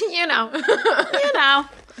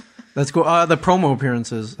 That's cool. The promo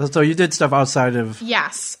appearances. So you did stuff outside of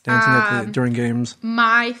dancing during games.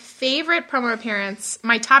 My favorite promo appearance,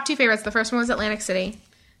 my top 2 favorites. The first one was Atlantic City,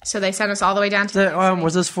 so they sent us all the way down to.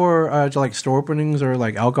 Was this for like store openings or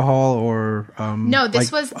like alcohol or? No, this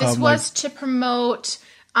was to promote.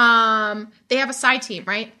 They have a side team,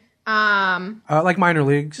 right? Like minor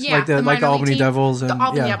leagues, like the Albany Devils, and the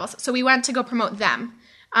Albany Devils. So we went to go promote them.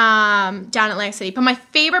 Down in Atlantic City. But my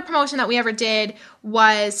favorite promotion that we ever did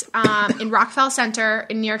was in Rockefeller Center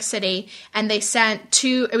in New York City, and they sent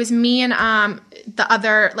 2. It was me and the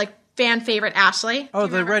other like fan favorite Ashley. Oh,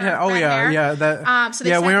 the redhead. Oh, yeah. That. So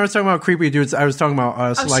when I was talking about creepy dudes, I was talking about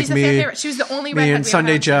us. Oh, like she's me. Fan favorite. She was the only redhead. Me and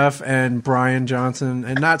Sunday Jeff and Brian Johnson,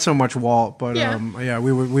 and not so much Walt, but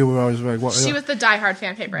we were always like, what? She was the diehard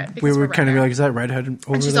fan favorite. We were kind of like, is that redhead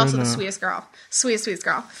over and she's there? Also the sweetest girl. Sweetest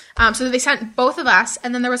girl. So they sent both of us,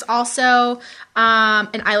 and then there was also 2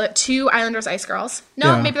 Islanders Ice Girls.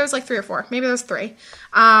 No, maybe there was like 3 or 4. Maybe there was 3.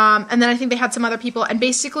 And then I think they had some other people, and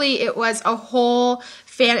basically it was a whole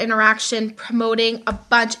fan interaction promoting a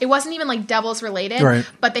bunch. It wasn't even like Devils related, right.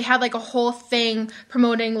 But they had like a whole thing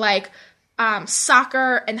promoting like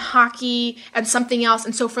soccer and hockey and something else.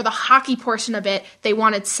 And so for the hockey portion of it, they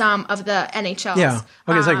wanted some of the NHLs. Yeah.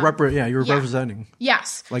 Okay, it's like you were representing.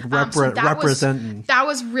 Yes. Like representing. That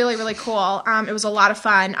was really, really cool. It was a lot of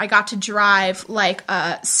fun. I got to drive like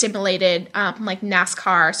a simulated like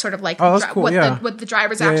NASCAR sort of like that's cool, what the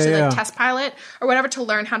drivers actually like test pilot or whatever to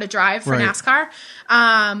learn how to drive for NASCAR.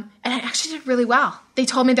 And I actually did really well. They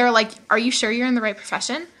told me, they were like, "Are you sure you're in the right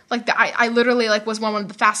profession?" Like I literally like was one of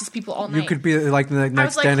the fastest people all night. You could be like the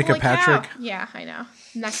next Danica Patrick. Cow. Yeah, I know.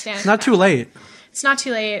 Next Danica. It's not too late. It's not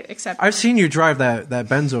too late, except I've seen you drive that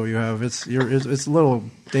Benzo you have. It's a little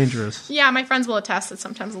dangerous. Yeah, my friends will attest it's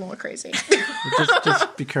sometimes a little crazy.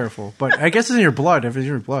 just be careful. But I guess it's in your blood. If it's in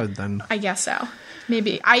your blood, then I guess so.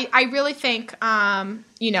 Maybe. I really think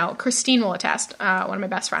Christine will attest, one of my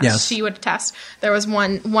best friends. Yes. She would attest. There was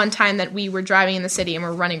one time that we were driving in the city and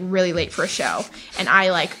we're running really late for a show, and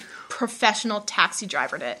I like professional taxi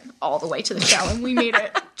drivered it all the way to the show, and we made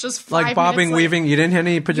it just 5 like bobbing, minutes weaving. You didn't hit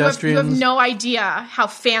any pedestrians. You have no idea how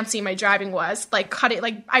fancy my driving was. Like cut it.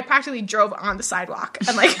 Like I practically drove on the sidewalk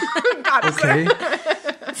and like got us okay.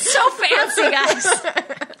 there. So fancy, guys.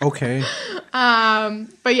 Okay.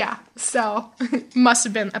 But yeah, so must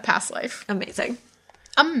have been a past life. Amazing.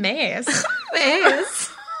 Amaze.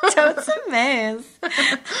 Totes amaze.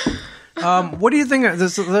 What do you think?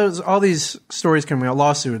 There's all these stories coming out,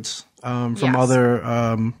 lawsuits from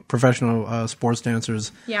other professional sports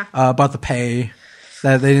dancers. Yeah. About the pay,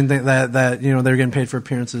 that they didn't think that they're getting paid for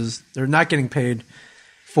appearances. They're not getting paid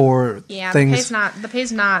for things. The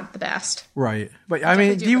pay's not the best. Right. But I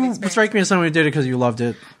mean, you strike me as someone who did it because you loved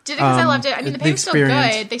it. Did it because I loved it. I mean, the pay was still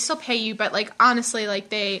good. They still pay you, but like honestly,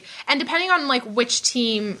 like and depending on like which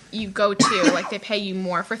team you go to, like they pay you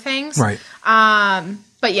more for things. Right.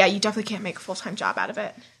 But yeah, you definitely can't make a full-time job out of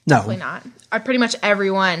it. No. Definitely not. Pretty much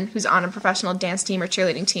everyone who's on a professional dance team or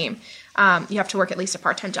cheerleading team, you have to work at least a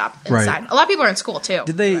part-time job inside. Right. A lot of people are in school too.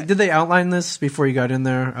 Did they outline this before you got in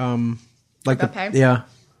there? Like the pay? Yeah.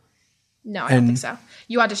 No, I don't think so.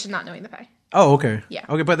 You audition not knowing the pay. Oh, okay. Yeah.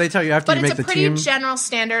 Okay, but they tell you after you make the team. But it's a pretty general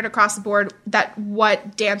standard across the board that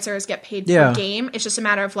what dancers get paid per game. It's just a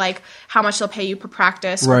matter of like how much they'll pay you per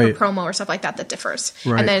practice or per promo or stuff like that differs.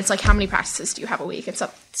 Right. And then it's like how many practices do you have a week and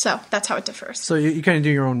stuff. So that's how it differs. So you kind of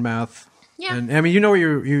do your own math. Yeah. And I mean, you know what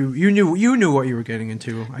you knew what you were getting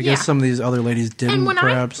into. I guess some of these other ladies didn't. And when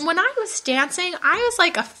perhaps when I was dancing, I was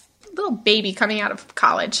like a little baby coming out of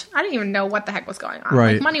college. I didn't even know what the heck was going on.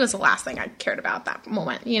 Right. Like, money was the last thing I cared about at that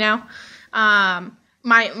moment, you know? At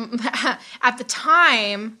the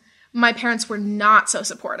time, my parents were not so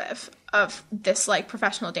supportive of this like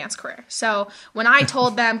professional dance career. So when I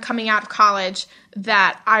told them coming out of college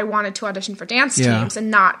that I wanted to audition for dance teams and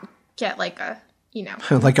not get like a,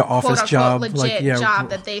 like an office job, legit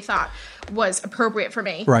job that they thought was appropriate for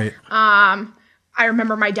me. Right. I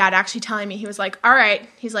remember my dad actually telling me, he was like, all right,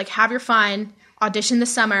 he's like, have your fun, audition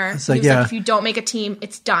this summer. It's he like, was like, if you don't make a team,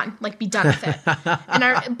 it's done. Like, be done with it.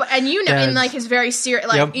 And like his very serious,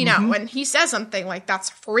 like, when he says something, like, that's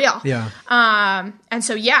for real. Yeah. And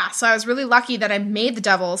so, so I was really lucky that I made the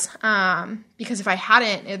Devils, because if I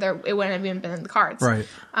hadn't, it wouldn't have even been in the cards. Right.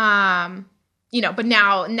 But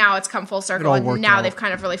now it's come full circle, and now they've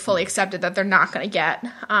kind of really fully accepted that they're not going to get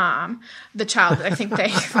the child that I think they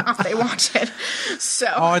thought they wanted. So,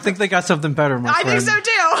 I think they got something better. I think so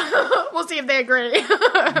too. We'll see if they agree.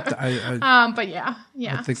 But yeah.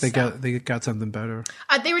 I think they got something better.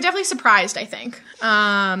 They were definitely surprised. I think.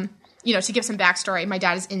 To give some backstory, my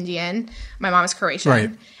dad is Indian, my mom is Croatian, right.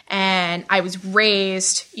 And I was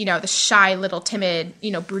raised, the shy little timid,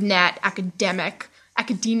 brunette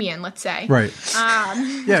academician, let's say. Right.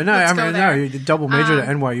 You double majored at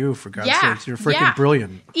NYU, for God's sakes. You're freaking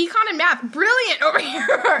brilliant. Econ and math, brilliant over here.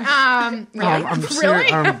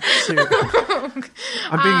 Really?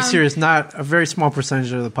 I'm being serious. Not a very small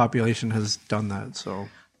percentage of the population has done that. So.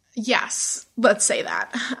 Yes, let's say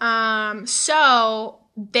that. So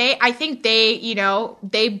I think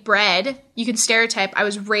they bred. You can stereotype. I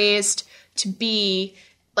was raised to be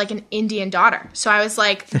like an Indian daughter. So I was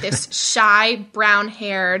like this shy,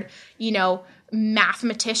 brown-haired,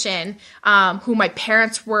 mathematician who my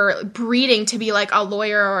parents were breeding to be like a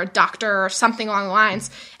lawyer or a doctor or something along the lines.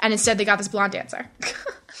 And instead they got this blonde dancer.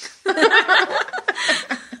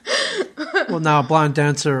 Well, now blonde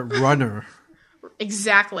dancer runner.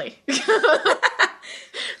 Exactly.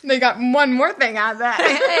 They got one more thing out of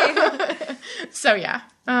that. So yeah.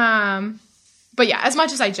 But yeah, as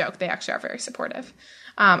much as I joke, they actually are very supportive.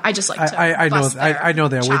 I just like to. I know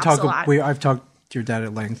that. I've talked to your dad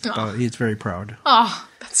at length. He's very proud. Oh,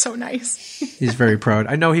 that's so nice. He's very proud.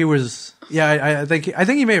 I know he was. Yeah, I think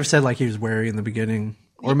he may have said like he was wary in the beginning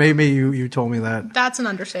Or maybe you told me that. That's an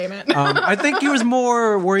understatement. I think he was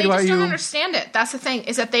more worried about you. They just don't understand it. That's the thing,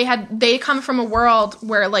 is that they come from a world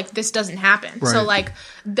where, like, this doesn't happen. Right. So, like,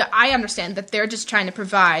 I understand that they're just trying to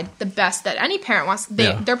provide the best that any parent wants.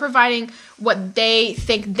 They're providing what they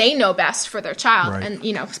think they know best for their child. Right. And,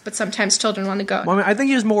 but sometimes children want to go. Well, I mean, I think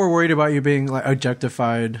he was more worried about you being, like,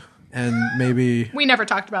 objectified and maybe... We never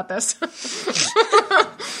talked about this.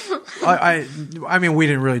 I mean, we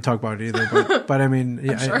didn't really talk about it either, but I mean,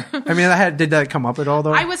 yeah, sure. I mean, did that come up at all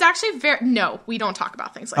though? I was actually no, we don't talk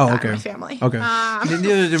about things like that in my family. Okay,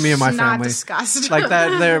 neither do me and my family. Not discussed. Like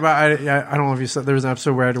that. I don't know if you said there was an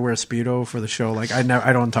episode where I had to wear a Speedo for the show. Like I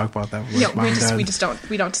don't talk about that. With mom and dad. We just don't.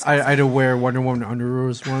 Discuss I had to wear Wonder Woman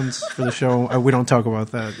underoos once for the show. We don't talk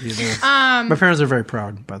about that either. My parents are very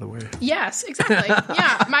proud, by the way. Yes, exactly.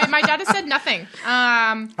 Yeah, my dad has said nothing.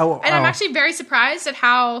 And I'm actually very surprised at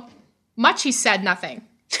how much he said nothing.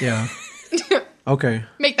 Yeah. Okay.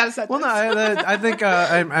 Make that a sentence. Well, no, I think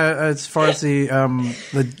as far as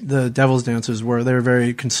the Devil's Dancers they were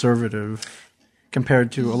very conservative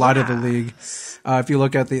compared to a lot of the league. If you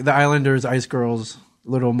look at the Islanders, Ice Girls,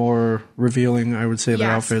 a little more revealing, I would say,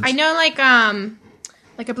 their outfits. I know,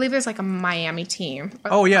 like I believe there's like a Miami team.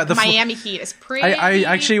 Oh yeah, the Miami Heat is pretty. I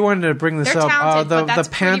actually wanted to bring this They're up. Talented, but that's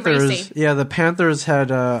the Panthers, racy. Yeah, the Panthers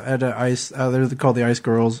had a ice. They're called the Ice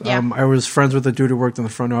Girls. Yeah. I was friends with the dude who worked in the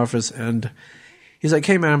front office, and he's like,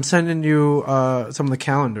 "Hey man, I'm sending you some of the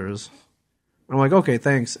calendars." I'm like, "Okay,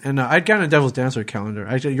 thanks." And I'd gotten a Devil's Dancer calendar.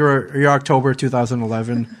 Actually, you're October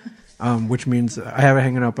 2011. Which means I have it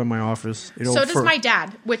hanging up in my office. So does my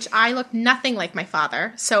dad, which I look nothing like my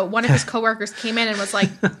father. So one of his coworkers came in and was like,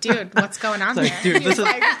 "Dude, what's going on there?" Dude, was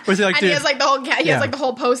like, was he like, and dude? he has like the whole he has like the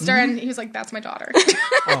whole poster, and he was like, "That's my daughter."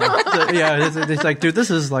 It's like, dude, this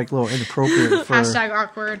is like a little inappropriate. Hashtag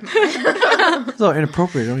awkward. It's a little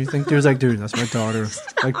inappropriate, don't you think? Dude's like, dude, that's my daughter.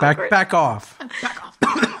 Like, back off. Back off.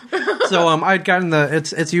 So I'd gotten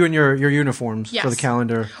it's you and your uniforms Yes. for the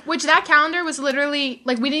calendar. Which that calendar was literally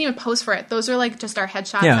like we didn't even post for it. Those are like just our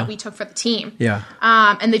headshots that we took for the team. Yeah.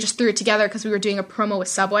 And they just threw it together because we were doing a promo with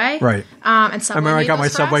Subway. Right. And Subway. I remember I got my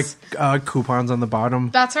Subway us. coupons on the bottom.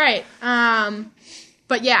 That's right.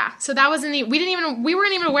 But yeah, so that was we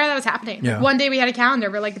weren't even aware that was happening. Yeah. One day we had a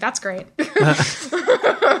calendar. We're like, that's great.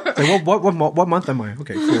 Like, what month am I?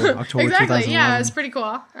 Okay, cool. October exactly. 2011. Yeah, it's pretty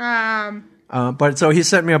cool. But so he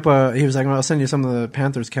sent me up. He was like, "Well, I'll send you some of the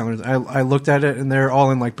Panthers calendars." I looked at it, and they're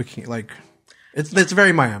all in like bikini. Like, it's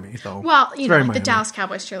very Miami though. Well, you know, Miami. the Dallas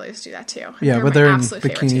Cowboys cheerleaders do that too. Yeah, but they're in absolute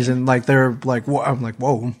favorite bikinis team. and like they're like, I'm like,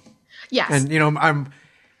 whoa. Yes. And you know,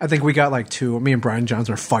 I think we got like two. Me and Brian Johns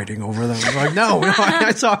were fighting over them. We're like, no.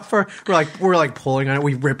 I saw we're like pulling on it.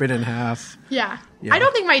 We rip it in half. Yeah. Yeah. I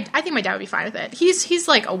think my dad would be fine with it. He's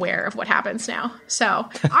like aware of what happens now. So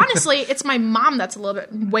honestly, it's my mom that's a little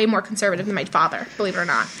bit way more conservative than my father, believe it or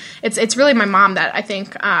not. It's really my mom that I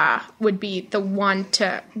think would be the one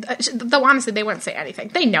to though honestly they wouldn't say anything.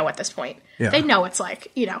 They know at this point. Yeah. They know it's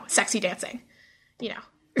like, you know, sexy dancing. You know.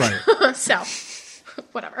 Right. So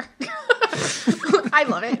whatever. I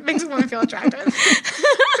love it. It makes women feel attractive.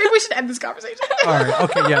 Maybe we should end this conversation. All right.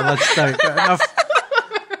 Okay. Yeah. Let's start.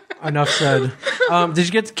 Enough said. Did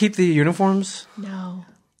you get to keep the uniforms? No.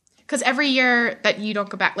 Because every year that you don't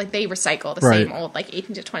go back, like they recycle the same old like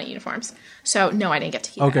 18 to 20 uniforms. So no, I didn't get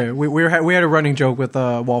to keep Okay, it. we had a running joke with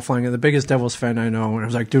Walt Flanagan, the biggest Devils fan I know, and I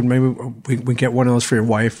was like, dude, maybe we get one of those for your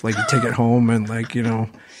wife, like you take it home, and like, you know,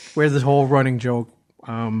 we had this whole running joke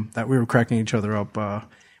that we were cracking each other up. We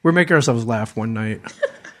were making ourselves laugh one night,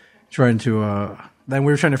 trying to. Then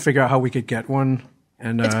we were trying to figure out how we could get one.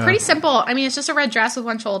 And, it's pretty simple. I mean, it's just a red dress with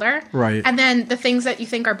one shoulder. Right. And then the things that you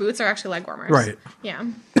think are boots are actually leg warmers. Right. Yeah.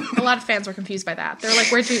 A lot of fans were confused by that. They're like,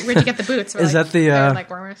 where'd you get the boots? We're Is like, that the they're leg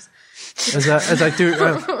warmers. Is that dude?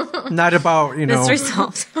 Not about, you know. Mystery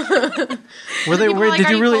solved. Were they? People are like, did "Are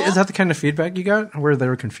you you really? cold?" Is that the kind of feedback you got? Where they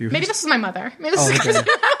were confused? Maybe this was my mother. Maybe this is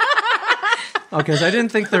okay. Okay, so I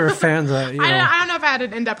didn't think they were fans. You know. I don't know if I had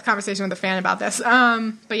an in-depth conversation with a fan about this.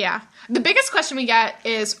 But yeah, the biggest question we get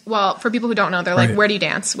is, well, for people who don't know, they're like, where do you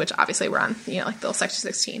dance? Which obviously we're on, you know, like the little Section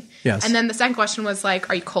 16. Yes. And then the second question was like,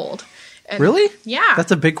 are you cold? And Really? Yeah.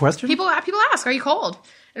 That's a big question. People ask, are you cold?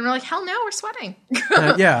 And we're like, hell no, we're sweating.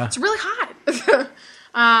 Yeah. It's really hot.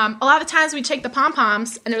 A lot of the times we take the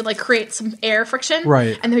pom-poms and it would like create some air friction.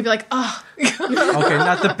 Right. And then we'd be like, oh. Okay,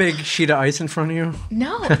 not the big sheet of ice in front of you.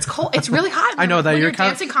 No, it's cold. It's really hot. I know that When you're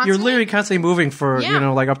dancing you're constantly. literally constantly moving for Yeah. you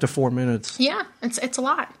know like up to 4 minutes. Yeah, it's a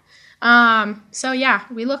lot. So yeah,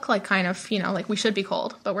 we look like kind of, you know, like we should be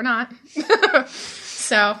cold, but we're not.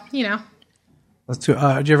 So, you know. That's too. Do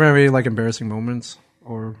you ever have any like embarrassing moments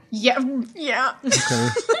or? Yeah. Okay.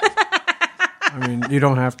 I mean, you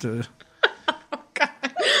don't have to. Oh, God.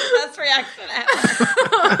 Best reaction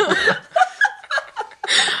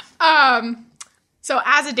ever. So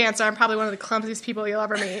as a dancer, I'm probably one of the clumsiest people you'll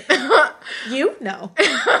ever meet. You? No.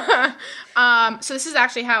 So this is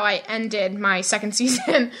actually how I ended my second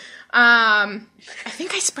season. I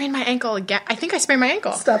think I sprained my ankle again.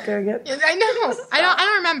 Stop doing it. I know. I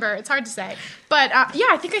don't remember. It's hard to say. But yeah,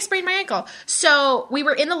 I think I sprained my ankle. So we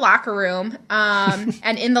were in the locker room,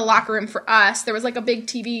 and in the locker room for us, there was like a big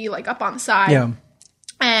TV like up on the side. Yeah.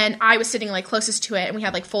 And I was sitting like closest to it, and we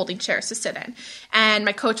had like folding chairs to sit in. And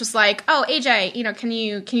my coach was like, "Oh, AJ, can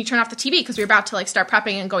you turn off the TV, because we were about to like start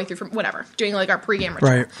prepping and going through from whatever, doing like our pregame ritual."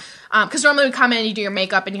 Right. Because normally we come in and you do your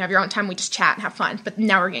makeup and you have your own time, we just chat and have fun. But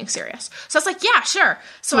now we're getting serious. So I was like, "Yeah, sure."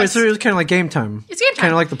 So Wait, so it was kind of like game time. It's game time.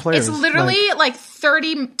 Kind of like the players. It's literally like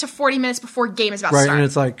 30 to 40 minutes before game is about to right, start. and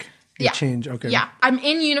it's like you Yeah. change. Okay. Yeah, I'm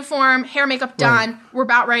in uniform, hair, makeup done. Right. We're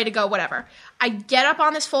about ready to go, whatever. I get up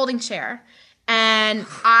on this folding chair, and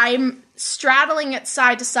I'm straddling it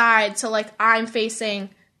side to side, so like I'm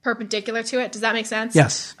facing perpendicular to it. Does that make sense?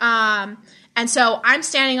 Yes. And so I'm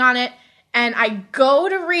standing on it, and I go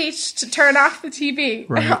to reach to turn off the TV.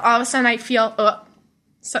 Right. And all of a sudden I feel a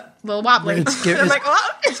little wobbly. I'm like, oh.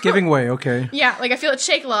 It's giving way. Okay. Yeah, like I feel it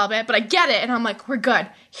shake a little bit, but I get it, and I'm like, we're good.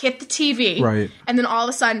 Hit the TV. Right. And then all of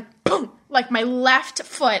a sudden, boom, like my left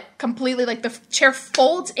foot completely, like the chair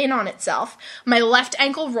folds in on itself. My left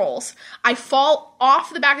ankle rolls. I fall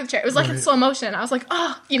off the back of the chair. It was like in slow motion. I was like,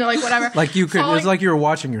 oh, like whatever. Like you could. It was like you were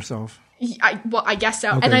watching yourself. I guess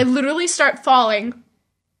so. Okay. And I literally start falling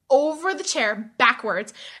over the chair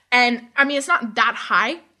backwards. And I mean, it's not that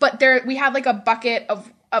high, but we had like a bucket of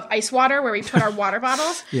ice water where we put our water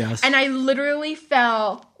bottles. Yes. And I literally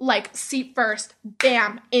fell like seat first,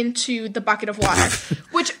 bam, into the bucket of water.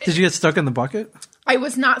 Which Did you get stuck in the bucket? I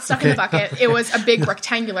was not stuck in the bucket. It was a big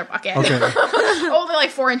rectangular bucket. Okay. Only like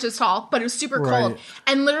 4 inches tall, but it was super cold. Right.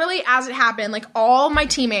 And literally as it happened, like all my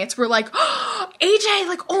teammates were like, oh, AJ,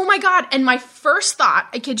 like, oh my God. And my first thought,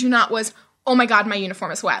 I kid you not, was, oh my God, my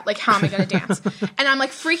uniform is wet. Like, how am I going to dance? And I'm like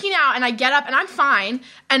freaking out, and I get up and I'm fine.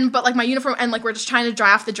 But like my uniform, and like we're just trying to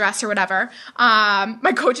dry off the dress or whatever.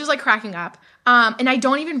 My coach is like cracking up. And I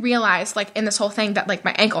don't even realize like in this whole thing that like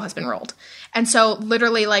my ankle has been rolled. And so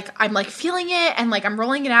literally like I'm like feeling it, and like I'm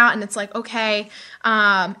rolling it out, and it's like, okay.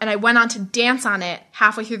 And I went on to dance on it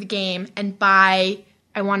halfway through the game. And I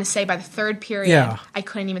want to say by the third period, I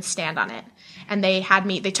couldn't even stand on it. And they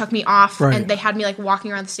took me off, and they had me like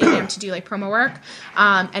walking around the stadium to do like promo work.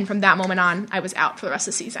 And from that moment on, I was out for the rest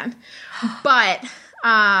of the season. But,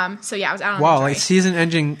 so yeah, I was out on Wow, injury. like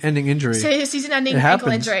season-ending injury. Season-ending ankle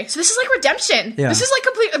injury. So this is like redemption. Yeah. This is like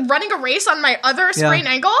complete running a race on my other sprained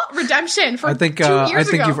ankle. Redemption for 2 years ago. I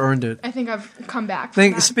think you've earned it. I think I've come back.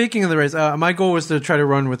 Speaking of the race, my goal was to try to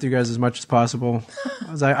run with you guys as much as possible.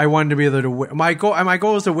 I wanted to be able to win. My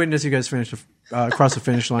goal was to witness you guys finish across the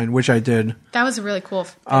finish line, which I did. That was a really cool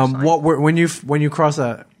finish line. When you crossed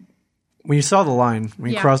that, when you saw the line,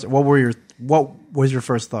 when you crossed it, what was your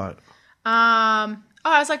first thought?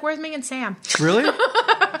 I was like, where's Ming and Sam? Really?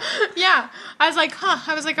 Yeah. I was like,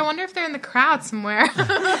 I wonder if they're in the crowd somewhere.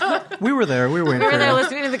 We were there. We were waiting. We were there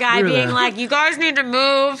listening to the guy being like, you guys need to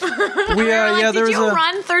move. Did you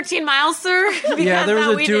run 13 miles, sir? Yeah, there was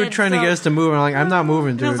a dude trying to get us to move. And I'm like, I'm not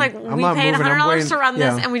moving, dude. I was like, I'm we not paid moving. $100 to run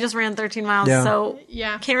this, and we just ran 13 miles. Yeah. So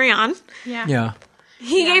carry on. Yeah.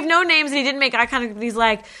 He gave no names, and he didn't make eye contact. He's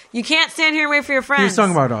like, you can't stand here and wait for your friends. He was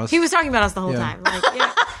talking about us. He was talking about us the whole time. Like,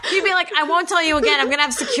 he'd be like, I won't tell you again. I'm going to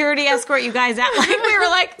have security escort you guys out. Like, we were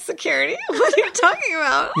like, security? What are you talking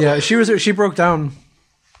about? Yeah, she broke down.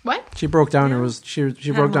 What? She broke down. She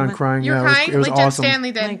broke down crying. You were crying? It was like awesome. Jen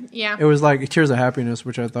Stanley did. Yeah. It was like tears of happiness,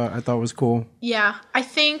 which I thought was cool. Yeah. I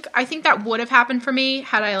think that would have happened for me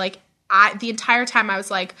had I the entire time I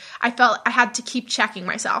was like, I felt I had to keep checking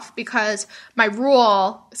myself, because my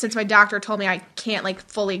rule, since my doctor told me I can't like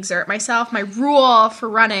fully exert myself, my rule for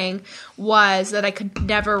running was that I could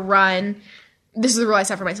never run. This is the rule I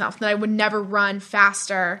set for myself, that I would never run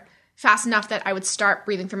fast enough that I would start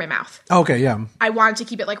breathing through my mouth. Okay, yeah. I wanted to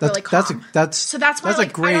keep it like really calm. That's why a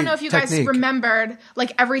great I don't know if you guys remembered,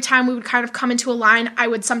 like every time we would kind of come into a line, I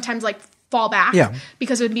would sometimes like fall back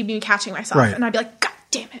because it would be me catching myself. Right. And I'd be like, God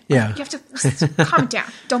damn it. Yeah. You have to calm it down.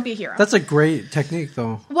 Don't be a hero. That's a great technique,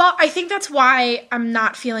 though. Well, I think that's why I'm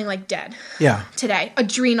not feeling like dead. Yeah. Today,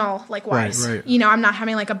 adrenal like wise. Right. I'm not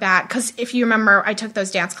having like a bad, because if you remember, I took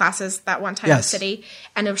those dance classes that one time in the city,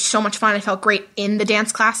 and it was so much fun. I felt great in the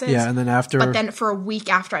dance classes. Yeah, and then after, but then for a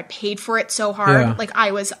week after, I paid for it so hard. Like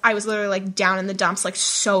I was literally like down in the dumps, like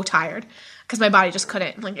so tired, because my body just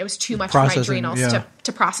couldn't. Like it was too much for my adrenals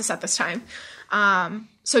to process at this time.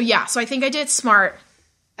 So I think I did smart,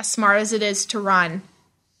 as smart as it is to run,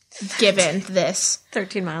 given this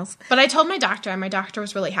 13 miles. But I told my doctor, and my doctor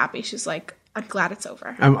was really happy. She's like, I'm glad it's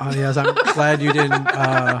over. I'm glad you didn't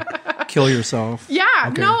kill yourself. Yeah,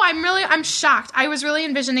 okay. No, I'm shocked. I was really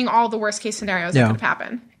envisioning all the worst case scenarios that could have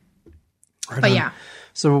happened. Right but on. yeah.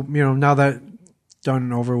 So, now that done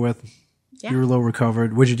and over with, you were a little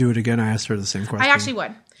recovered. Would you do it again? I asked her the same question. I actually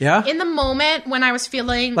would. Yeah? In the moment when I was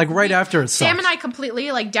feeling... Like right after it sucked. Sam and I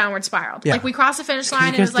completely downward spiraled. Yeah. Like we crossed the finish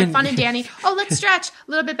line and it was fun and dandy. Oh, let's stretch. A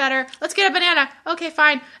little bit better. Let's get a banana. Okay,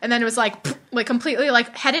 fine. And then it was completely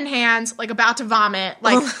head in hands, about to vomit.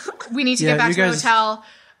 We need to get back to the hotel.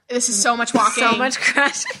 This is so much walking. So much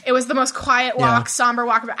crashing. It was the most quiet walk, somber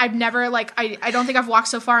walk. I've never, I don't think I've walked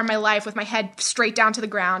so far in my life with my head straight down to the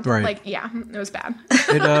ground. Right. It was bad.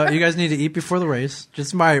 You guys need to eat before the race.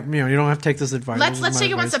 Just you don't have to take this advice. Let's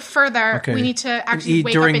take it one step further. Okay. We need to actually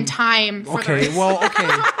wake up in time for the race. Well, okay.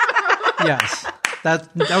 Yes. That's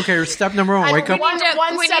okay. Step number one: wake up. One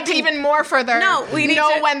step even more further. No, we need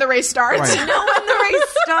know to when the race starts. Right. know when the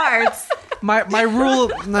race starts. My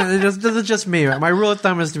rule. This is just me. My rule of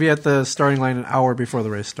thumb is to be at the starting line an hour before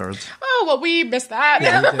the race starts. Oh well, we missed that.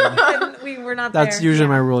 Yeah, we were not there. That's usually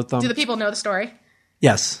my rule of thumb. Do the people know the story?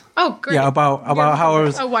 Yes. Oh, great. Yeah, about how it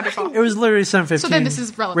was. Oh, wonderful. It was literally 7:15. So then this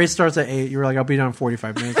is relevant. Race starts at 8. You were like, I'll be done in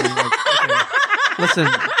 45 minutes. I'm like, okay.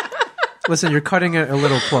 Listen, you're cutting it a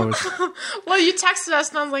little close. Well, you texted us,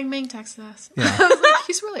 and I was like, Ming texted us. Yeah. I was like,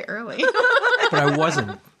 he's really early. But I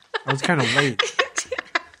wasn't. I was kind of late.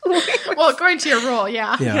 Well, according to your rule,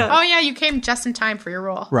 yeah. Yeah. Oh, yeah, you came just in time for your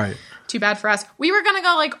rule. Right. Too bad for us. We were gonna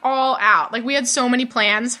go all out. We had so many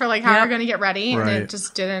plans for how we were gonna get ready, and it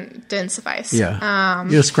just didn't suffice. Yeah.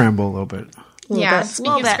 You just scramble a little bit. Yeah.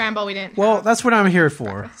 Speaking of scramble, we didn't. Well, that's what I'm here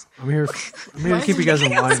for. I'm here to keep you guys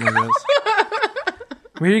in line, I guess.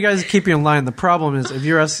 I'm here to keep you in line. The problem is if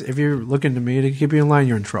you're looking to me to keep you in line,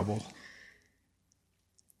 you're in trouble.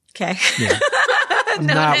 Okay. Yeah. I'm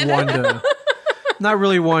not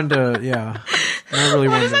really one to. What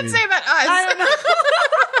does that say about us? I don't know.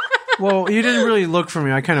 Well, you didn't really look for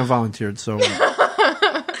me. I kind of volunteered, so.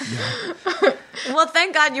 Well,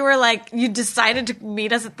 thank God you decided to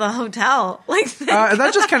meet us at the hotel.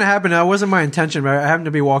 That just kind of happened. That wasn't my intention, but I happened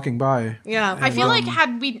to be walking by. Yeah. I feel like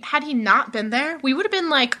had he not been there, we would have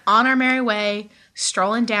been on our merry way,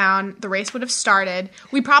 strolling down. The race would have started.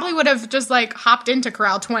 We probably would have just hopped into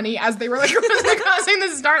Corral 20 as they were crossing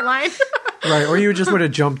the start line. Right, or you just would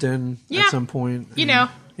have jumped in at some point. Yeah.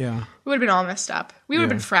 We would have been all messed up. We would have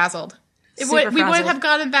been frazzled. We Frazzled. wouldn't have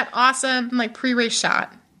gotten that awesome pre-race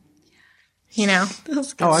shot. I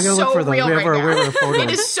gotta look for those. We have our photos.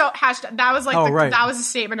 It is so hashtag. That was that was a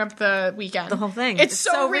statement of the weekend. The whole thing. It's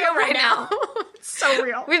so real right now. It's so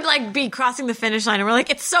real. We'd be crossing the finish line and we're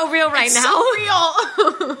it's so real right now. So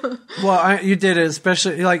real. Well, you did it,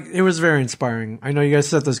 especially it was very inspiring. I know you guys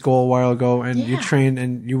set this goal a while ago, and you trained,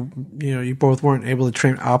 and you both weren't able to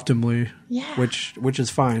train optimally. Yeah, which is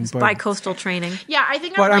fine. But bi-coastal training. Yeah, I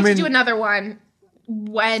think I'd like to do another one.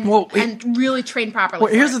 And really train properly.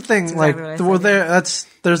 Well, here's the thing,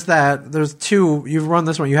 there's that. There's two. You've run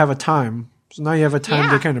this one. You have a time, so now you have a time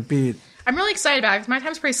to kind of beat. I'm really excited about it because my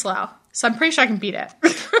time's pretty slow, so I'm pretty sure I can beat it.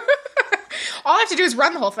 All I have to do is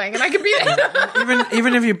run the whole thing, and I can beat it.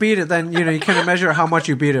 even if you beat it, then you kind of measure how much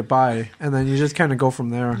you beat it by, and then you just kind of go from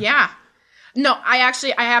there. Yeah. No, I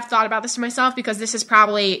have thought about this to myself because this is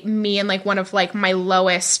probably me and one of my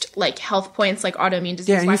lowest health points, autoimmune disease.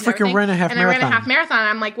 Yeah, and you freaking ran a half marathon. And I ran a half marathon. And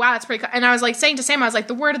I'm like, wow, that's pretty cool. And I was saying to Sam, I was like,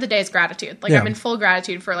 the word of the day is gratitude. I'm in full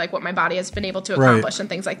gratitude for what my body has been able to accomplish and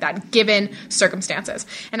things like that, given circumstances.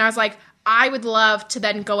 And I was like, I would love to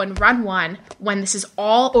then go and run one when this is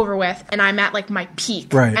all over with and I'm at my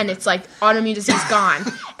peak, and it's autoimmune disease gone,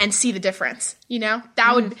 and see the difference.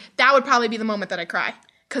 That would probably be the moment that I cry.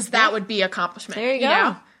 Because that would be accomplishment. There you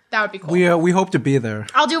go. That would be cool. We hope to be there.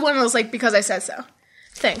 I'll do one of those because I said so.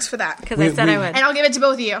 Thanks for that. Because I said I would. And I'll give it to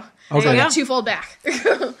both of you. Okay. I'll twofold back.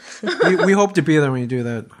 we hope to be there when you do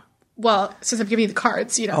that. Well, since I'm giving you the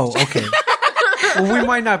cards, Oh, okay. Well, we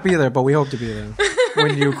might not be there, but we hope to be there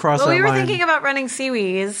when you cross that line. We were thinking about running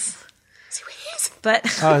Seawees. But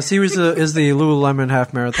Seawees is the Lululemon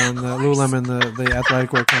half marathon. The Lululemon, the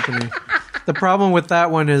athletic wear company. The problem with that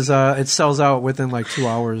one is it sells out within 2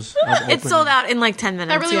 hours. It's sold out in 10 minutes.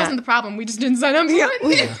 That really wasn't the problem. We just didn't sign up.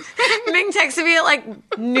 Ming texted me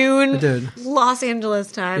at noon I did. Los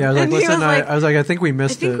Angeles time. Yeah, I was like, listen, I was like, I think we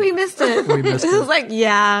missed it. I think we missed it. I was like,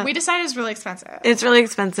 yeah. We decided it's really expensive. It's really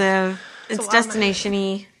expensive. It's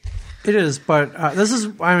destination-y. It is, but this is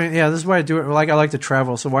why I do it. I like to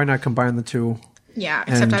travel, so why not combine the two? Yeah,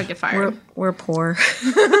 except I would get fired. We're poor.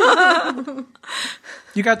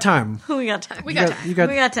 You got time. We got time. We got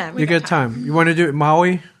time. You got time. You want to do it?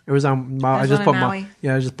 Maui? It was on Maui. I just put Maui.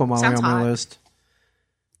 Yeah, I just put Maui Sounds on my hot. list.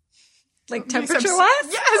 Like temperature wise?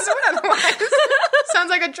 Yes, otherwise. Sounds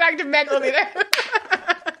like attractive men will be there.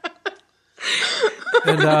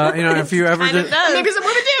 And if you ever Maybe some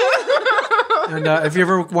women do. and if you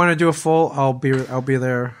ever want to do a full, I'll be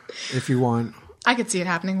there if you want. I could see it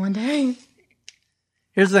happening one day.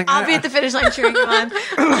 Here's the thing. I'll be at the finish line cheering you on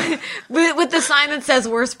with the sign that says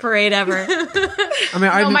 "Worst parade ever." I mean,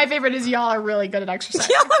 No, my favorite is y'all are really good at exercise.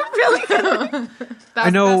 Y'all are really good. I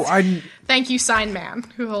know. Thank you, sign man.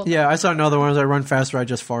 Who holds? Yeah, I saw another one. As I run faster, I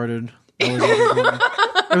just farted.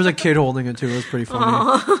 There was a kid holding it too. It was pretty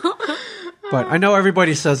funny. But I know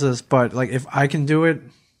everybody says this, but like if I can do it,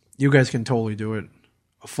 you guys can totally do it.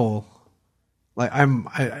 A full. Like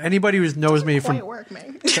anybody who knows me from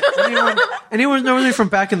anyone who knows me from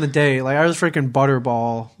back in the day, like I was freaking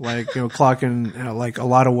butterball, like clocking like a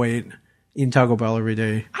lot of weight, eating Taco Bell every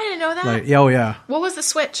day. I didn't know that. Like oh yeah. What was the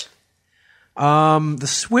switch? The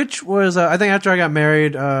switch was I think after I got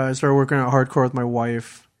married, I started working out hardcore with my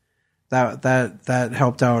wife. That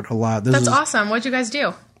helped out a lot. That's awesome. What'd you guys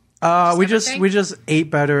do? We just ate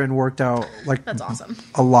better and worked out like that's awesome.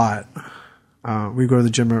 A lot. We go to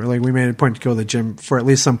the gym. Like we made a point to go to the gym for at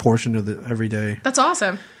least some portion of every day. That's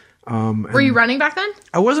awesome. Were you running back then?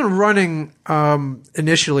 I wasn't running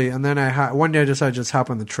initially, and then one day I decided to just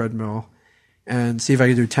hop on the treadmill and see if I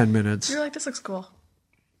could do 10 minutes. You're like, this looks cool.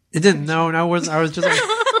 It didn't. No, I wasn't. I was just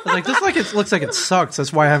like, this looks like it sucks.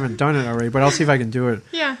 That's why I haven't done it already. But I'll see if I can do it.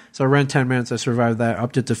 Yeah. So I ran 10 minutes. I survived that.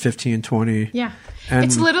 Upped it to 15, 20. Yeah. And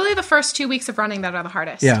it's literally the first 2 weeks of running that are the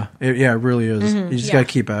hardest. Yeah. It really is. Mm-hmm. You just got to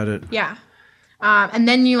keep at it. Yeah. And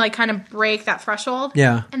then you like kind of break that threshold.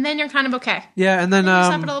 Yeah. And then you're kind of okay. Yeah, and then you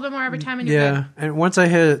step it a little bit more every time and you're good. And once I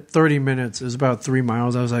hit 30 minutes, it was about 3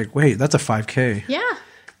 miles. I was like, wait, that's a 5K. Yeah.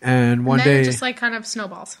 And one then day it just like kind of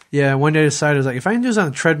snowballs. Yeah, one day I decided I was like, if I can do this on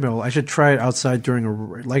a treadmill, I should try it outside during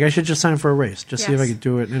I should just sign for a race, just see if I could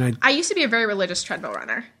do it. And I used to be a very religious treadmill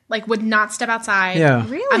runner. Like would not step outside. Yeah.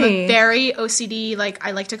 Really? I'm a very OCD, like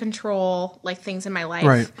I like to control like things in my life.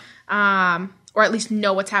 Right. Or at least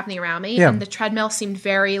know what's happening around me. Yeah. And the treadmill seemed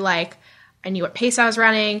very like I knew what pace I was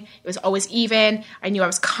running. It was always even. I knew I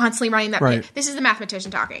was constantly running that pace. This is the mathematician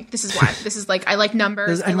talking. This is why. This is like I like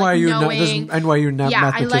numbers. There's NYU mathematician I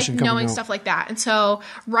like knowing out. stuff like that. And so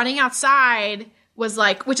running outside was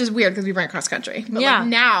like, which is weird because we ran cross country. But like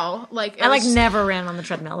now, like I never ran on the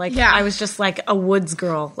treadmill. Like I was just like a woods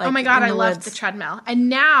girl. Like, oh my god, I loved the treadmill. And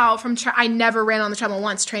now I never ran on the treadmill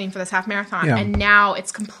once training for this half marathon. Yeah. And now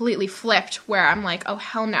it's completely flipped where I'm like, oh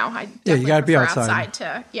hell no, I definitely you gotta be outside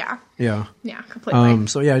to yeah, completely.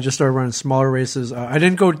 So yeah, I just started running smaller races. I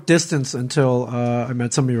didn't go distance until I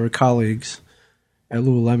met some of your colleagues at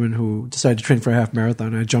Lululemon who decided to train for a half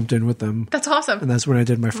marathon. I jumped in with them. That's awesome. And that's when I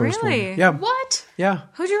did my first one. Really? Yeah. What? Yeah.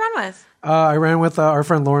 Who'd you run with? I ran with our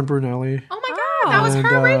friend Lauren Brunelli. Oh my god, that was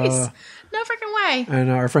her race. No freaking way. And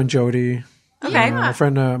our friend Jody. Okay. Our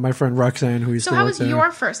friend, my friend Roxanne, who used to work there. So how was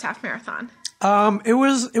your first half marathon? It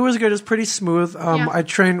was good. It was pretty smooth. I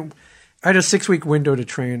trained. I had a 6-week window to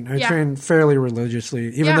train. I trained fairly religiously,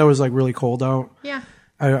 even though it was like really cold out. Yeah.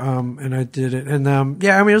 And I did it, and I mean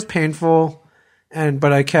it was painful,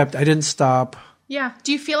 but I didn't stop. Yeah.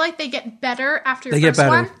 Do you feel like they get better after your first first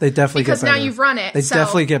one? They get better. One? They definitely get better. Because now you've run it. They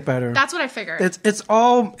definitely get better. That's what I figured.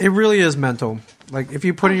 It really is mental. Like if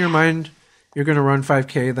you put in your mind you're going to run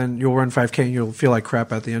 5K, then you'll run 5K and you'll feel like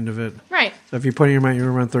crap at the end of it. Right. So if you put in your mind you're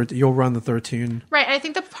going to run 13, you'll run the 13. Right. And I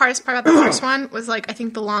think the hardest part about the first one was like, I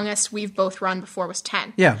think the longest we've both run before was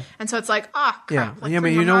 10. Yeah. And so it's like, crap. Yeah. Like I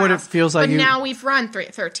mean, you know what it feels like. But now we've run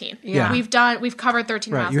 13. Yeah. We've covered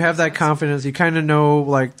 13 miles. Right. You have that confidence. You kind of know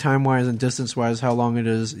like time-wise and distance-wise how long it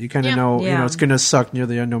is. You kind of know, it's going to suck near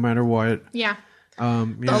the end no matter what. Yeah.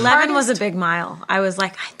 11 was a big mile. I was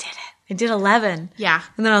like, I did it. I did 11. Yeah.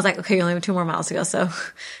 And then I was like, okay, you only have 2 more miles to go, so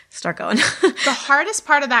start going. The hardest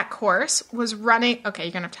part of that course was running. Okay,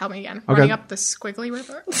 you're going to have to help me again. Okay. Running up the Squiggly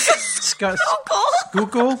River. Schuylkill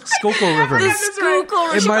River. The Schuylkill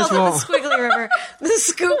River. She calls it the Squiggly River. The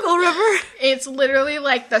Schuylkill River. It's literally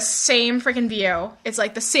like the same freaking view. It's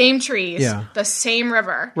like the same trees, the same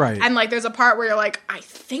river. Right. And like there's a part where you're like, I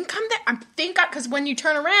think I'm there. Because when you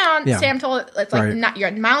turn around, Sam told it, it's like you're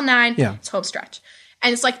at mile 9, it's home stretch.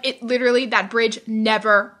 And it's like, it literally, that bridge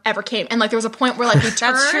never, ever came. And like, there was a point where like we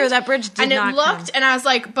turned. That's true, that bridge did not come. And it looked, and I was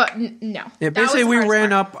like, but no. Yeah, basically we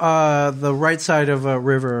ran up the right side of a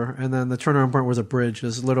river, and then the turnaround point was a bridge,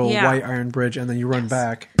 this little white iron bridge, and then you run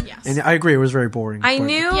back. Yes. And I agree, it was very boring. I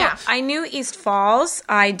knew East Falls.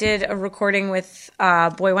 I did a recording with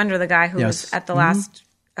Boy Wonder, the guy who was at the last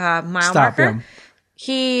mile marker. Yeah.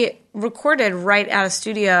 he recorded right out of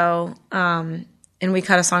studio, and we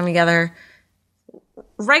cut a song together.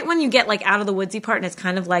 Right when you get like out of the woodsy part, and it's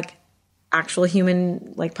kind of like actual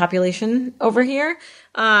human like population over here,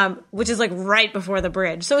 which is like right before the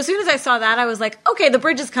bridge. So as soon as I saw that, I was like, okay, the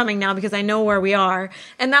bridge is coming now because I know where we are,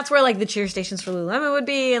 and that's where like the cheer stations for Lululemon would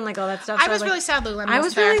be and like all that stuff. I so was like, really sad Lululemon. I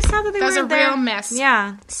was really sad that they weren't there. That was a real miss.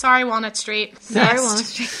 Yeah, sorry Walnut Street. Sorry Walnut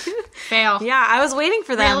Street. Fail. Yeah, I was waiting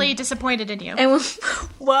for them. Really disappointed in you. And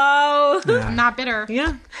whoa. Yeah. I'm not bitter.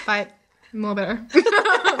 Yeah, but I'm a little bitter.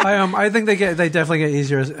 I think they definitely get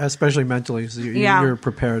easier, especially mentally. So you're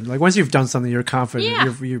prepared. Like once you've done something, you're confident.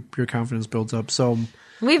 Yeah. Your confidence builds up. So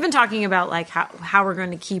we've been talking about like how we're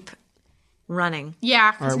going to keep running.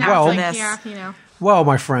 Yeah. All right, well, yeah, you know. Well,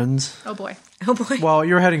 my friends. Oh boy. Oh boy. Well,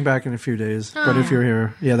 you're heading back in a few days, but if you're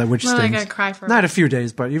here, that which Well, stings. I gotta cry for Not a few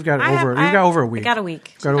days, but you've got over a week. I got a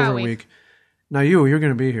week. Got over a week. Now you're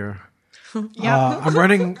going to be here. Yeah. I'm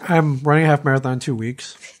running a half marathon in 2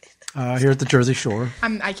 weeks. Here at the Jersey Shore.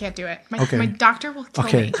 I can't do it. My Okay. doctor will kill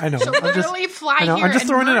me. I know. She'll literally fly here. I'm just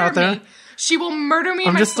throwing it out there. Me. She will murder me.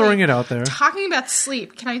 I'm just throwing it out there. Talking about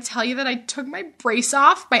sleep, can I tell you that I took my brace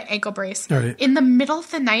off, my ankle brace, Right. in the middle of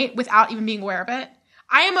the night without even being aware of it?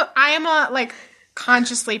 I am a like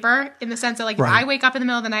conscious sleeper in the sense that like if I wake up in the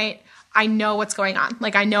middle of the night, I know what's going on.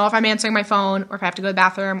 Like I know if I'm answering my phone or if I have to go to the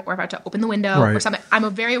bathroom or if I have to open the window or something. I'm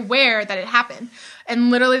very aware that it happened. And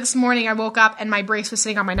literally this morning I woke up and my brace was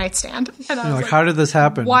sitting on my nightstand. And I was like, how did this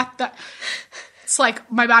happen? What the? It's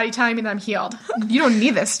like my body telling me that I'm healed. You don't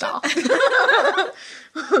need this doll. Toss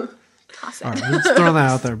it. All right, let's throw that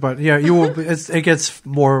out there. But yeah, you will. It gets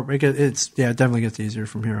more. It definitely gets easier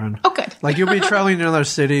from here on. Oh, good. Like you'll be traveling to another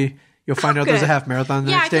city. You'll find out there's a half marathon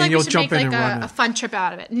the next day, and you'll jump in and run a fun trip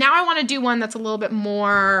out of it. Now I want to do one that's a little bit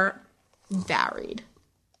more varied.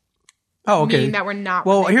 Oh, okay. Meaning that we're not.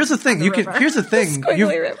 Well, here's the thing. Here's the thing.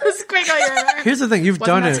 Squiggly river. Here's the thing. You've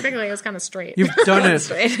done it. Squiggly, it was kind of straight. You've done it.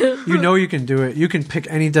 You know you can do it. You can pick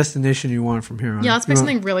any destination you want from here on. Yeah, let's pick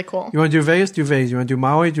something really cool. You want to do Vegas? Do Vegas. You want to do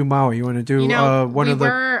Maui? Do Maui. You want to do one of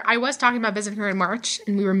the. I was talking about visiting her in March,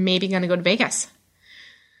 and we were maybe going to go to Vegas.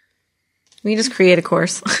 We just create a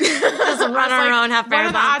course. Just run our own half marathon. What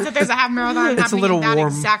are the odds that there's a half marathon happening in that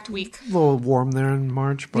exact week? A little warm there in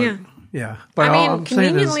March, but yeah. But I mean,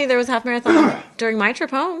 conveniently, there was a half marathon during my trip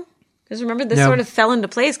home. Because remember, this sort of fell into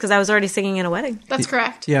place because I was already singing in a wedding. That's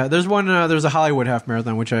correct. Yeah, there's one. There's a Hollywood half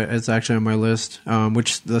marathon, which it's actually on my list.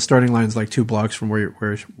 Which the starting line is like 2 blocks from where.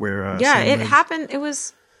 Yeah, it happened. It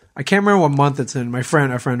was. I can't remember what month it's in. A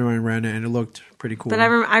friend of mine ran it, and it looked pretty cool. But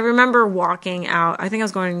I remember walking out. I think I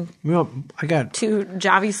was going to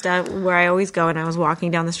Javista, where I always go, and I was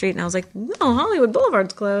walking down the street, and I was like, no, Hollywood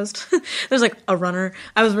Boulevard's closed. There's like a runner.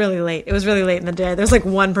 I was really late. It was really late in the day. There's like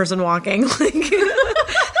one person walking. Like,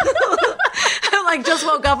 I like just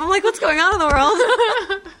woke up. I'm like, what's going on in the world?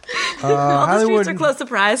 All the streets are closed.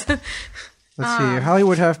 Surprise. Let's see.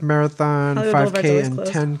 Hollywood half marathon, Hollywood 5K and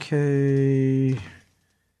 10K.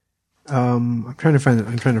 I'm trying to find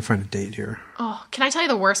a date here. Oh, can I tell you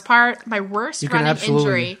the worst part? My worst running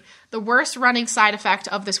injury. The worst running side effect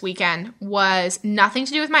of this weekend was nothing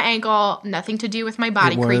to do with my ankle, nothing to do with my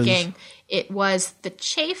body creaking. It was the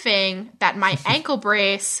chafing that my ankle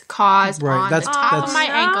brace caused on the top of my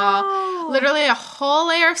ankle. Literally a whole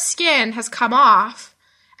layer of skin has come off.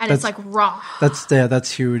 And it's like raw.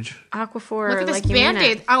 That's huge. Aquaphor. Look at this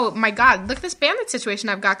Band-Aid. Oh my God. Look at this Band-Aid situation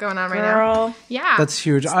I've got going on right now. Yeah. That's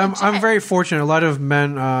huge. I'm very fortunate. A lot of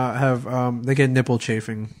men have they get nipple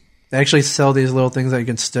chafing. They actually sell these little things that you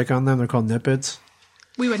can stick on them. They're called nippets.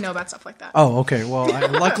 We would know about stuff like that. Oh, okay. Well,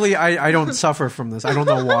 luckily I don't suffer from this. I don't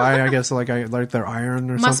know why. I guess I like their iron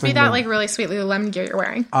or something. Must be that like really sweet Lululemon gear you're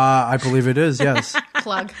wearing. I believe it is. Yes.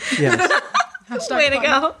 Plug. Yes. Way to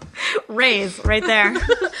go. Raise right there.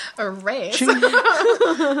 A raise.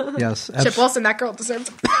 Yes. Chip Wilson, that girl deserves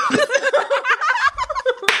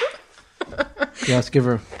Yes, give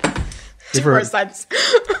her. Give her a sense.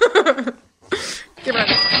 Give her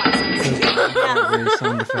a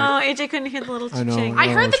sound effect. Oh, AJ couldn't hear the little cha-ching. I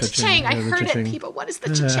heard the cha-ching. I heard it, people. What is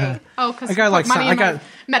the cha-ching? Oh, because I got money in my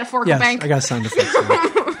metaphorical bank. I got sound effects.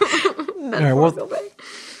 Metaphorical bank.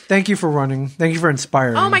 Thank you for running. Thank you for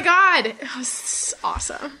inspiring. Oh my God, it was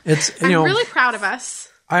awesome. I'm really proud of us.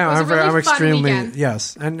 I'm extremely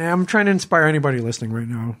yes, and I'm trying to inspire anybody listening right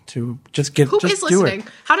now to just get. Who is listening?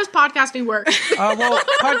 How does podcasting work? What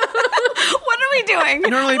are we doing?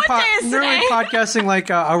 Normally podcasting,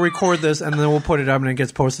 like I'll record this and then we'll put it up and it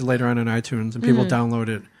gets posted later on iTunes and people download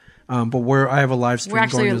it. But I have a live stream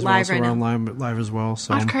going as well, so we're on live as well.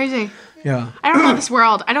 So that's crazy. Yeah, I don't know this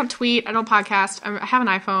world. I don't tweet. I don't podcast. I have an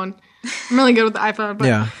iPhone. I'm really good with the iPhone, but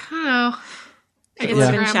I don't know. People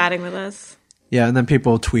have been chatting with us. Yeah, and then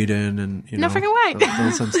people tweet in and, No freaking way.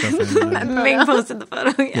 They'll send stuff in. Ming posted the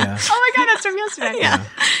photo, yeah. Oh my God, that's from yesterday. Yeah.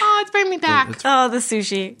 Oh, it's bringing me back. Oh, the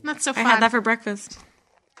sushi. That's so fun. I had that for breakfast.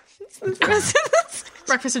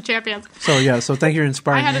 Breakfast of Champions. So thank you for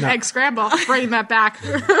inspiring. I had an egg scramble. Bringing that back.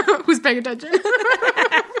 Who's paying attention?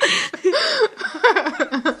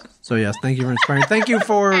 So yes, thank you for inspiring. Thank you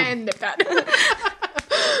for And nip that.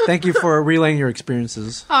 thank you for relaying your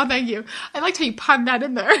experiences. Oh, thank you. I liked how you pun that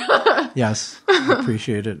in there. Yes, I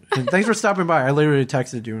appreciate it. And thanks for stopping by. I literally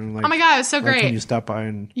texted you and like, Oh my God, it was so like, great. can you stop by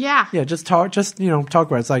and Yeah. just talk. Just talk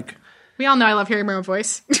about it. It's like, We all know I love hearing my own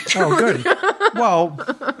voice. oh, good. Well,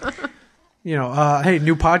 hey,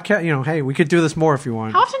 new podcast. Hey, we could do this more if you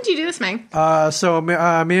want. How often do you do this, Ming? So me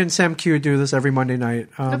and Sam Q do this every Monday night.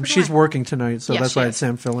 She's working tonight, so Yes, that's she why I is. had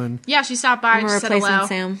Sam fill in. Yeah, she stopped by. We're She said replacing hello.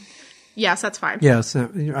 Sam. Yes, that's fine. Yeah,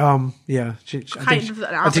 Sam, yeah. Kind of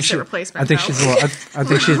an opposite replacement, I think though. she's a little.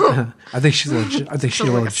 I think she's a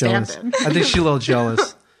little jealous. stand-in. I think she's a little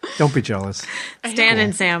jealous. Don't be jealous. Stand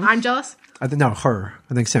in, Sam. I'm jealous. No, her.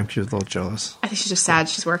 I think Sam Q is a little jealous. I think she's just sad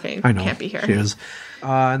she's working. I know. Can't be here. She is.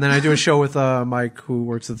 And then I do a show with Mike, who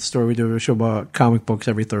works at the store. We do a show about comic books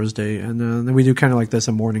every Thursday, and then we do kind of like this,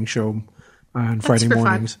 a morning show on Friday super fun.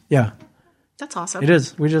 mornings. Yeah, That's awesome. it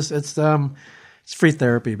is. It's free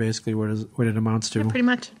therapy, basically. What it amounts to? Pretty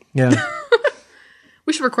much. Yeah,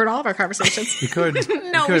 We should record all of our conversations. you could.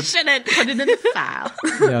 No, we shouldn't. Put it in the file.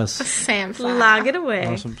 Yes. Sam file. Log it away.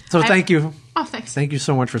 Awesome. So thank you. Oh, thanks. Thank you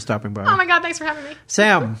so much for stopping by. Oh my God, thanks for having me.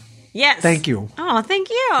 Sam, Yes. thank you. Oh, thank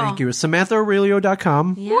you. Thank you.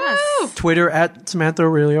 SamanthaAurelio.com. Yes. Twitter at Samantha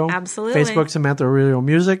Aurelio. Absolutely. Facebook, Samantha Aurelio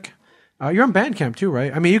Music. You're on Bandcamp too,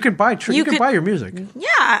 right? I mean, you can buy your music.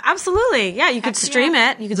 Yeah, absolutely. Yeah, you could stream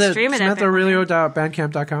it. You could stream it at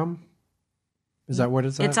SamanthaAurelio.bandcamp.com. Is that what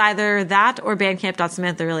it's at? It's either that or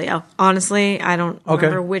bandcamp.SamanthaAurelio. Honestly, I don't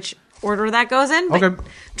remember which order that goes in. But Okay.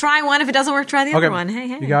 try one. If it doesn't work, try the other one. Hey.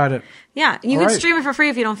 You got it. Yeah, you All can right. stream it for free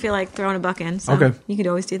if you don't feel like throwing a buck in. So Okay. you could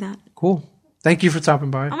always do that. Cool. Thank you for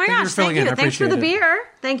stopping by. Oh my Thank gosh, for filling thank in. you. I Thanks for the appreciate it. beer.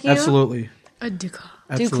 Thank you. Absolutely. A duca.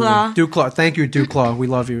 Absolutely. Dewclaw. Dewclaw. Thank you, Dewclaw. We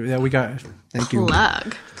love you. Yeah, we got it. Thank you.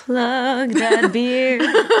 Plug. Plug that beer.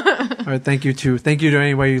 All right. Thank you to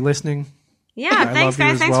anybody listening. Yeah, I thanks, love you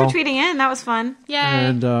guys. as Thanks well. for tweeting in. That was fun. Yay.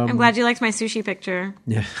 And I'm glad you liked my sushi picture.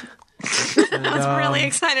 yeah. I was really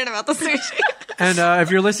excited about the sushi. And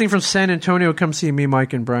if you're listening from San Antonio, come see me,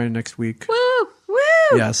 Mike, and Brian next week. Woo! Woo!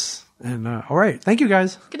 Yes. And all right. Thank you,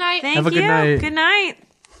 guys. Good night. Thank Have a you. good night. Good night.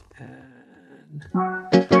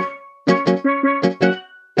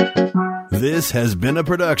 This has been a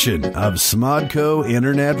production of SModCo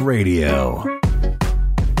Internet Radio.